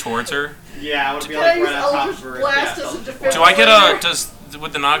running towards her. Yeah, I would be Can I like use right on top Eldritch of her. and Blast cast as a Eldritch defense? Do I get a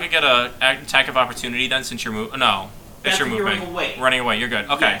would the Naga get a attack of opportunity then since you're moving? No, it's That's your if you're movement. running away. Running away, you're good.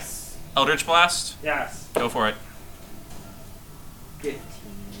 Okay. Yes. Eldritch Blast, Yes. go for it. 15.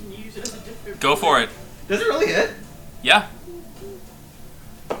 Use it as a defense. Go for it. Does it really hit? Yeah.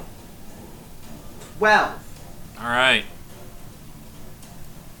 12. All right.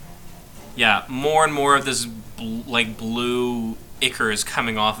 Yeah, more and more of this blue ichor is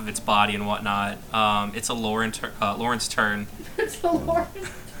coming off of its body and whatnot. It's a Lauren's turn. It's a Lord.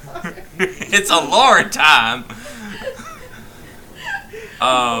 It's a Lauren time.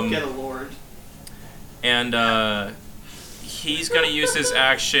 Get a lord. And he's gonna use his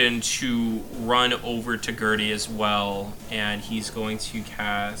action to run over to Gertie as well, and he's going to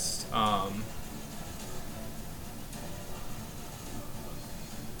cast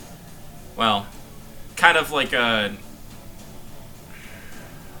well, kind of like a.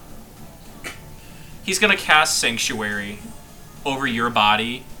 He's gonna cast Sanctuary over your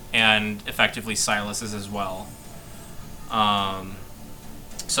body and effectively Silas's as well.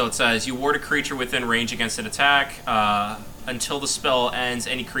 So it says, you ward a creature within range against an attack. Until the spell ends,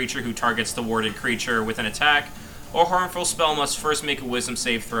 any creature who targets the warded creature with an attack or harmful spell must first make a wisdom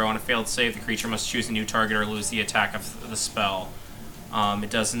save throw. On a failed save, the creature must choose a new target or lose the attack of the spell. It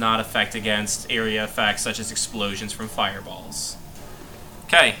does not affect against area effects such as explosions from fireballs.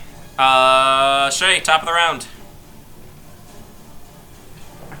 Okay. Shay, top of the round.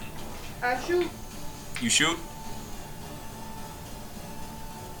 I shoot. You shoot.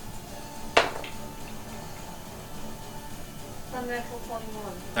 Unnatural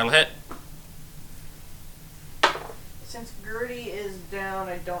 21. That'll hit. Since Gertie is down,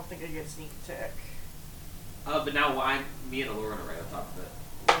 I don't think I get sneak attack. But now me and Lauren are right on top of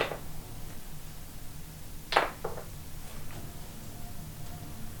it.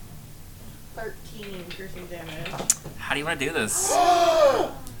 13 piercing damage. How do you want to do this?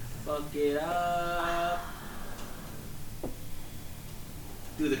 Fuck it up.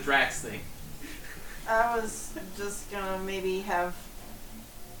 Do the Drax thing. I was just gonna maybe have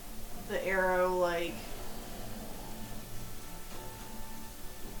the arrow like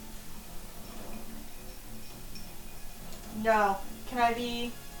no. Can I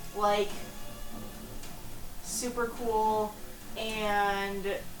be like super cool and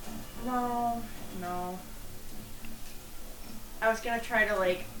no. I was gonna try to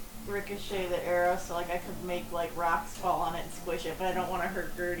like ricochet the arrow so like I could make like rocks fall on it and squish it, but I don't want to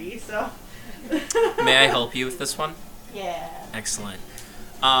hurt Gertie, so May I help you with this one? yeah. Excellent.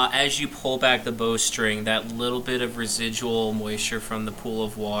 As you pull back the bowstring, that little bit of residual moisture from the pool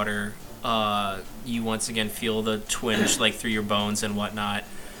of water, you once again feel the twinge like through your bones and whatnot,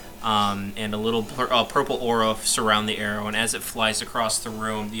 and a little purple aura surround the arrow. And as it flies across the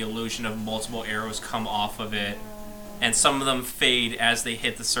room, the illusion of multiple arrows come off of it, and some of them fade as they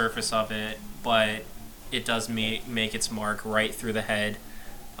hit the surface of it, but it does make its mark right through the head.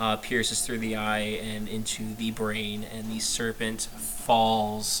 Pierces through the eye and into the brain, and the serpent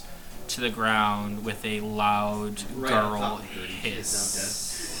falls to the ground with a loud Right on gurgle top of Gertie. She is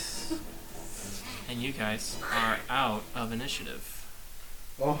hiss. And you guys are out of initiative.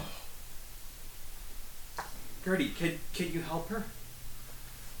 Oh, Gertie, can you help her?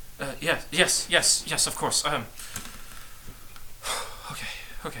 Yes, of course.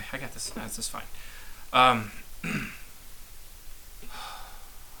 Okay, I got this. This is fine.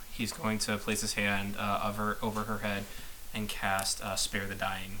 He's going to place his hand over her head and cast Spare the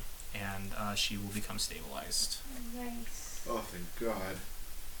Dying, and she will become stabilized. Nice. oh, thank God.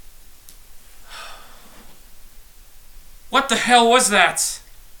 What the hell was that?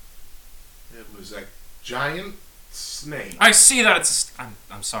 It was a giant snake. I see that it's.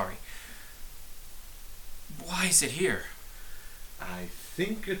 I'm sorry. Why is it here? I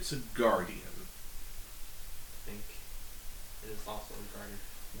think it's a guardian. I think it is also a guardian.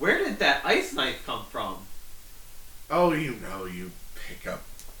 Where did that ice knife come from? Oh, you know, you pick up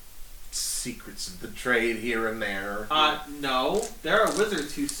secrets of the trade here and there. No. There are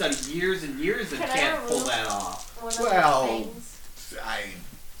wizards who study years and years and Can I can't pull remove- that off. One of Well- those things. I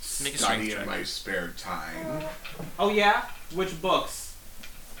Make a study strength in check. my spare time. Oh yeah? Which books?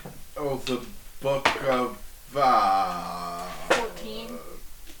 Oh, the book of 14.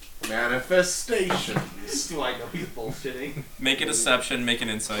 manifestations. Do I know he's bullshitting? Make a deception, make an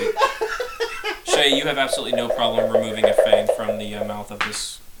insight. Shay, you have absolutely no problem removing a fang from the mouth of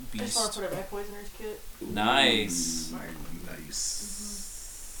this I just want beast. to put it in my poisoner's kit. Nice. Nice.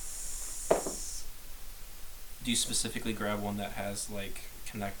 Do you specifically grab one that has like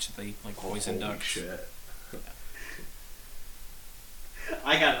connect to the like poison Holy ducts? shit.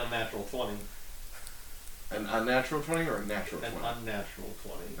 I got an unnatural 20. An unnatural 20 or a natural An 20? unnatural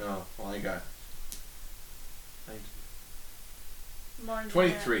 20. Oh, well, I got Mine's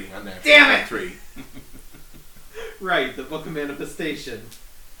 23 unnatural. Damn it! 23. Right, the Book of Manifestation.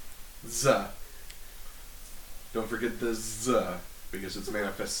 Z. Don't forget the Z, because it's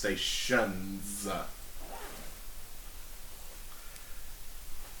manifestations.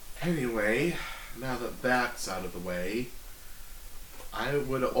 Anyway, now that that's out of the way, I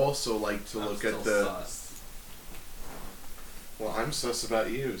would also like to I'm look still at the... sus. Well, I'm sus about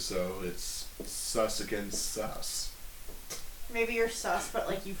you, so it's sus against sus. Maybe you're sus, but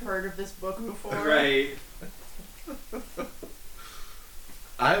like you've heard of this book before. Right.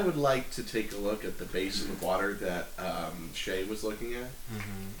 I would like to take a look at the basin of water that Shay was looking at.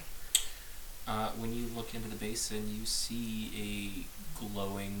 When you look into the basin, you see a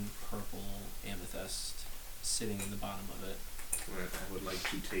glowing purple amethyst sitting in the bottom of it. I would like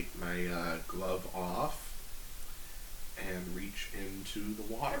to take my glove off and reach into the I'd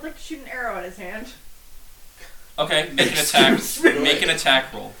water. like to shoot an arrow at his hand. Okay, make an attack. Excuse me. Make an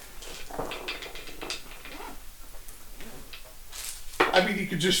attack roll. I mean, you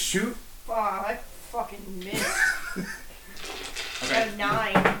could just shoot. Wow, I fucking missed. I Okay.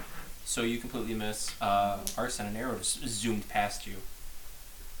 got 9. So you completely miss. Arson, an arrow just zoomed past you.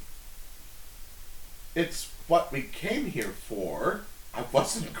 It's what we came here for. I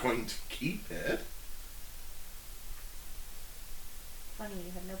wasn't going to keep it. Funny,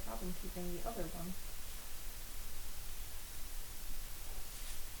 you had no problem keeping the other one.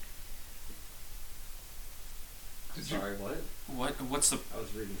 I'm sorry, what? What's the? I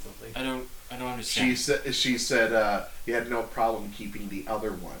was reading something. I don't understand. She said you had no problem keeping the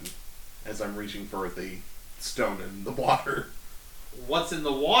other one, as I'm reaching for the stone in the water. What's in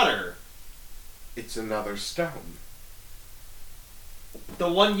the water? It's another stone. The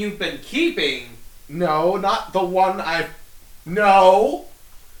one you've been keeping? No, not the one I've... No!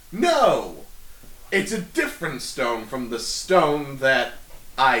 No! It's a different stone from the stone that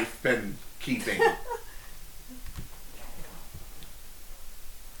I've been keeping.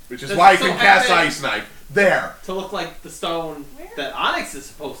 Which is Does why I it still can cast have it? Ice Knife. There! To look like the stone that Onyx is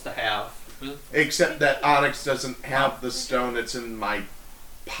supposed to have. Except that Onyx doesn't have the stone that's in my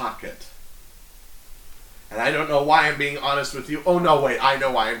pocket. And I don't know why I'm being honest with you. Oh no, wait, I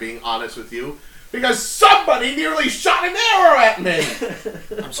know why I'm being honest with you. Because somebody nearly shot an arrow at me!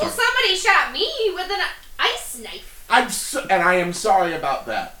 I'm Well, sorry. somebody shot me with an ice knife. And I am sorry about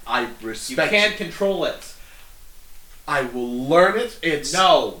that. I You respect can't control it. I will learn it. It's...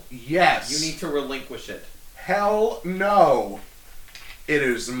 No. Yes. You need to relinquish it. Hell no. It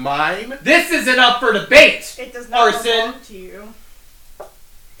is mine. This isn't up for debate! It does not Arson. belong to you.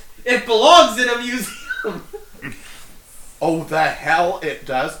 It belongs in a museum! Oh, the hell it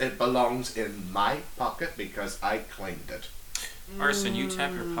does. It belongs in my pocket because I claimed it. Arson, you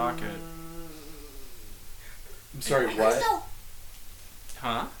tap your pocket. I'm sorry, My what? crystal!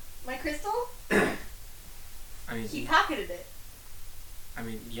 Huh? My crystal? I mean, He pocketed it.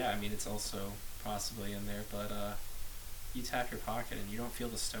 yeah. I mean, it's also possibly in there, but you tap your pocket and you don't feel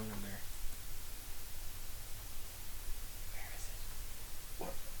the stone in there.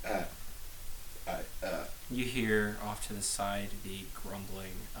 You hear off to the side the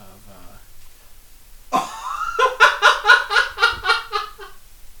grumbling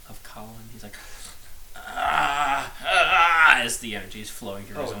of Colin. He's like, as the energy is flowing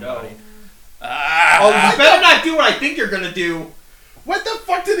through his Oh, own no. body. Oh, you better not do what I think you're gonna do! What the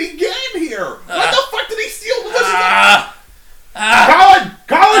fuck did he get in here? What the fuck did he steal? Ah! Colin!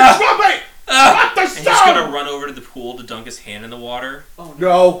 Colin, stop it! Stop the And he's stone! gonna run over to the pool to dunk his hand in the water. Oh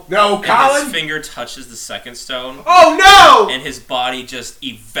No, And Colin! his finger touches the second stone, Oh no! and his body just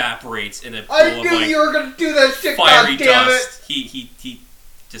evaporates in a pool I of knew like you were gonna do that shit, fiery goddammit! dust. He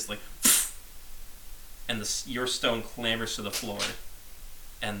just like, and your stone clambers to the floor,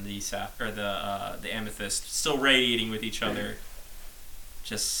 and the amethyst, still radiating with each other,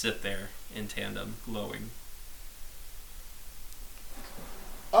 just sit there in tandem, glowing.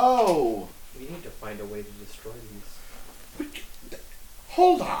 Oh, We need to find a way to destroy these.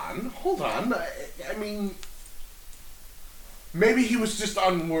 hold on. I mean, maybe he was just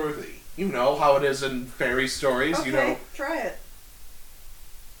unworthy. You know how it is in fairy stories, Okay, you know. try it.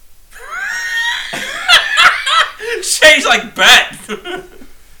 Shay's like, bet!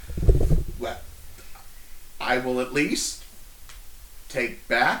 Well, I will at least take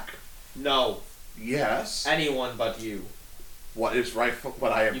back, No, yes, anyone but you. what is rightful,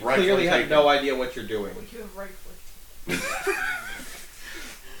 what I have You rightfully clearly have taken. no idea what you're doing. Would you have rightfully?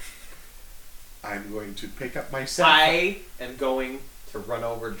 I'm going to pick up my cell I am going to run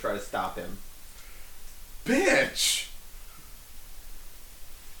over to try to stop him. Bitch!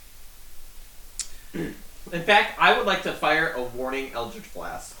 In fact, I would like to fire a warning Eldritch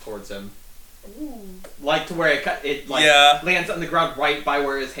Blast towards him. Ooh. Like to where it Yeah. lands on the ground right by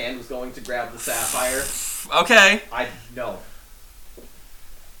where his hand was going to grab the sapphire. Okay. I know.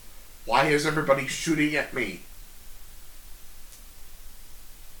 Why is everybody shooting at me?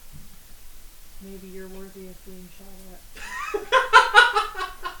 Maybe you're worthy of being shot at.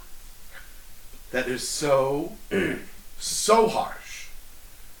 That is so, so harsh,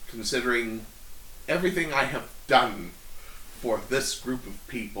 considering everything I have done for this group of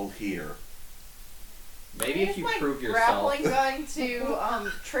people here. Maybe if you Is my prove yourself. grappling going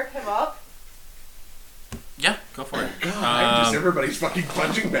to trip him up? Yeah, go for it. God, I'm just everybody's fucking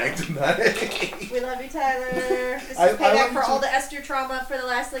punching bag tonight. We love you, Tyler. This is I payback love for you all too. the Esther trauma for the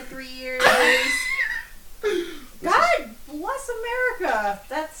last 3 years. God bless America.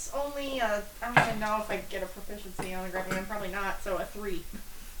 That's only I don't even know if I get a proficiency on the grappling. I'm probably not. So a 3.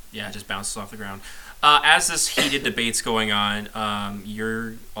 Yeah, it just bounces off the ground. As this heated debate's going on,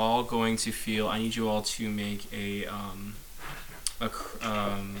 you're all going to feel. I need you all to make a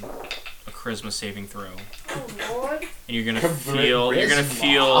charisma saving throw, Oh Lord. and you're gonna feel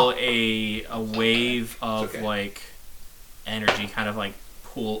a wave of okay. like energy kind of like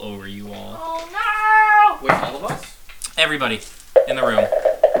pull over you all. Oh With all of us? Everybody in the room.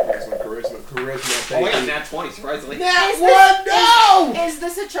 Charisma, Oh wait, baby. nat 20, surprisingly. That one, no! no! Is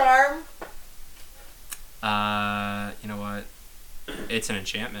this a charm? You know what? It's an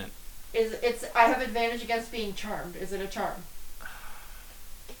enchantment. I have advantage against being charmed. Is it a charm?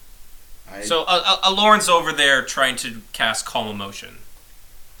 So, Lauren's over there trying to cast Calm Emotion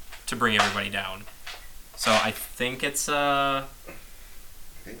to bring everybody down. So I think it's I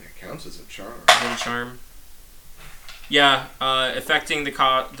think that counts as a charm. a charm. Yeah, affecting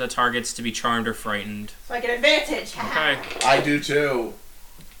the targets to be charmed or frightened. So I get advantage. Okay. I do too.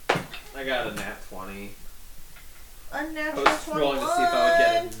 I got a nat 20. I Unnatural was 21. rolling to see if I would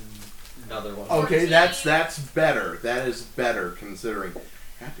get another one. Okay, that's better. That is better considering.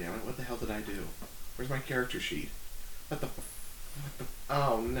 God damn it! What the hell did I do? Where's my character sheet? What the?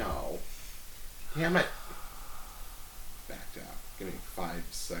 Oh no! Damn it! Backed out. Give me 5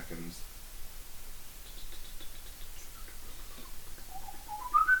 seconds.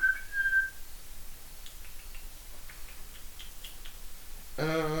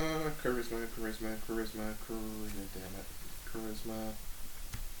 Charisma, damn it. Charisma.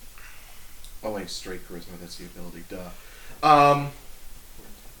 Oh wait, straight charisma, that's the ability, duh.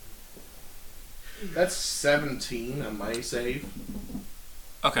 That's 17 on my save.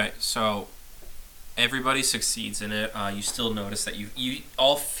 Okay, so everybody succeeds in it. You still notice that you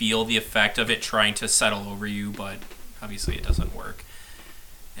all feel the effect of it trying to settle over you, but obviously it doesn't work.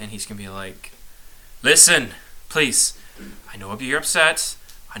 And he's gonna be like, "Listen, please. I know you're upset.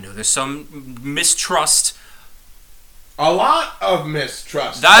 I know there's some mistrust. A lot of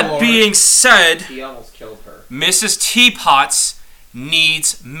mistrust. That Lord. being said, He almost killed her. Mrs. Teapots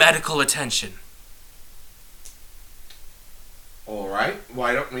needs medical attention." Alright,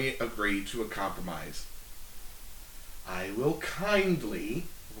 why don't we agree to a compromise? I will kindly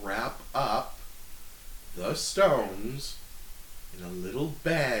wrap up the stones in a little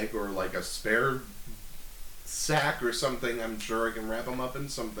bag or like a spare sack or something. I'm sure I can wrap them up in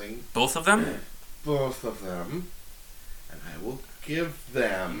something. Both of them? Both of them. And I will give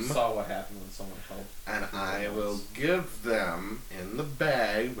them... You saw what happened when someone helped. And I will give them in the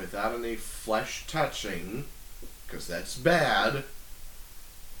bag without any flesh touching, because that's bad,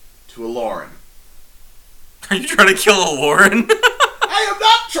 to a Lauren. Are you trying to kill a Lauren? I am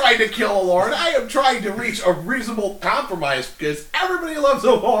not trying to kill a Lauren. I am trying to reach a reasonable compromise because everybody loves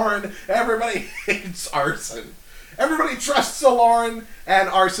a Lauren. Everybody hates Arson. Everybody trusts a Lauren, and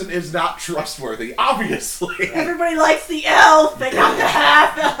Arson is not trustworthy, obviously. Everybody likes the elf. They got the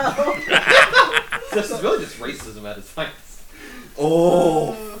half elf. This is really just racism at its finest.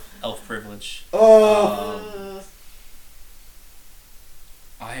 Oh. Elf privilege. village. Oh.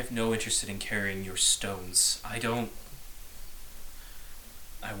 I have no interest in carrying your stones. I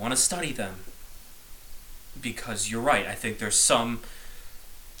want to study them. Because you're right, I think there's some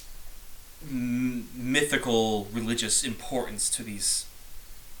mythical, religious importance to these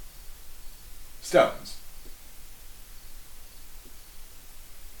Stones.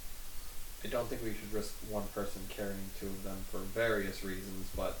 I don't think we should risk one person carrying two of them for various reasons,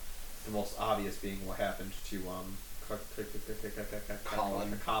 but the most obvious being what happened to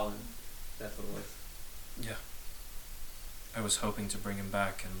Colin. Colin. That's what it was. Yeah. I was hoping to bring him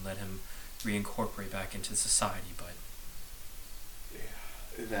back and let him reincorporate back into society, but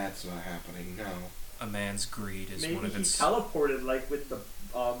That's not happening, no. a man's greed is Maybe one of he its... teleported like with the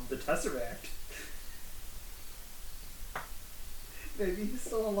Tesseract. Maybe he's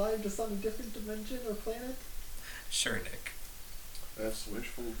still alive just on a different dimension or planet. Sure, Nick. That's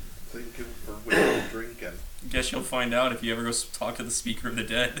wishful thinking for wishful drinking. Guess you'll find out if you ever go talk to the Speaker of the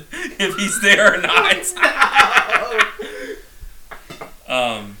Dead, if he's there or not.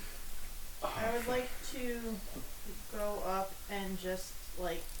 I would like to go up and just,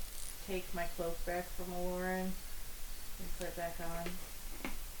 like, take my cloak back from Aloran and put it back on.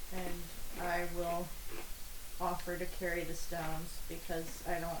 And I will offer to carry the stones because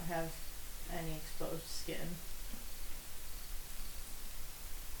I don't have any exposed skin.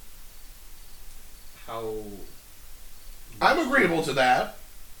 I'm agreeable to that.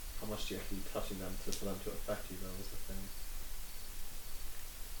 How much do you have to be touching them for them to affect you, though, is the thing.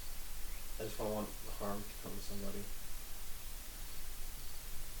 I just don't want harm to come to somebody.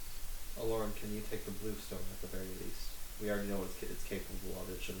 Oh, Lauren, can you take the blue stone at the very least? We already know what it's capable of.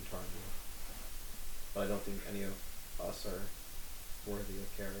 It shouldn't harm you. But I don't think any of us are worthy of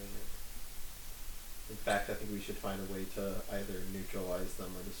carrying it. In fact, I think we should find a way to either neutralize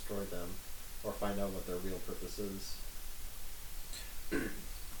them or destroy them, or find out what their real purpose is.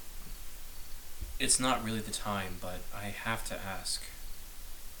 It's not really the time, but I have to ask.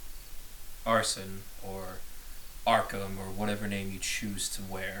 Arson, or Arkham, or whatever name you choose to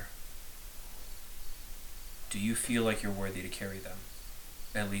wear, do you feel like you're worthy to carry them?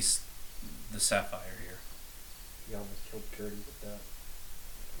 At least the Sapphire here. You almost killed Gertie with that.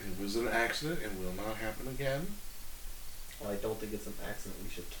 It was an accident and will not happen again. Well, I don't think it's an accident. We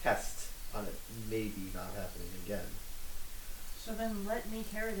should test on it maybe not happening again. So then let me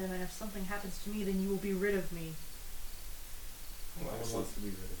carry them, and if something happens to me, then you will be rid of me. No one wants to be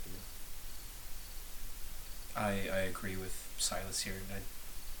rid of you. I agree with Silas here, and I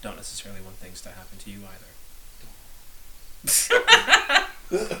don't necessarily want things to happen to you either.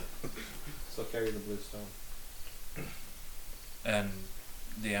 So carry the blue stone. And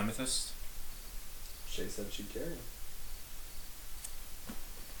the amethyst? Shay said she'd carry him.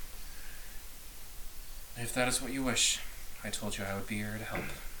 If that is what you wish, I told you I would be here to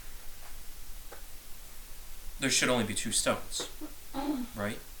help. There should only be 2 stones,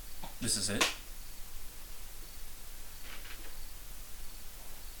 right? This is it?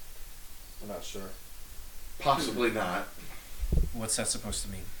 I'm not sure. Possibly not. What's that supposed to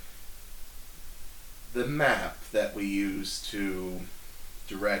mean? The map that we use to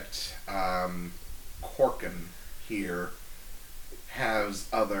direct Corkin here has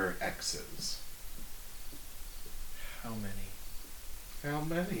other X's. How many? How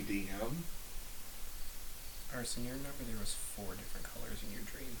many, DM? Arson, you remember there was 4 different colors in your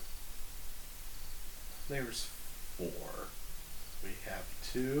dream. There's 4. We have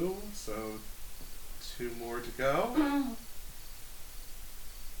 2, so 2 more to go.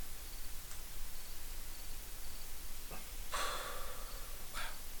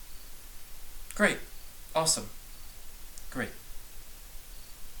 Great. Awesome. Great.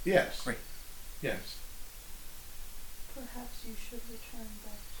 Yes. Great. Yes. Perhaps you should return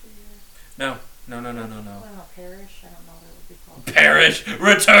back to your... No. Well, not parish. I don't know what it would be called. Parish!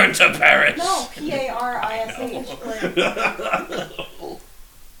 Return to Parish! No, Parish.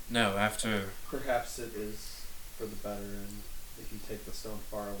 No, after... Perhaps it is for the better, and if you take the stone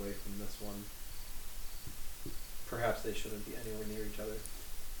far away from this one, perhaps they shouldn't be anywhere near each other.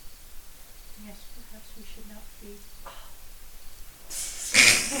 Yes, perhaps we should not be.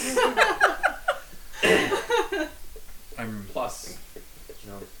 Plus, you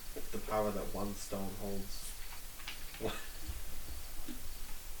know, the power that one stone holds.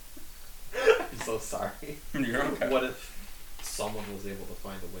 I'm so sorry. You're okay. What if someone was able to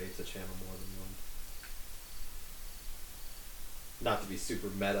find a way to channel more than one? Not to be super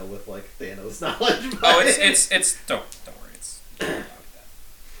meta with like Thanos knowledge. Oh, it's don't worry, it's not like that.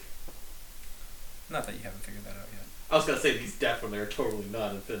 Not that you haven't figured that out yet. I was gonna say these definitely are totally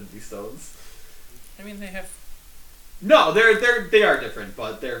not Infinity Stones. I mean, they have. No, they are different,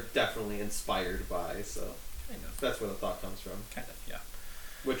 but they're definitely inspired by. So Kind of. that's where the thought comes from. Kind of, yeah.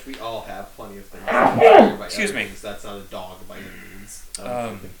 Which we all have plenty of things. Inspired by Excuse other me. things. That's not a dog by any means. I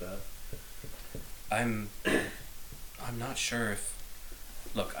don't think that. I'm not sure if.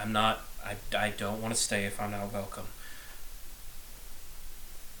 Look, I'm not. I don't want to stay if I'm not welcome.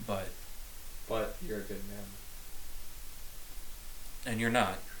 But You're a good man. and you're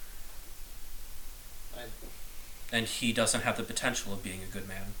not. I, And he doesn't have the potential of being a good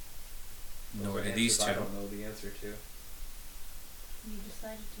man. those Nor are do these answers two. I don't know the answer to. You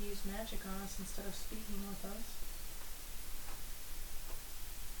decided to use magic on us instead of speaking with us.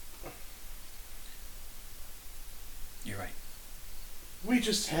 You're right. We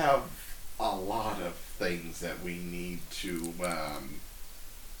just have a lot of things that we need to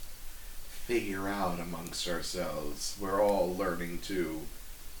figure out amongst ourselves. We're all learning to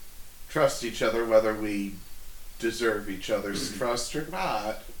trust each other, whether we deserve each other's trust or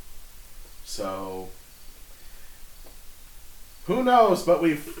not. So, who knows? But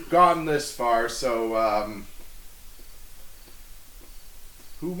we've gotten this far, so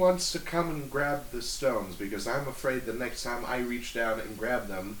who wants to come and grab the stones? Because I'm afraid the next time I reach down and grab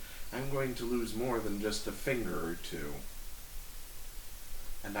them, I'm going to lose more than just a finger or two.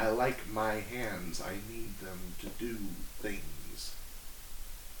 And I like my hands. I need them to do things.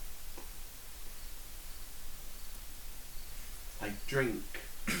 I drink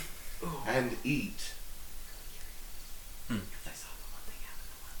and eat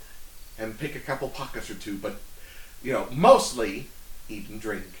and pick a couple pockets or two, but, mostly eat and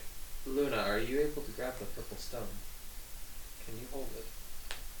drink. Luna, are you able to grab the purple stone? Can you hold it?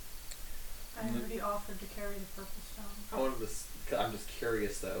 I already offered to carry the purple stone. I wanted this. I'm just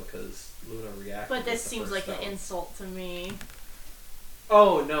curious though, because Luna reacted. But this with the seems first like stone. an insult to me.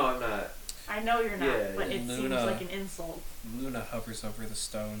 Oh no, I'm not. I know you're not, Yeah, but it seems Luna. like an insult. Luna hovers over the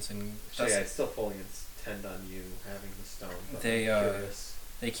stones and Actually, I still fully intend on you having the stone. But They, I'm curious.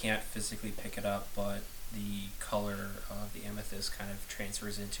 they can't physically pick it up, but the color of the amethyst kind of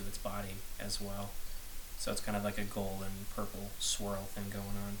transfers into its body as well. So it's kind of like a golden purple swirl thing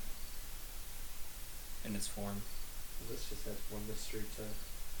going on in its form. This just adds one mystery to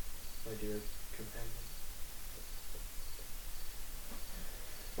my dear companion.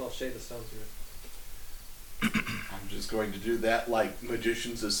 Well, shade the stones here. I'm just going to do that like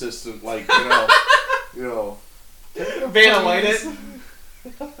magician's assistant, like, you know. Vanna light it.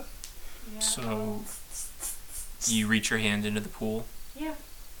 Yeah. So you reach your hand into the pool Yeah.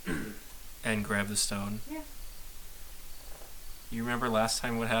 and grab the stone. Yeah. You remember last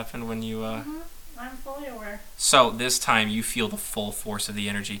time what happened when you I'm fully aware. So this time you feel the full force of the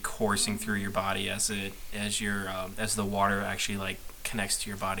energy coursing through your body as the water actually like connects to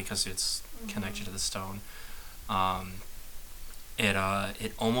your body because it's connected to the stone.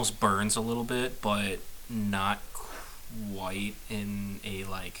 It almost burns a little bit, but not quite in a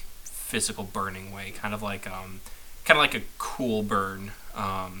like physical burning way. Kind of like a cool burn.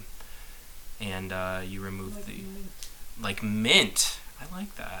 And you remove Like the mint. like mint. I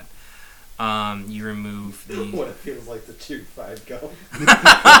like that. You remove the What it feels like to chew 5 gum.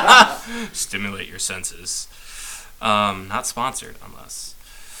 stimulate your senses. Not sponsored unless.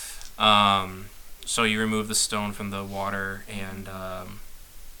 So you remove the stone from the water, and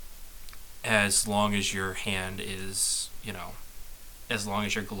as long as your hand is, as long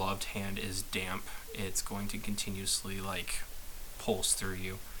as your gloved hand is damp, it's going to continuously like pulse through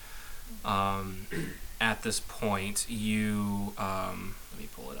you. At this point, you let me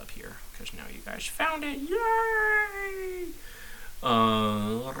pull it up here because now you guys found it. Yay!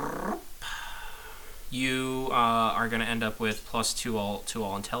 You are going to end up with +2 to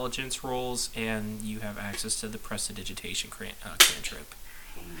all intelligence rolls, and you have access to the prestidigitation cantrip.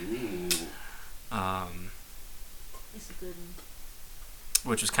 Ooh. It's a good one.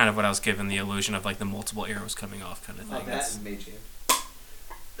 Which is kind of what I was given, the illusion of like the multiple arrows coming off kind of thing. That That's- and Mage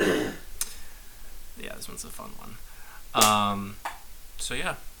Hand. Yeah, this one's a fun one. So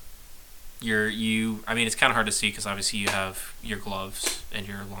yeah, I mean, it's kind of hard to see because obviously you have your gloves and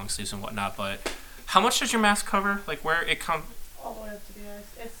your long sleeves and whatnot. But how much does your mask cover? Like where it comes? All the way up to the eyes.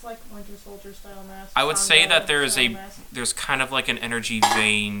 It's like Winter Soldier style mask. I would say that there is style mask. there's kind of like an energy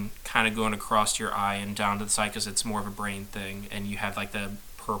vein kind of going across your eye and down to the side because it's more of a brain thing, and you have like the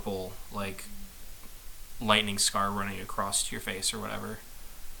purple like lightning scar running across your face or whatever,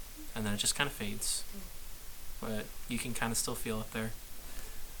 and then it just kind of fades, but you can kind of still feel it there.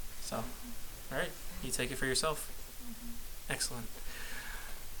 So, all right, you take it for yourself. Excellent.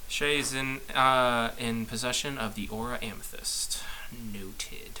 Shay is in possession of the Aura Amethyst.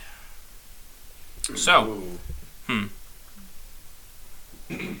 Noted. So, Ooh.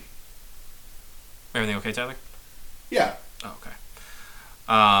 everything okay, Tyler? Yeah. Oh, okay.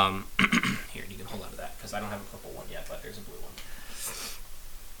 Here, you can hold on to that because I don't have a purple one yet, but there's a blue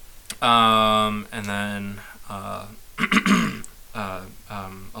one. And then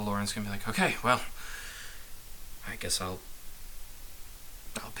Aloran's gonna be like, okay, well, I guess I'll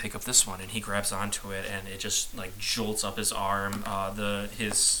pick up this one, and he grabs onto it, and it just like jolts up his arm.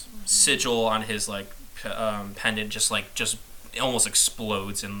 His sigil on his like pendant just almost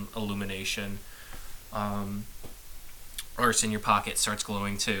explodes in illumination. Arse in your pocket starts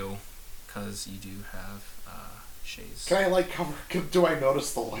glowing too, because you do have Shay's. Can I like cover? Do I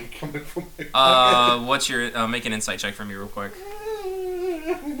notice the light coming from my pocket? What's your make an insight check for me real quick?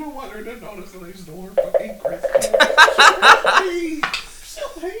 I don't want her to notice that I stole her fucking crystal.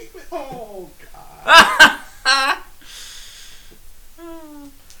 She'll hate me. Oh god.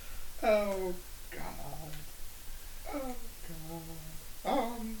 Oh god. Oh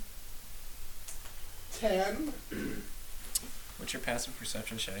god. 10. What's your passive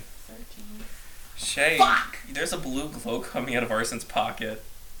perception, Shay? 13. Shay, Fuck! There's a blue glow coming out of Arson's pocket.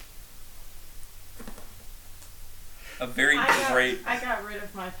 A very bright. I got rid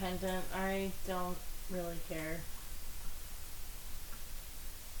of my pendant. I don't really care.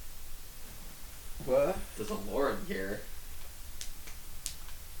 What? There's a Lauren here.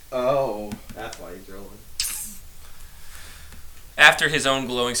 Oh. That's why he's rolling. After his own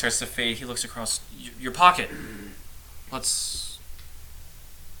glowing starts to fade, he looks across your pocket. What's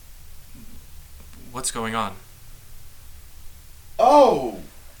going on? Oh.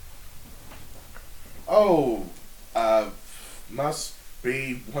 Oh. Must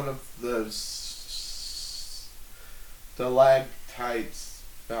be one of the stalactites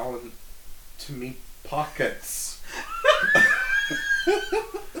fell into me pockets.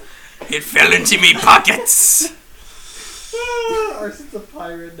 It fell into me pockets. Arson's a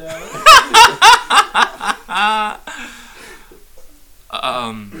pirate now.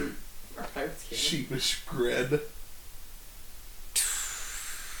 Our pirates can't. Sheepish grin.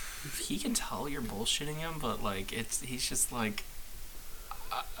 He can tell you're bullshitting him, but like he's just like,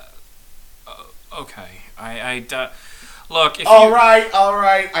 okay. Look. If all right.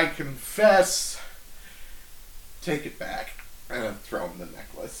 I confess. Take it back and throw him the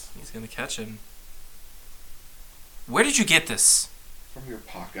necklace He's gonna catch him. Where did you get this? from your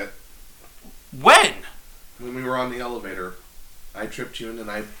pocket. When? When we were on the elevator, I tripped you in and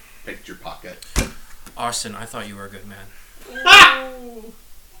I picked your pocket. Arson, I thought you were a good man.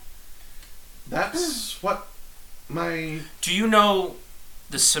 That's what my... Do you know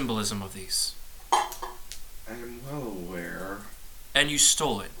the symbolism of these? I am well aware. And you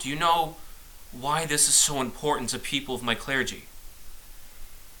stole it. Do you know why this is so important to people of my clergy?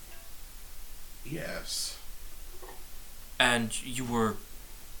 Yes. And you were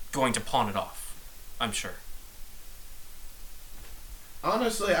going to pawn it off, I'm sure.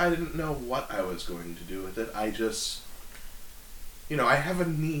 Honestly, I didn't know what I was going to do with it. I just... You know, I have a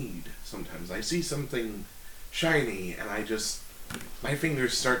need sometimes. I see something shiny and I just... My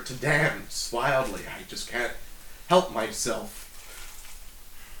fingers start to dance wildly. I just can't help myself.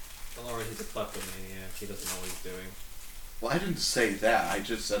 Lauren, he's a kleptomaniac. He doesn't know what he's doing. Well, I didn't say that. I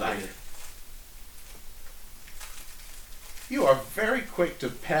just said I... You are very quick to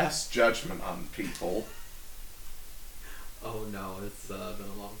pass judgment on people. Oh no, it's been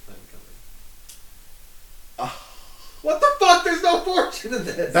a long time coming. Uh, What the fuck? There's no fortune in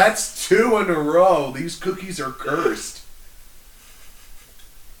this! That's 2 in a row. These cookies are cursed.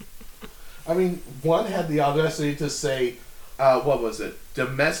 I mean, one had the audacity to say, what was it?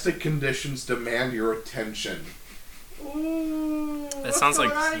 Domestic conditions demand your attention. Ooh, That sounds what's like-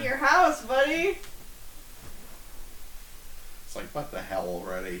 going on in your house, buddy? It's like, what the hell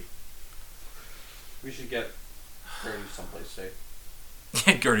already? We should get Gertie someplace safe.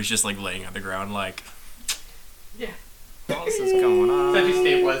 Gertie's just like laying on the ground like... Yeah. What else is going on? Then you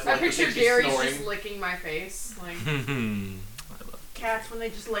stabilize I like picture she's Gary's snoring. just licking my face. Like, I love Cats when they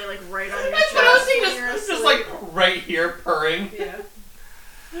just lay like right on your That's what I was chest when thinking. you're Just asleep. like right here purring. yeah.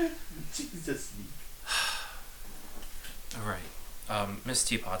 Jesus. Alright. Miss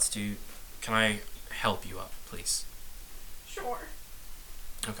Teapots, can I help you up, please? Sure.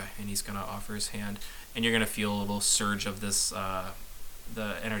 Okay, and he's gonna offer his hand, and you're gonna feel a little surge of this,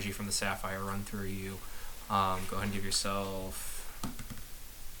 the energy from the sapphire run through you. Go ahead and give yourself...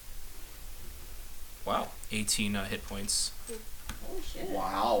 Wow, 18 hit points. Holy shit.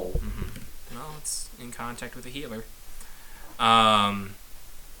 Wow. Mm-hmm. Well, it's in contact with a healer.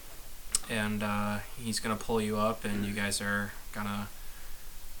 and he's gonna pull you up, and you guys are gonna,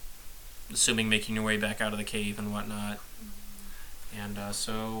 assuming, making your way back out of the cave and whatnot. And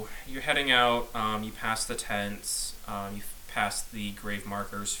so you're heading out. You pass the tents. You pass the grave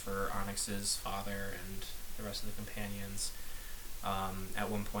markers for Onyx's father and the rest of the companions. At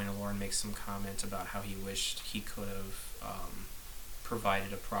one point, Aloran makes some comment about how he wished he could have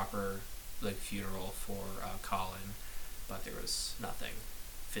provided a proper funeral for Colin, but there was nothing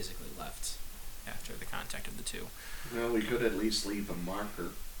physically left after the contact of the two. Well, we could at least leave a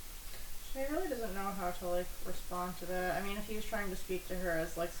marker. He really doesn't know how to respond to that. I mean, if he was trying to speak to her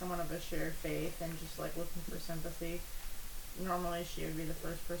as someone of a shared faith and just looking for sympathy, normally she would be the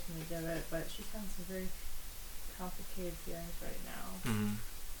first person to give it, but she's having some very complicated feelings right now. Mm-hmm.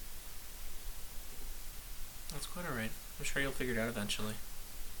 That's quite alright. I'm sure you'll figure it out eventually.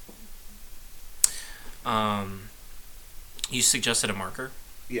 You suggested a marker?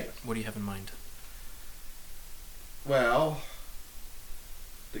 Yes. What do you have in mind? Well,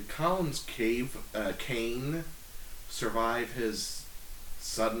 did Colin's Kane survive his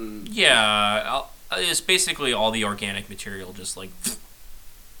sudden... Yeah, it's basically all the organic material, just so.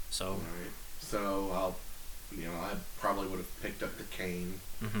 All right. So I probably would have picked up the cane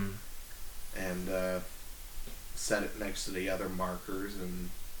and set it next to the other markers, and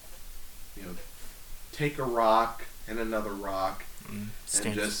take a rock and another rock and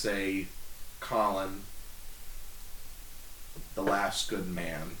just say, Colin, the last good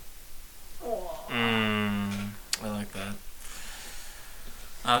man. I like that.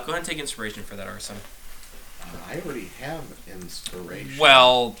 Go ahead and take inspiration for that, Arson. I already have inspiration.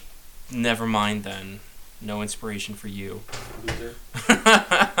 Well, never mind then. No inspiration for you. Loser.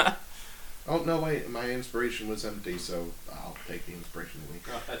 Oh, no, wait. My inspiration was empty, so I'll take the inspiration away.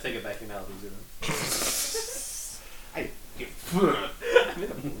 I take it back. You're not a loser then. I made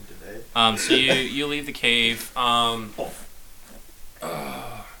a move today. So you leave the cave.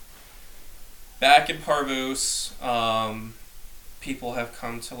 Back in Parvus, people have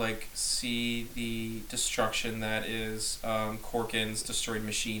come to see the destruction that is Corkin's destroyed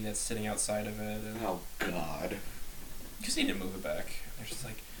machine that's sitting outside of it. And Oh, God. you just need to move it back. They're just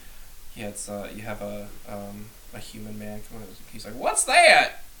yeah, it's you have a human man coming. He's like, what's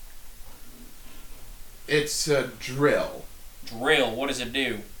that? It's a drill. Drill. What does it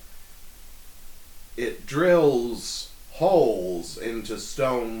do? It drills holes into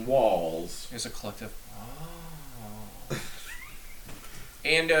stone walls. There's a collective. Oh.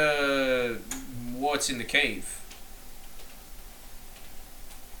 And what's in the cave?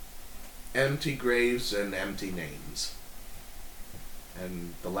 Empty graves and empty names.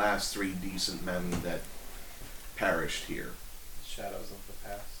 And the last 3 decent men that perished here. Shadows of the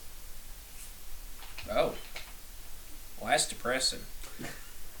past. Oh. Well, that's depressing.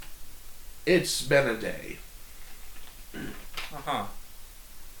 It's been a day. Uh-huh.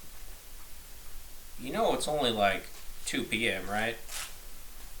 It's only 2 p.m., right?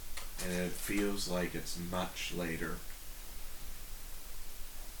 And it feels like it's much later.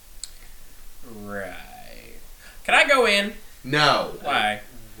 Right. Can I go in? No. Why?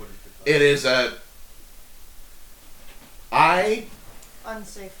 It is a...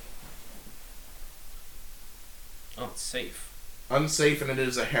 Unsafe. Oh, it's safe. Unsafe, and it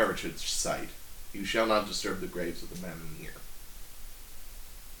is a heritage site. You shall not disturb the graves of the men in here.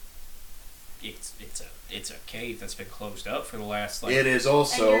 It's a cave that's been closed up for the last It is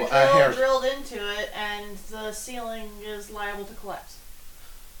also and a you're heritage. drilled into it, and the ceiling is liable to collapse.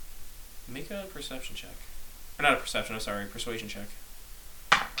 Make a perception check. Or not a perception, I'm sorry, persuasion check.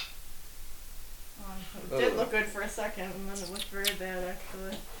 It did look good for a second, and then it looked very bad,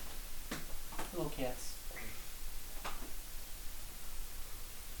 actually. Little cats.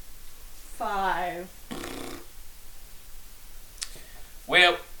 5.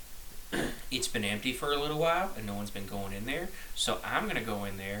 Well, it's been empty for a little while, and no one's been going in there. So I'm gonna go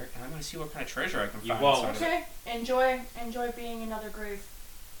in there, and I'm gonna see what kind of treasure I can You find won't. inside of it. Okay, enjoy being another grave.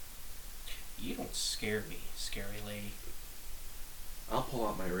 You don't scare me, scary lady. I'll pull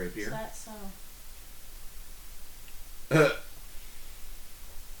out my Is rapier. that so?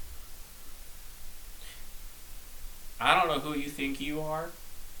 I don't know who you think you are,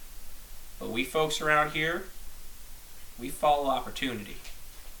 but we folks around here, we follow opportunity.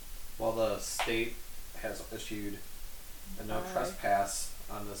 Well, the state has issued a no trespass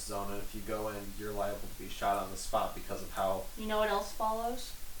on this zone, and if you go in, you're liable to be shot on the spot because of how... You know what else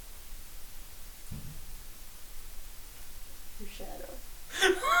follows? Your shadow.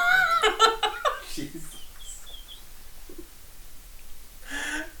 Jesus.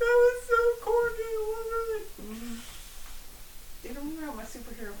 That was so corny, I love it. They don't remember my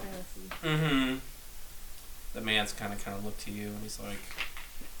superhero fantasy. kind of look to you, and he's like,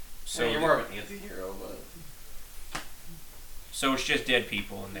 So you're more of an anti-hero, but so it's just dead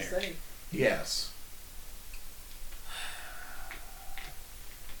people in there. Say. Yes.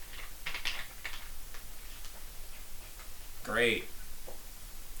 Great.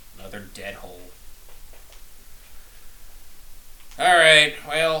 Another dead hole. Alright,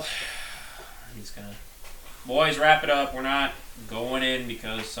 well, he's gonna... Boys, wrap it up. We're not going in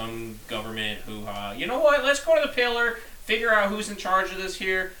because some government hoo-ha. You know what? Let's go to the pillar, figure out who's in charge of this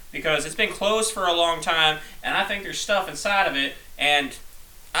here, because it's been closed for a long time, and I think there's stuff inside of it, and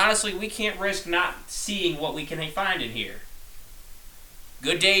honestly, we can't risk not seeing what we can find in here.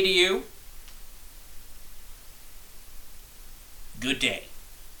 Good day to you. Good day.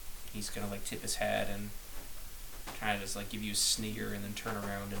 He's gonna like tip his hat and kind of just like give you a sneer and then turn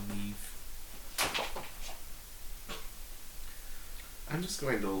around and leave. I'm just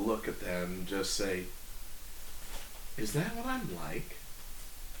going to look at them and just say, is that what I'm like?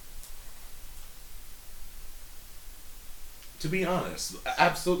 To be honest,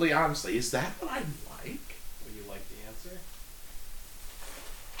 absolutely honestly, is that what I'm like? Would you like the answer?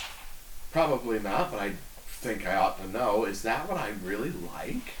 Probably not, but I think I ought to know. Is that what I'm really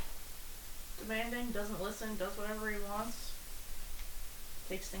like? Demanding, doesn't listen, does whatever he wants.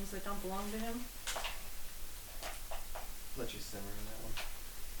 Takes things that don't belong to him. Let you simmer on that one.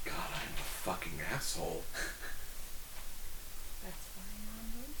 God, I'm a fucking asshole. That's why I'm on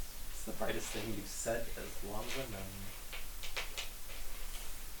this. It's the brightest thing you've said as long as I've known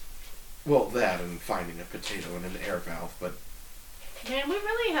you. Well, that and finding a potato in an air valve, but Man, we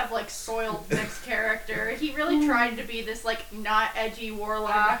really have like soiled Nick's character. He really tried to be this like not edgy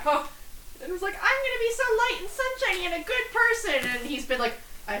warlock. It was like, I'm gonna be so light and sunshiny and a good person, and he's been like,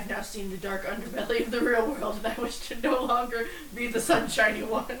 I've now seen the dark underbelly of the real world, and I wish to no longer be the sunshiny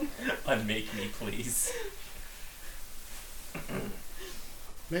one. Unmake me, please.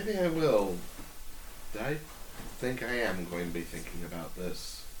 maybe I will. I think I am going to be thinking about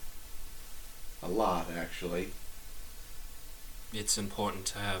this. A lot, actually. It's important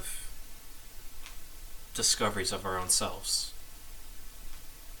to have discoveries of our own selves.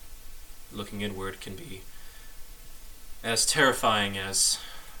 Looking inward can be as terrifying as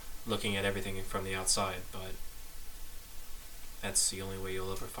looking at everything from the outside, but that's the only way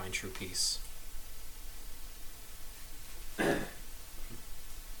you'll ever find true peace.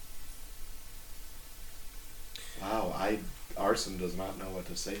 Wow, Arson does not know what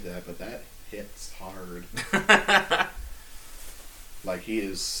to say to that, but that hits hard. Like, he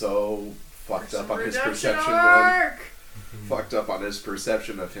is so fucked up on his perception fucked up on his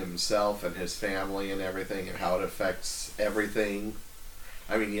perception of himself and his family and everything and how it affects everything.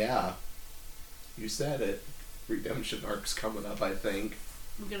 I mean, yeah, you said it. Redemption arc's coming up, I think.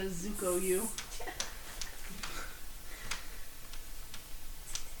 I'm gonna Zuko you.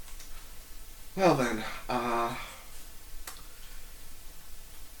 Well then,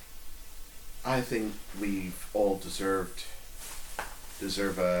 I think we've all deserve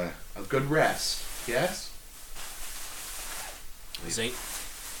a good rest, yes? Zane,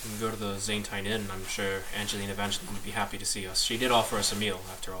 we can go to the Zanetine Inn. I'm sure Angeline Evangeline would be happy to see us. She did offer us a meal,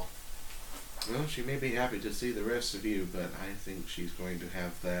 after all. Well, she may be happy to see the rest of you, but I think she's going to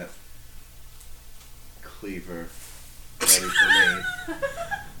have that cleaver ready for me.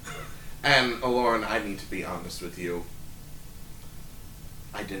 And, Lauren, I need to be honest with you.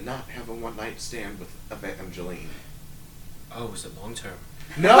 I did not have a one-night stand with Evangeline. Oh, is it long term?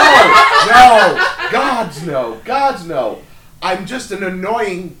 No! No! Gods no! I'm just an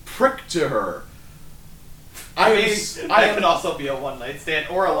annoying prick to her. That could also be a one-night stand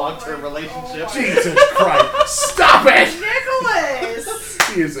or a long-term relationship. Jesus Christ! Stop it! Nicholas!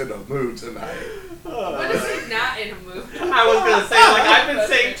 He is in a mood tonight. When is he not in a mood? I was gonna say, like, I've been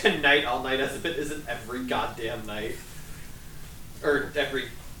saying tonight all night as if it isn't every goddamn night. Or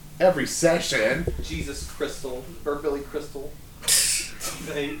Every session. Jesus Crystal. Or Billy Crystal.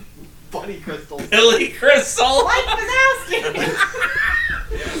 Bunny Crystal. Billy Crystal! Mike Wazowski!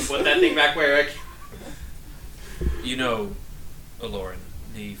 Put that thing back where Eric. You know, Aloran,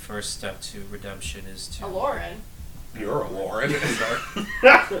 the first step to redemption is to... Aloran. You're a Lauren. Arson!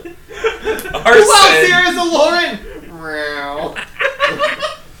 Who else here is a Lauren?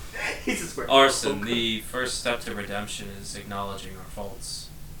 He's a square. Arson, the first step to redemption is acknowledging our faults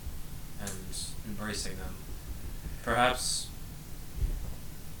and embracing them. Perhaps,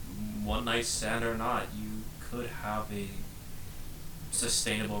 one night stand or not, you could have a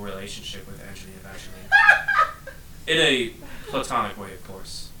sustainable relationship with Angeline Evangeline. In a platonic way, of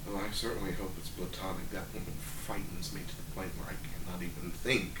course. Well, I certainly hope it's platonic. That woman frightens me to the point where I cannot even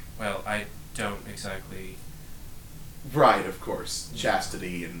think. Well, I don't exactly Right, of course.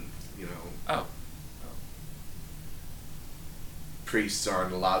 Chastity and, Oh. priests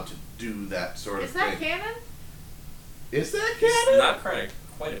aren't allowed to do that sort Is of that thing. canon? Is that He's canon? not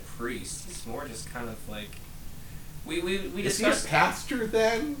quite a priest. He's more just kind of like we Is he a discussed pastor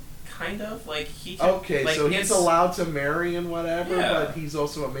then? kind of like he can, Okay, like, so he's it's- allowed to marry and whatever, Yeah. but he's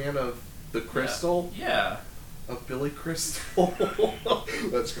also a man of the crystal, Yeah. of Billy Crystal.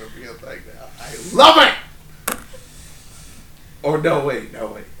 That's gonna be a thing now. I love it. Or no, wait.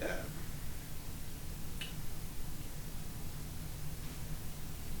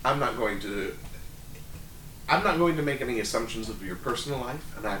 I'm not going to make any assumptions of your personal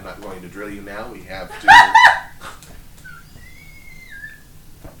life, and I'm not going to drill you now. We have to.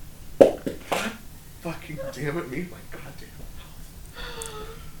 God fucking damn it, me, my goddamn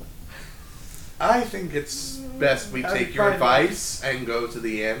mouth. I think it's best we take your advice and go to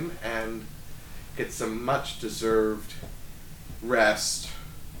the inn and get some much deserved rest.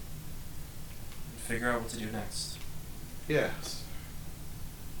 Figure out what to do next. Yes.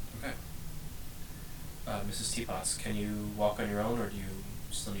 Okay. Mrs. Teapots, can you walk on your own, or do you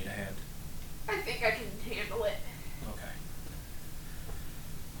still need a hand? I think I can handle it. Okay.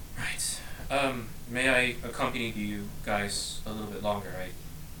 Right. May I accompany you guys a little bit longer? I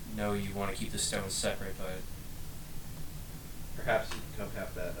know you want to keep the stones separate, but Perhaps you can come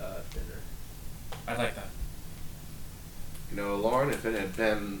have that dinner. I like that. Lauren, if it had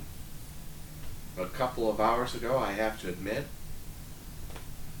been a couple of hours ago, I have to admit,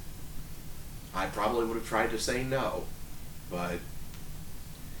 I probably would have tried to say no. But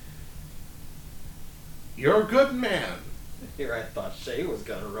you're a good man. Here I thought Shay was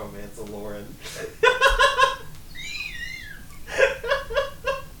gonna romance a Lauren.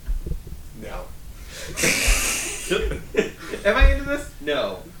 No. Am I into this?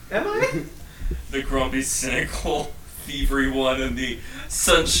 No. Am I? The grumpy, cynical, thievery one, and the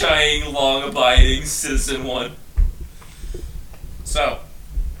sunshine, long-abiding citizen one. So,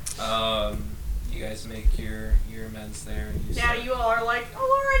 you guys make your amends there, and you Now start- you all are like, oh,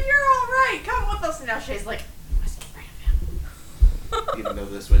 Lauren, you're all right. Come with us. And now Shay's like, I must get rid of him. Even though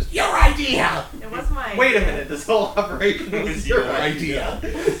this was your idea. It was my Wait a idea. minute, this whole operation was your idea.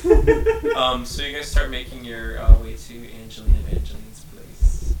 So you guys start making your way to Angelina Evangeline's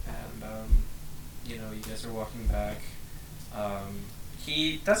place, and you guys are walking back.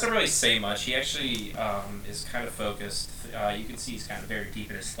 He doesn't really say much. He actually is kind of focused. You can see he's kind of very deep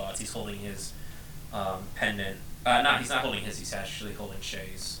in his thoughts. He's holding his pendant. He's not holding his. He's actually holding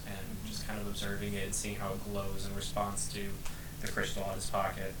Shay's, and just kind of observing it and seeing how it glows in response to the crystal out of his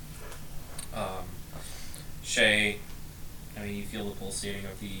pocket. Shay, you feel the pulsating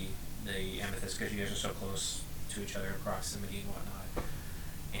of the amethyst because you guys are so close to each other in proximity and whatnot.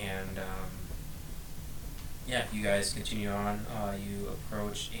 And you guys continue on. You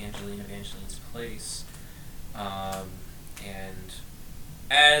approach Angelina Evangeline's place, and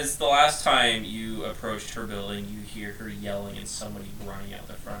as the last time you approached her building, you hear her yelling and somebody running out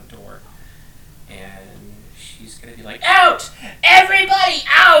the front door, and she's gonna be like, Out! Everybody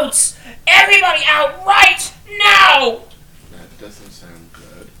out! Everybody out right now! That doesn't sound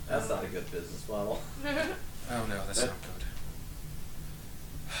good. That's not a good business model. "Oh no, that's not good."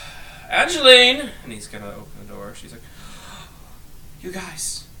 Angeline! And he's gonna open the door. She's like, "You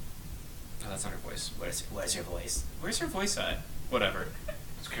guys." No, that's not her voice. What is her voice? Where's her voice at? Whatever.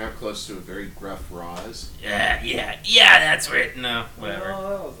 It's kind of close to a very gruff Roz. Yeah, that's where it. No, whatever. No,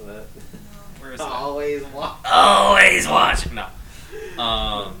 that wasn't it. Where is it? Always walk. Always watch. No.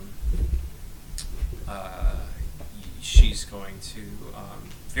 She's going to,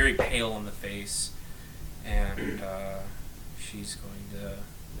 very pale in the face, and she's going to,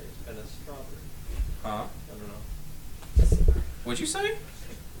 There's been a strawberry. huh? I don't know. What'd you say?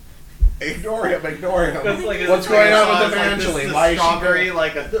 Ignore him. That's like What's going on with Evangeline? Why is she strawberry, going-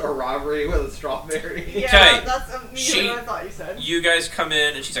 like a robbery with a strawberry? Yeah, Okay. that's immediately what I thought you said. You guys come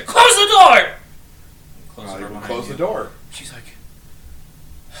in, and she's like, "Close the door!" Close the door behind Close you. the door. She's like,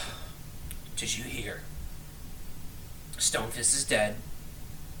 "Did you hear? Stonefist is dead,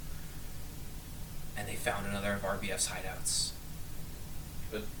 and they found another of RBF's hideouts.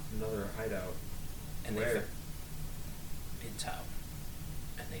 Another hideout. And Where? in town,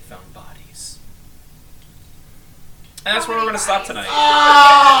 and they found bodies." And that's where we're going to stop tonight.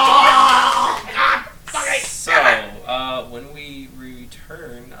 So, when we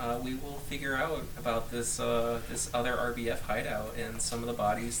return, we will figure out about this this other RBF hideout and some of the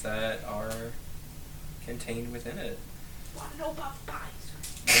bodies that are contained within it. Want to know about the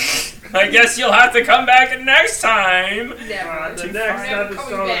bodies? I guess you'll have to come back next time. Never. The next Never coming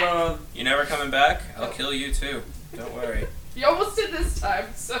episode back. of You never coming back? I'll kill you too. Don't worry. You almost did this time,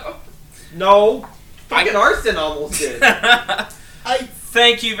 so. No! Fucking Arson almost did.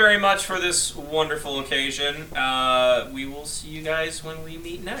 Thank you very much for this wonderful occasion. We will see you guys when we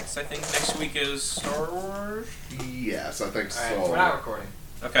meet next. I think next week is Star Wars. Yes, I think Alright, so. we're not recording.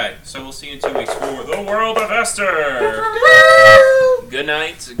 Okay, so we'll see you in 2 weeks for The World of Esther. Good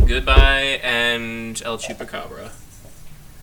night, goodbye, and El Chupacabra.